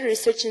the Year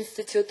Research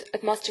Institute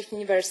at Maastricht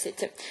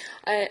University.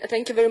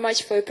 Thank you very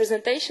much for your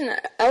presentation. I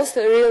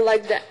also really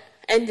like the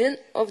ending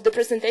of the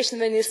presentation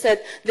when you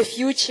said the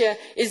future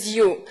is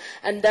you.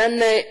 And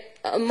then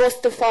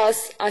most of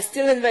us are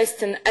still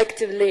investing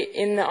actively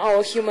in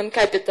our human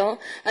capital.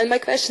 And my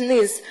question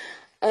is,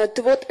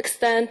 to what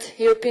extent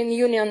European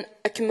Union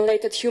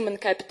accumulated human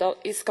capital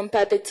is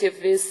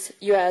competitive with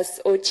US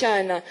or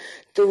China?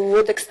 To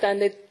what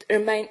extent it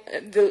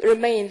will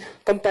remain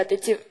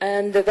competitive,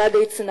 and whether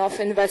it's enough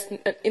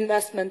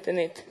investment in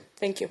it?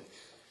 Thank you.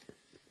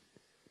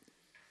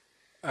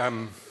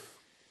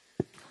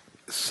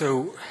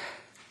 So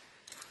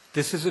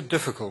this is a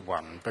difficult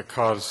one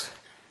because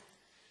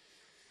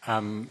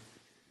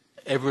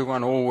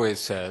everyone always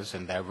says,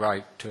 and they're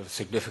right to a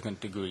significant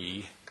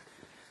degree,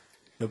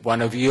 that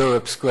one of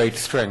Europe's great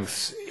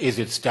strengths is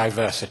its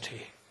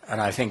diversity,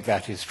 and I think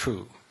that is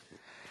true.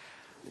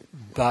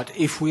 But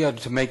if we are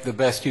to make the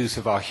best use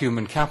of our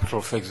human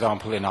capital, for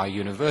example, in our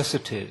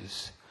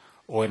universities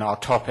or in our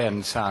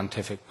top-end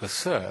scientific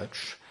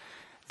research,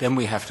 then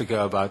we have to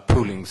go about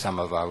pooling some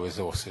of our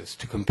resources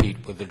to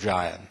compete with the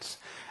giants.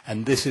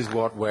 And this is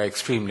what we're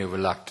extremely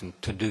reluctant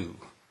to do.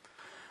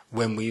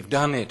 When we've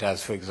done it,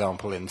 as for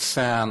example in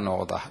CERN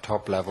or the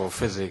top-level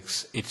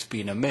physics, it's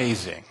been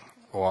amazing,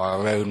 or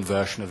our own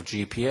version of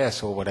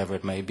GPS or whatever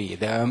it may be.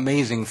 There are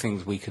amazing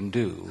things we can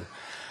do.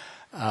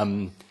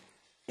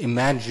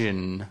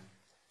 Imagine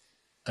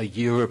a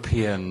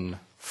European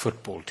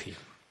football team.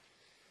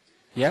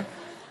 Yeah?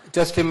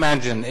 Just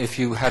imagine if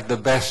you had the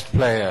best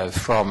players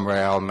from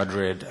Real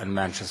Madrid and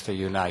Manchester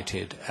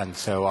United and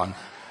so on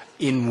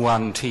in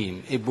one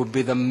team. It would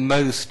be the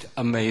most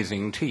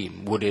amazing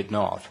team, would it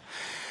not?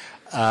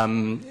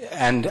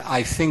 And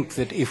I think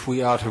that if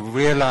we are to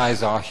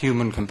realize our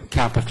human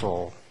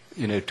capital,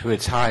 to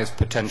its highest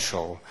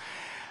potential,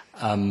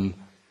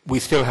 we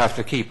still have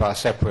to keep our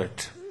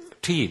separate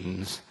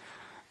teams,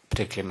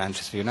 particularly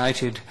Manchester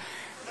United.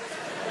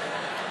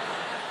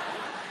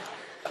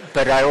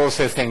 But I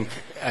also think,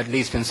 at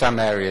least in some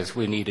areas,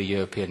 we need a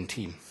European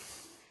team.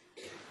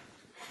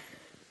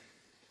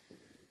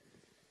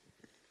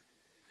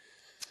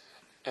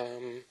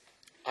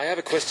 I have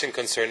a question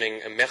concerning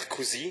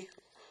Mercosur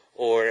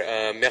or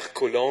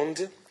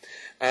Mercoland.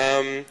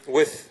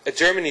 With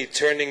Germany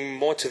turning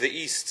more to the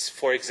east,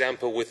 for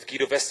example, with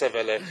Guido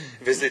Westerwelle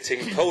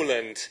visiting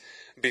Poland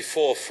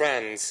before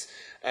France,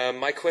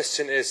 my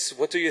question is,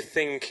 what do you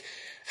think,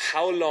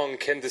 how long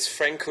can this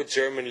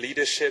Franco-German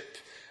leadership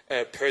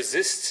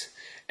persist,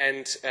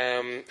 and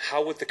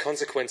how would the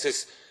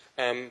consequences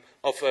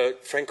of a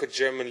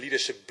Franco-German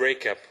leadership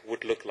breakup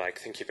would look like?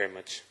 Thank you very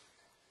much.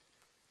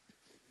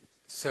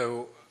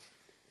 So,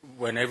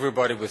 when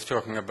everybody was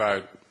talking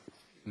about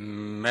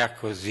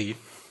Mercosur,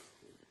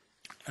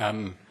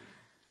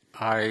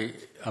 I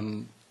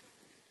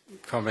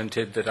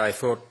commented that I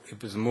thought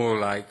it was more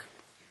like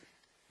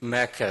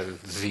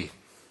Merkel-Sie,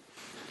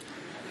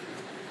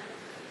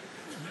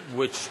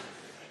 which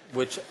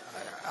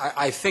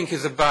I think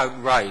is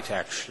about right,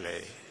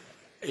 actually.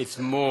 It's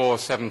more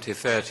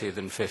 70-30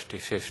 than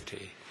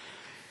 50-50.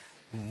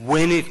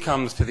 When it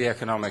comes to the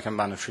economic and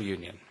monetary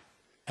union,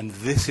 and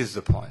this is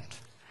the point,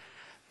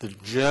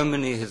 that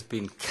Germany has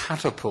been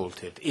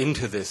catapulted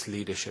into this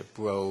leadership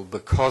role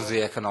because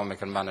the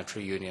economic and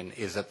monetary union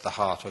is at the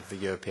heart of the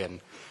European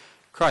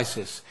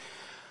crisis.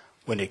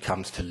 When it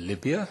comes to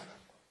Libya,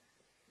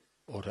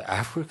 or to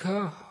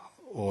Africa,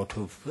 or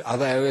to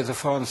other areas of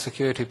foreign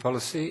security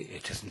policy,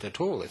 it isn't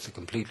at all. It's a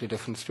completely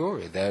different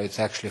story. There it's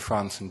actually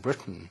France and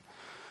Britain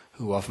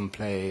who often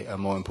play a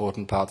more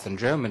important part than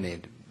Germany.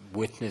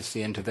 Witness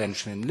the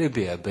intervention in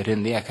Libya, but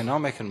in the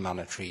economic and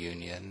monetary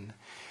union,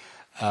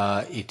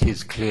 it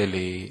is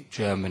clearly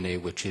Germany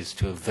which is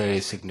to a very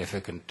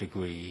significant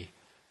degree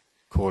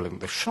calling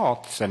the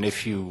shots. And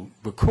if you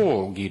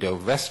recall, Guido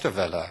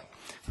Westerwelle,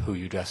 who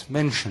you just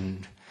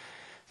mentioned,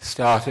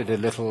 started a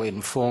little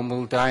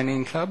informal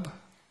dining club.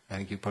 I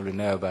think you probably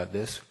know about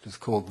this. It's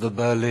called the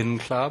Berlin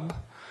Club.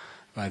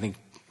 I think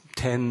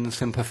 10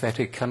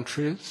 sympathetic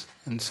countries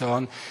and so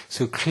on.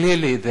 So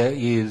clearly there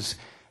is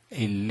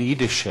a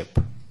leadership,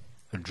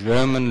 a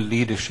German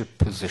leadership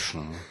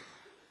position,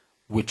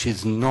 which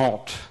is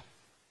not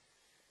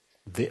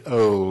the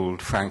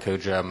old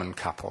Franco-German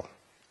couple.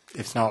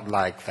 It's not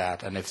like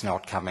that, and it's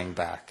not coming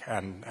back.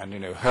 And you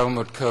know,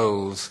 Helmut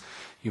Kohl's,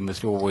 you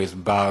must always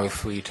bow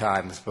 3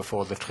 times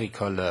before the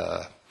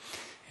tricolore,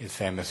 his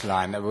famous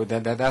line.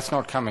 That's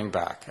not coming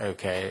back,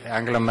 okay?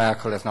 Angela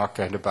Merkel is not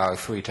going to bow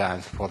 3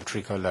 times before the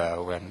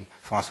tricolore when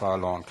François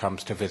Hollande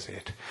comes to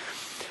visit.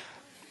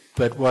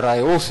 But what I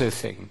also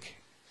think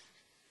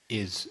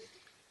is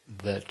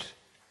that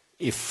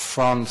if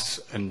France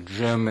and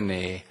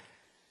Germany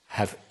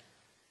have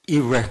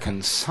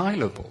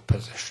irreconcilable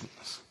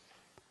positions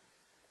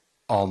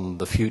on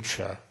the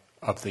future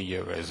of the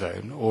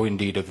Eurozone, or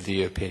indeed of the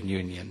European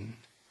Union,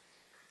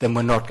 then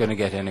we're not going to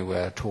get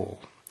anywhere at all.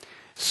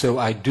 So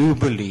I do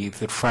believe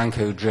that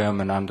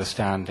Franco-German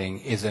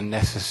understanding is a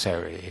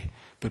necessary,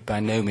 but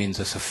by no means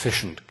a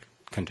sufficient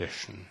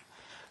condition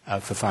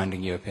for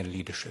finding European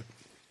leadership.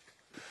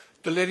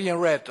 The lady in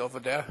red over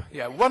there.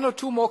 Yeah, 1 or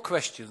 2 more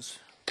questions.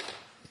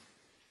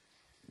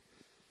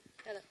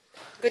 Hello.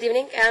 Good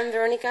evening. I'm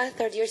Veronica,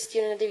 third-year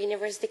student at the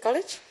University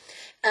College.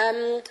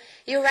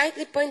 You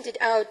rightly pointed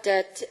out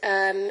that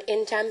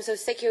in times of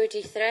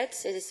security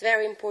threats, it is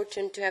very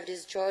important to have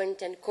this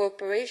joint and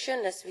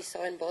cooperation, as we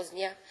saw in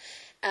Bosnia,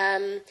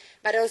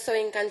 but also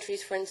in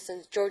countries, for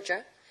instance,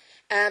 Georgia.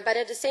 But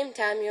at the same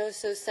time, you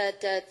also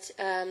said that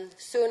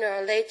sooner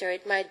or later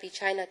it might be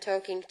China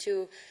talking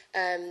to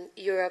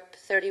Europe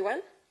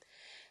 31.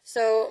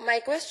 So my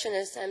question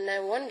is, I'm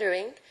now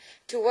wondering,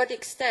 to what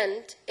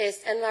extent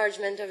is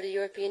enlargement of the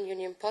European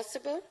Union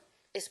possible,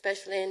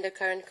 especially in the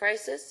current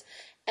crisis?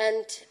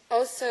 And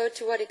also,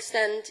 to what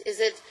extent is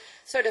it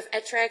sort of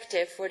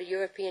attractive for the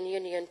European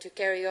Union to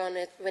carry on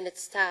with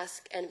its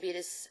task and be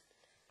this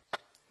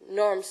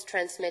norms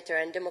transmitter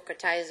and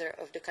democratizer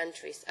of the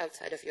countries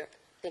outside of Europe?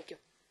 Thank you.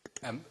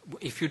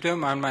 If you don't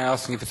mind my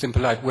asking, if it's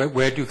impolite,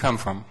 where do you come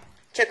from?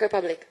 Czech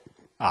Republic.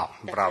 Ah,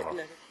 bravo.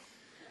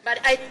 But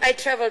I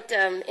traveled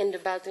in the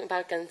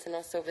Balkans and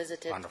also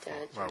visited. Wonderful.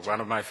 Well, one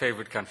of my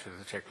favorite countries,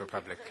 the Czech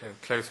Republic,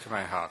 close to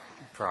my heart,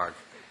 Prague.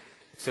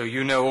 So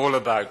you know all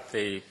about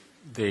the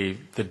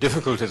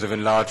difficulties of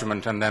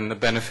enlargement and then the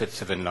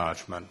benefits of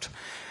enlargement.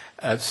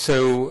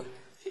 So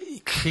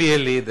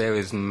clearly there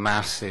is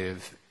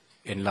massive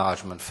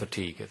enlargement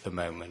fatigue at the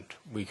moment.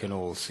 We can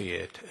all see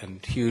it,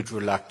 and huge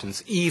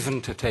reluctance even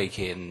to take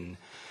in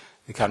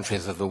the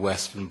countries of the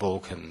Western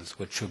Balkans,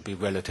 which should be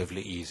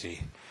relatively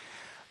easy,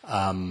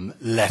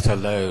 let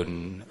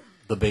alone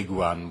the big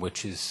one,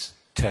 which is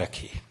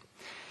Turkey.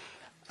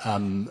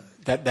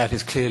 That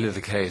is clearly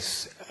the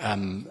case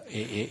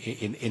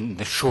in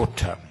the short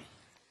term,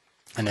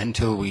 and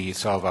until we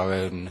solve our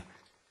own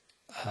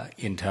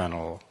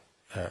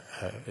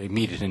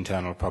immediate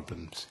internal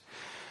problems.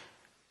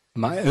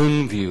 My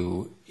own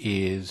view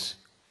is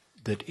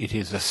that it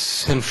is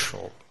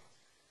essential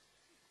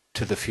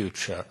to the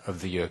future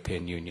of the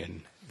European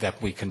Union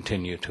that we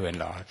continue to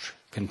enlarge,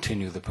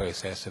 continue the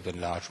process of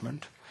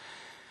enlargement.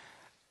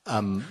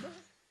 The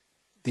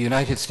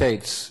United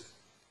States,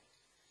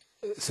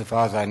 so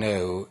far as I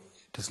know,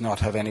 does not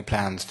have any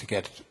plans to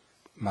get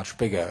much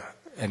bigger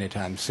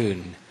anytime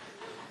soon.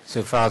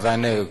 So far as I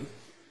know,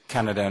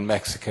 Canada and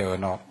Mexico are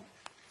not,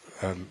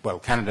 well,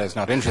 Canada is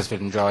not interested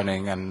in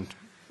joining, and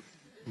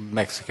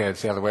Mexico,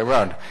 it's the other way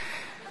around.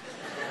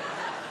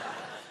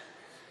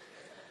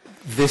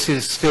 This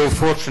is still,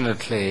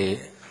 fortunately,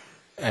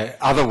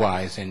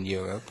 otherwise in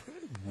Europe.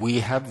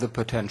 We have the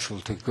potential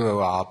to grow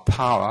our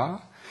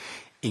power,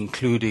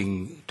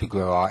 including to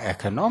grow our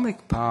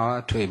economic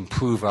power, to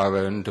improve our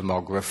own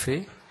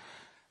demography,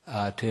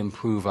 to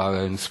improve our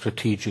own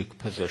strategic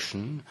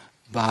position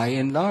by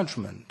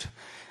enlargement.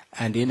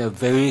 And in a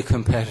very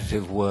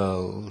competitive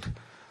world,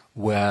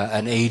 where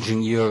an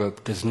aging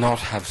Europe does not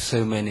have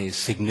so many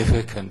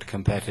significant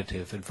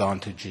competitive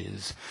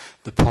advantages,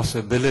 the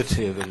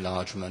possibility of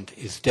enlargement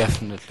is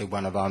definitely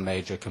one of our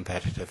major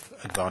competitive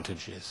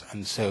advantages.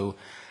 And so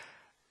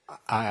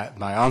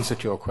my answer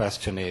to your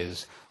question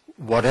is,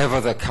 whatever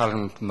the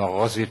current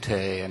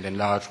morosité and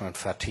enlargement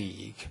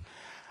fatigue,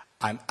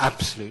 I'm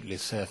absolutely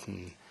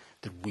certain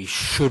that we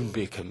should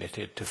be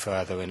committed to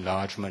further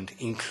enlargement,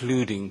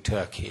 including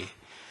Turkey.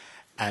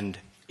 And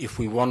if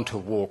we want to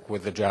walk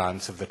with the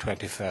giants of the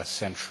 21st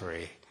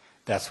century,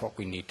 that's what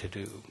we need to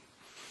do.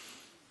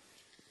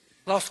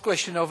 Last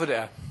question over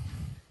there.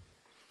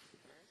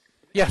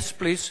 Yes,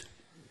 please.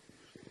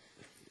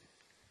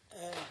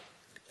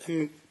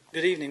 Good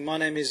evening. My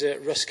name is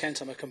Russ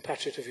Kent. I'm a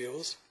compatriot of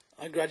yours.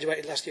 I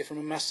graduated last year from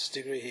a master's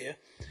degree here,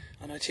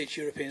 and I teach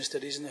European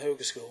Studies in the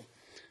Hoger School.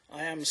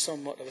 I am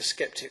somewhat of a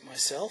sceptic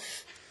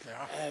myself.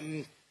 Yeah.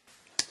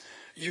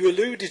 You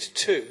alluded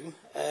to...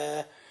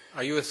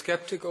 Are you a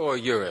sceptic or a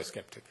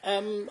Eurosceptic?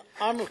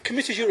 I'm a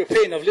committed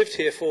European. I've lived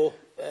here for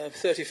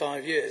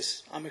 35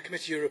 years. I'm a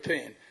committed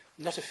European,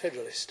 not a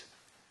federalist.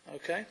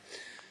 Okay?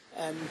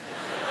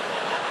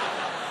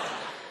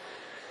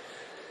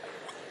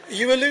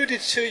 You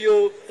alluded to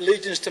your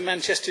allegiance to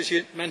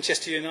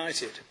Manchester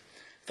United.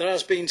 There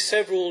has been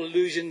several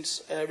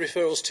allusions,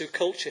 referrals to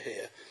culture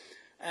here.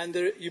 And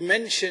you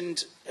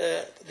mentioned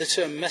the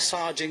term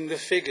massaging the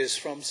figures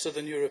from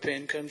southern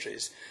European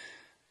countries.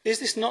 Is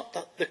this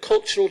not the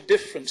cultural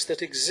difference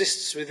that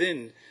exists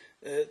within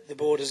the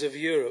borders of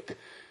Europe?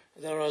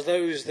 There are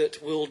those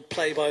that will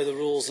play by the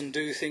rules and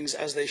do things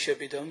as they should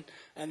be done,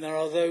 and there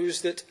are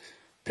those that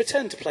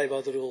pretend to play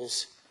by the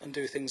rules and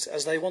do things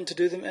as they want to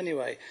do them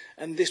anyway.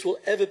 And this will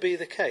ever be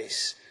the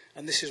case,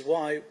 and this is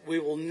why we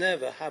will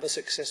never have a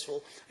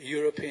successful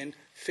European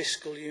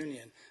fiscal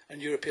union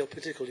and European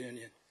political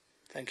union.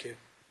 Thank you.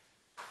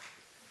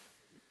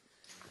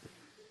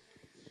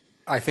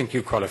 I think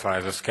you qualify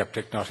as a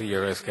skeptic, not a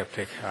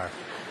Eurosceptic.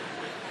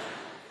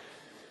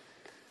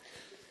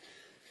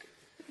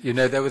 You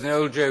know, there was an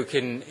old joke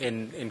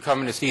in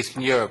communist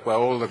Eastern Europe where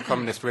all the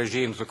communist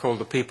regimes were called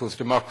the people's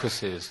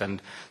democracies,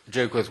 and the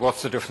joke was,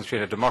 what's the difference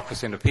between a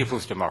democracy and a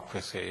people's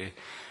democracy?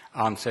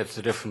 Answer, it's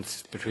the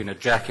difference between a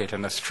jacket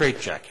and a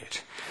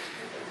straitjacket.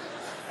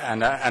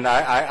 And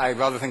I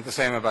rather think the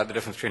same about the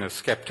difference between a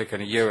skeptic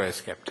and a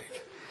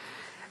Eurosceptic.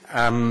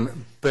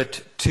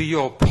 But to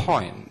your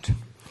point,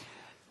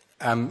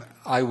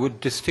 I would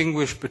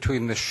distinguish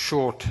between the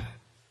short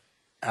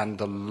and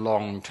the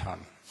long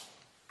term.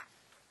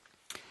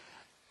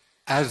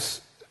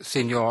 As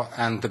Signor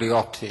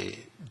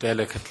Andreotti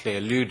delicately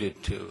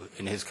alluded to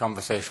in his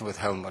conversation with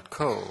Helmut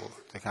Kohl,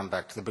 to come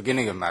back to the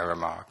beginning of my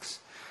remarks,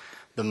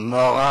 the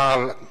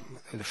Steuermoral,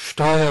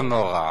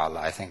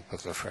 I think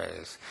was the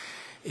phrase,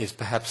 is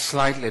perhaps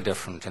slightly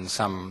different in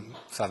some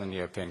southern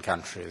European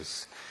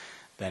countries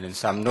than in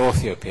some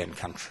North European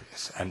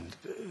countries. And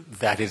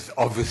that is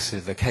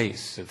obviously the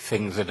case, that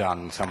things are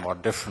done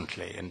somewhat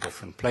differently in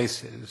different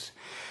places.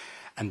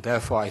 And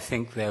therefore I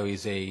think there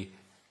is a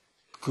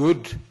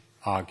good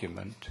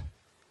argument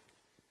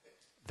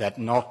that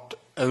not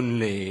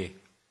only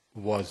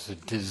was the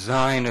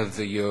design of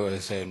the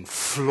Eurozone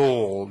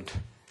flawed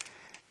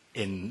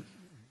in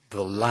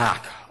the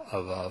lack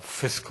of a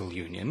fiscal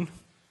union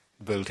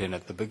built in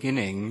at the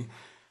beginning,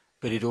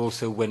 but it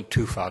also went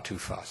too far too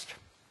fast.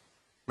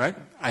 Right?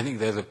 I think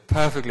there's a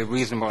perfectly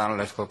reasonable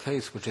analytical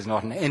case which is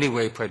not in any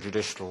way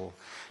prejudicial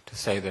to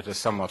say that a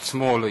somewhat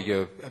smaller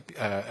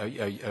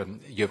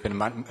European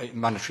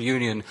monetary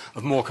union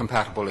of more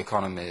compatible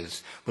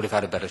economies would have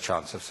had a better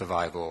chance of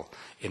survival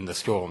in the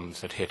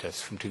storms that hit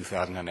us from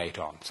 2008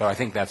 on. So I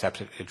think that's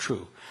absolutely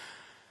true.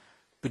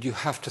 But you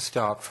have to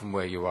start from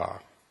where you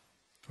are,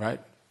 right?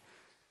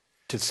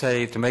 To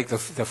make the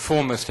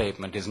former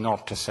statement is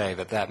not to say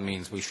that that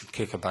means we should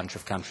kick a bunch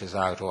of countries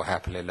out or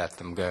happily let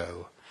them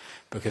go.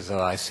 Because,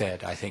 as I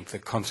said, I think the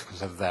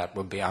consequence of that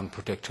would be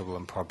unpredictable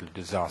and probably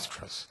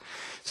disastrous.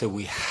 So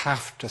we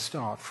have to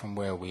start from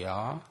where we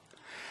are.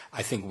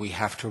 I think we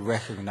have to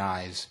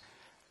recognize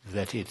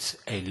that it's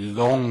a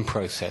long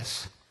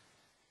process,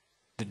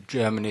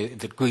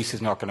 that Greece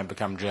is not going to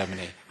become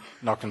Germany,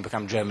 not going to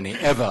become Germany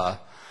ever,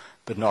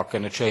 but not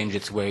going to change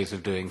its ways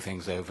of doing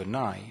things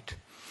overnight.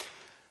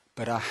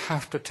 But I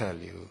have to tell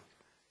you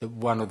that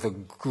one of the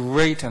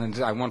great, and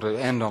I want to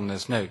end on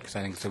this note because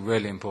I think it's a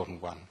really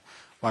important one,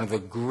 one of the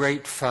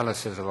great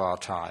fallacies of our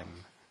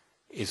time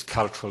is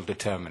cultural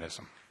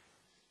determinism,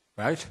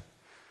 right?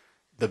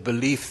 The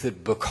belief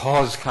that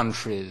because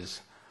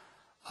countries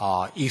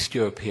are East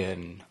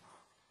European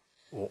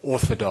or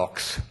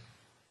Orthodox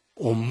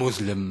or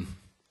Muslim,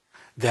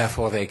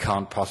 therefore they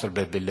can't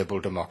possibly be liberal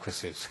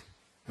democracies,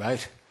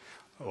 right?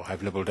 Or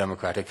have liberal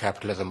democratic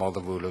capitalism or the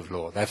rule of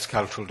law. That's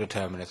cultural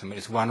determinism.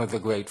 It's one of the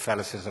great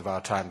fallacies of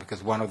our time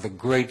because one of the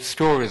great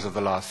stories of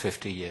the last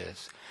 50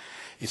 years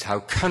is how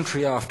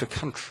country after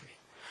country,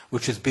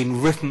 which has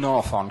been written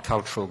off on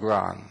cultural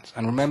grounds,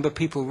 and remember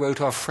people wrote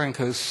off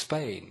Franco's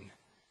Spain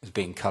as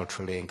being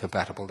culturally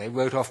incompatible. They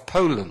wrote off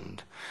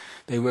Poland.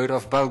 They wrote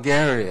off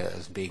Bulgaria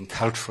as being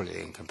culturally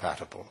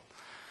incompatible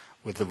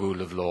with the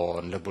rule of law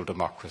and liberal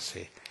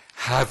democracy,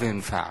 have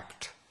in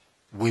fact,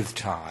 with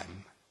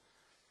time,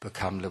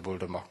 become liberal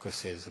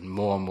democracies and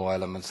more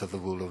elements of the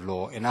rule of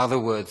law. In other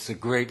words, the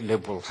great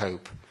liberal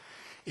hope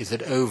is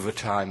that over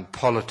time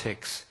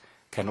politics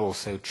can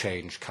also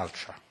change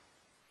culture.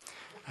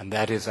 And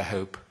that is a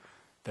hope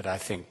that I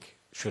think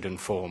should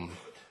inform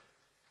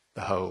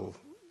the whole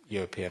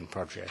European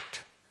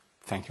project.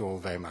 Thank you all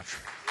very much.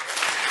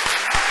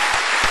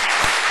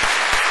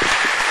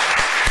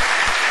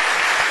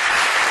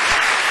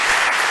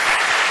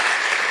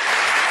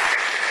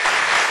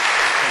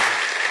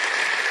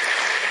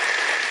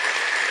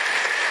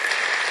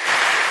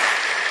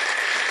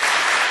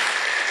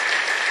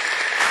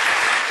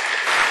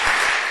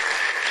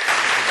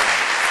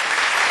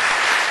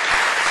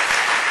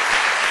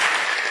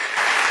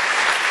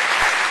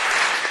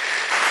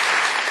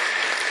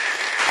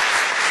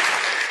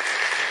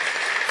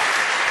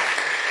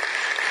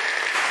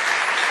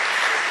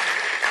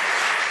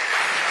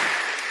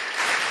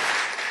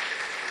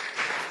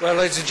 Well,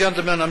 ladies and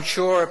gentlemen, I'm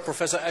sure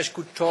Professor Ash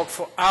could talk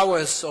for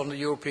hours on the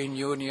European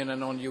Union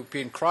and on the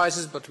European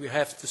crisis, but we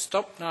have to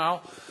stop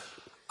now.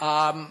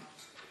 I'm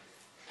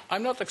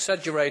not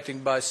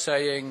exaggerating by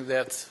saying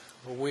that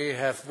we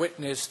have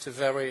witnessed a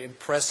very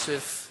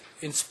impressive,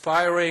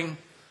 inspiring,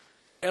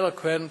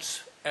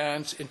 eloquent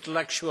and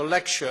intellectual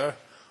lecture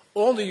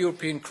on the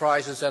European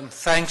crisis, and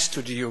thanks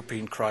to the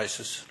European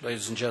crisis,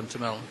 ladies and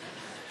gentlemen.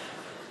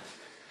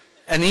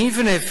 And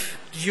even if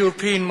the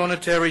European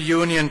Monetary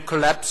Union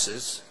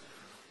collapses,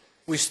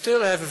 we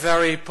still have a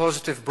very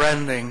positive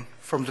branding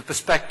from the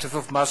perspective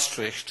of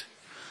Maastricht.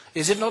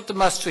 Is it not the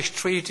Maastricht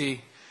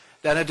Treaty?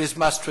 Then it is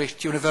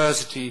Maastricht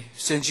University,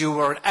 since you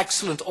were an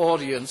excellent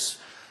audience.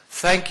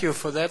 Thank you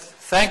for that.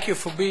 Thank you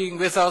for being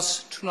with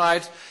us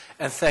tonight.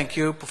 And thank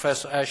you,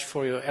 Professor Ash,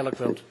 for your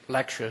eloquent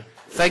lecture.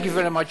 Thank you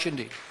very much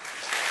indeed.